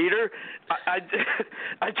 Peter, I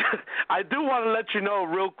do want to let you know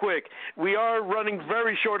real quick, we are running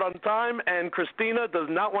very short on time, and Christina does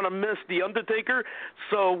not want to miss The Undertaker.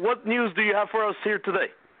 So what news do you have for us here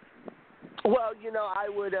today? Well,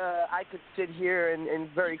 I could sit here and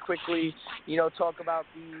very quickly, talk about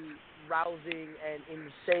the rousing and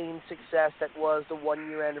insane success that was the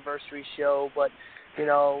 1-year anniversary show, but,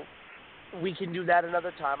 we can do that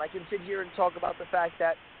another time. I can sit here and talk about the fact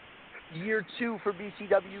that Year 2 for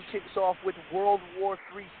BCW kicks off with World War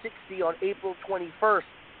 360 on April 21st,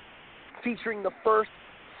 featuring the first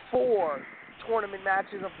 4 tournament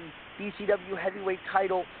matches of the BCW Heavyweight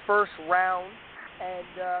title first round. And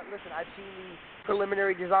listen, I've seen the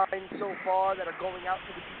preliminary designs so far that are going out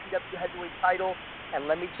to the BCW Heavyweight title, and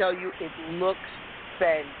let me tell you, it looks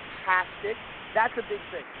fantastic. That's a big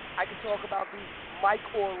thing. I can talk about the Mike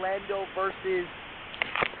Orlando versus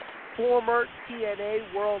former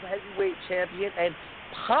TNA World Heavyweight Champion and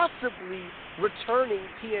possibly returning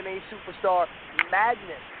TNA superstar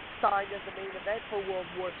Magnus signed as the main event for World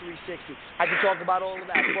War 360. I can talk about all of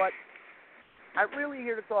that, but I'm really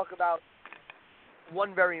here to talk about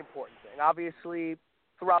one very important thing. Obviously,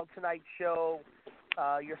 throughout tonight's show,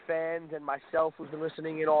 your fans and myself who've been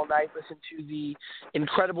listening in all night listened to the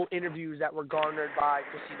incredible interviews that were garnered by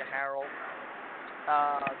Christina Harrell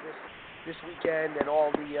this weekend, and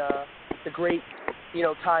all the great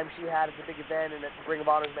time she had at the big event and at the Ring of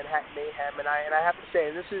Honor's Manhattan Mayhem. And I have to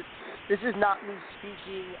say, this is not me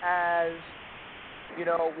speaking as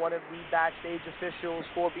one of the backstage officials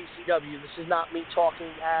for BCW. This is not me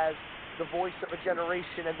talking as the voice of a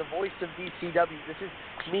generation and the voice of BCW. This is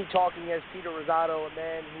me talking as Peter Rosado, a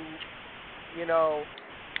man who,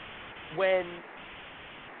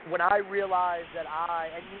 when I realized that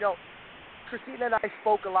Christina and I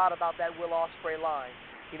spoke a lot about that Will Ospreay line,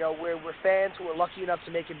 where we're fans who are lucky enough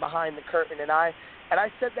to make it behind the curtain. And I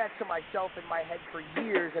said that to myself in my head for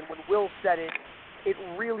years, and when Will said it, it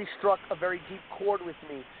really struck a very deep chord with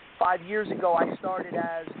me. 5 years ago, I started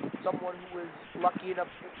as someone who was lucky enough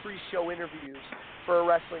to do pre-show interviews for a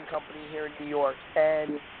wrestling company here in New York.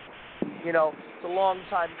 And, it's a long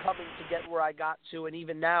time coming to get where I got to, and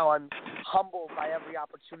even now I'm humbled by every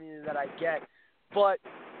opportunity that I get. But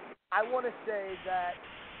I want to say that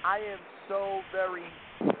I am so very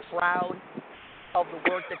proud of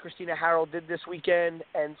the work that Christina Harrell did this weekend,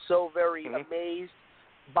 and so very amazed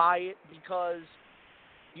by it, because,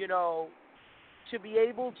 to be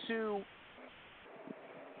able to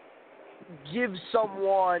give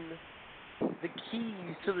someone the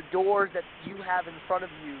keys to the doors that you have in front of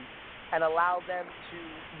you and allow them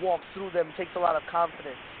to walk through them takes a lot of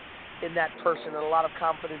confidence in that person and a lot of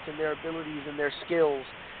confidence in their abilities and their skills.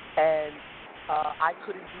 And I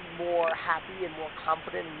couldn't be more happy and more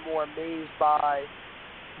confident and more amazed by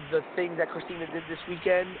the things that Christina did this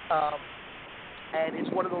weekend. And it's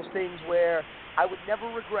one of those things where I would never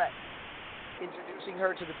regret introducing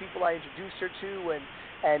her to the people I introduced her to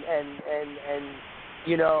and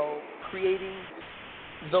you know, creating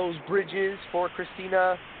those bridges for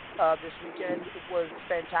Christina this weekend. It was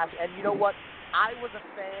fantastic. And you know what? I was a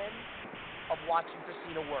fan of watching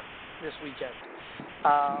Christina work this weekend.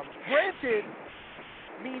 Granted,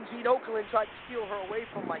 Mean Gene Okerlund tried to steal her away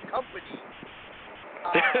from my company.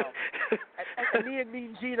 And me and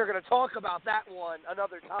Mean Gene are going to talk about that one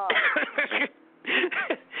another time.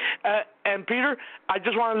 And Peter, I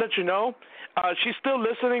just want to let you know, she's still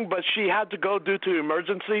listening, but she had to go due to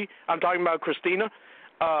emergency. I'm talking about Christina.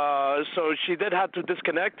 So she did have to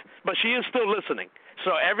disconnect, but she is still listening.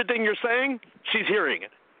 So everything you're saying, she's hearing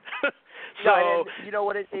it. So no, you know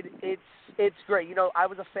what? It's great. You know, I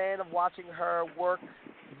was a fan of watching her work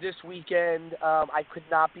this weekend. I could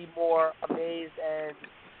not be more amazed and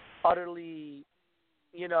utterly,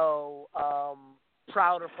 you know,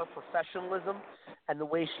 proud of her professionalism and the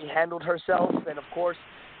way she handled herself. And of course,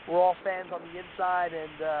 we're all fans on the inside,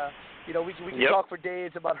 and you know, we can talk for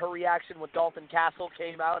days about her reaction when Dalton Castle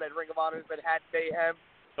came out at Ring of Honor's Manhattan Mayhem.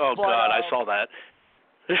 Oh, but, God, I saw that.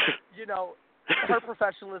 You know, her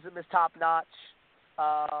professionalism is top-notch.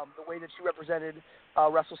 The way that she represented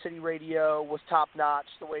Wrestle City Radio was top-notch.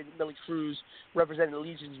 The way that Millie Cruz represented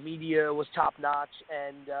Legion's Media was top-notch.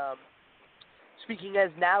 And speaking as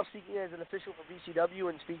an official for VCW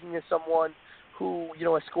and speaking as someone who, you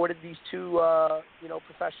know, escorted these two, you know,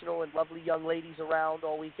 professional and lovely young ladies around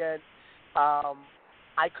all weekend,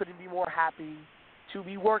 I couldn't be more happy to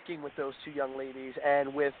be working with those two young ladies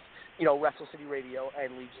and with, you know, Wrestle City Radio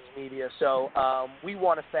and Legion's Media. So we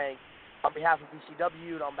want to thank, on behalf of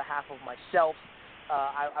VCW and on behalf of myself,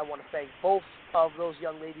 I want to thank both of those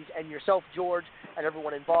young ladies and yourself, George, and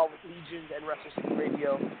everyone involved with Legions and Wrestle City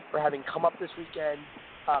Radio for having come up this weekend,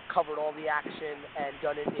 covered all the action, and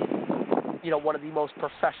done it in, you know, one of the most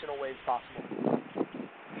professional ways possible.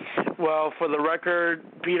 Well, for the record,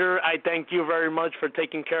 Peter, I thank you very much for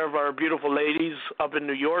taking care of our beautiful ladies up in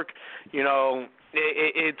New York. You know,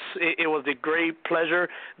 it was a great pleasure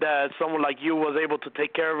that someone like you was able to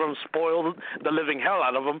take care of them, spoil the living hell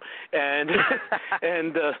out of them, and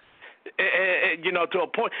you know, to a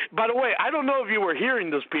point. By the way, I don't know if you were hearing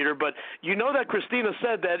this, Peter, but you know that Christina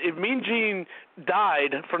said that if Mean Gene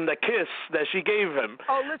died from the kiss that she gave him.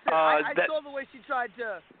 Oh, listen, I saw the way she tried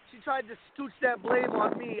to scooch that blame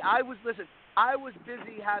on me. I was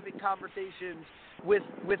busy having conversations with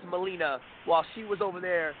Melina while she was over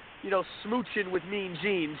there, you know, smooching with Mean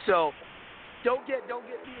Gene. So don't get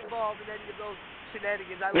me involved in any of those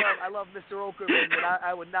shenanigans. I love Mr. Okerlund, but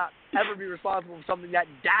I would not ever be responsible for something that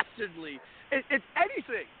dastardly. It's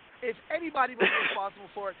anything. If anybody was responsible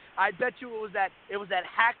for it, I bet you it was that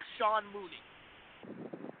hack Sean Mooney.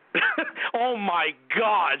 Oh my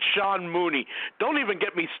God, Sean Mooney! Don't even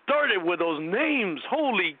get me started with those names.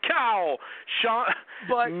 Holy cow, Sean.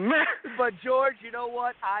 But George, you know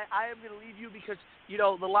what? I am going to leave you because, you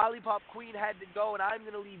know, the Lollipop Queen had to go, and I'm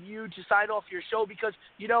going to leave you to sign off your show because,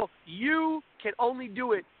 you know, you can only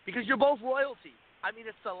do it because you're both royalty. I mean,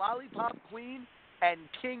 it's the Lollipop Queen and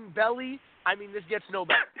King Belly. I mean, this gets no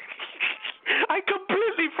better. I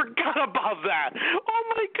completely forgot about that. Oh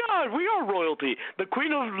my God, we are royalty. The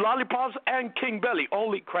Queen of Lollipops and King Belly.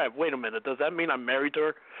 Holy crap! Wait a minute. Does that mean I'm married to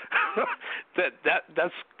her?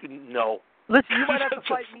 That's no. Listen, you might have to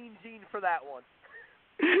fight Mean Gene for that one.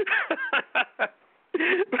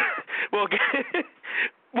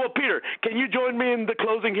 Well, Peter, can you join me in the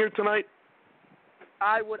closing here tonight?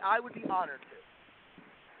 I would be honored to.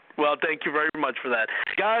 Well, thank you very much for that.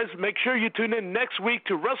 Guys, make sure you tune in next week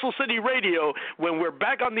to Wrestle City Radio when we're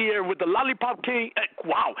back on the air with the Lollipop King.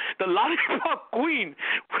 The Lollipop Queen.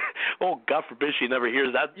 Oh, God forbid she never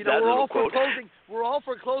hears that. You know, that little quote. We're all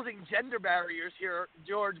for closing gender barriers here,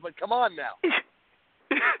 George, but come on now.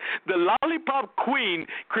 The Lollipop Queen,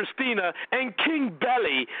 Christina, and King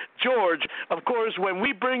Belly, George. Of course, when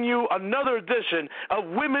we bring you another edition of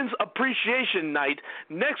Women's Appreciation Night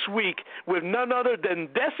next week with none other than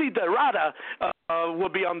Desi Dorada will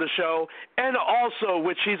be on the show, and also,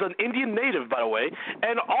 which she's an Indian native, by the way,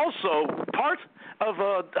 and also part of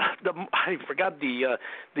I forgot the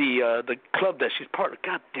club that she's part of.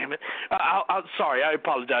 God damn it! I'm sorry, I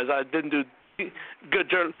apologize. I didn't do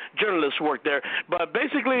good journalist work there. But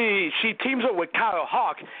basically, she teams up with Kyle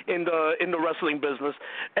Hawk in the wrestling business,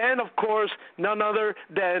 and of course, none other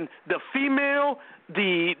than the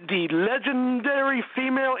legendary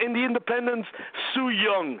female in the independents, Sue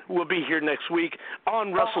Young, will be here next week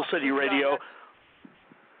on Wrestle City Radio.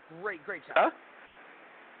 Great job. Huh?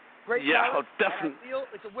 Great yeah, job. definitely. I feel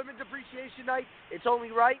it's a Women's Appreciation Night. It's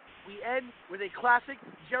only right we end with a classic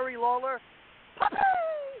Jerry Lawler. Puppy!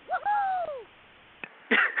 Woohoo!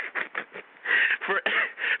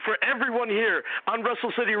 For everyone here on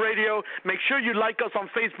Wrestle City Radio, make sure you like us on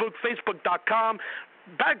Facebook,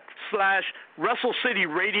 facebook.com/Wrestle City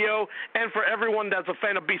Radio. And for everyone that's a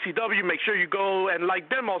fan of BCW, make sure you go and like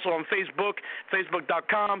them also on Facebook,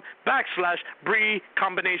 facebook.com/Bree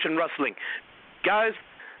Combination Wrestling. Guys,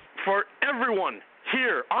 for everyone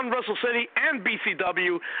here on Wrestle City and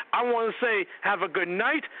BCW, I want to say have a good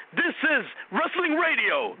night. This is Wrestling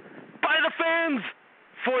Radio, by the fans,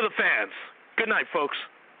 for the fans. Good night, folks.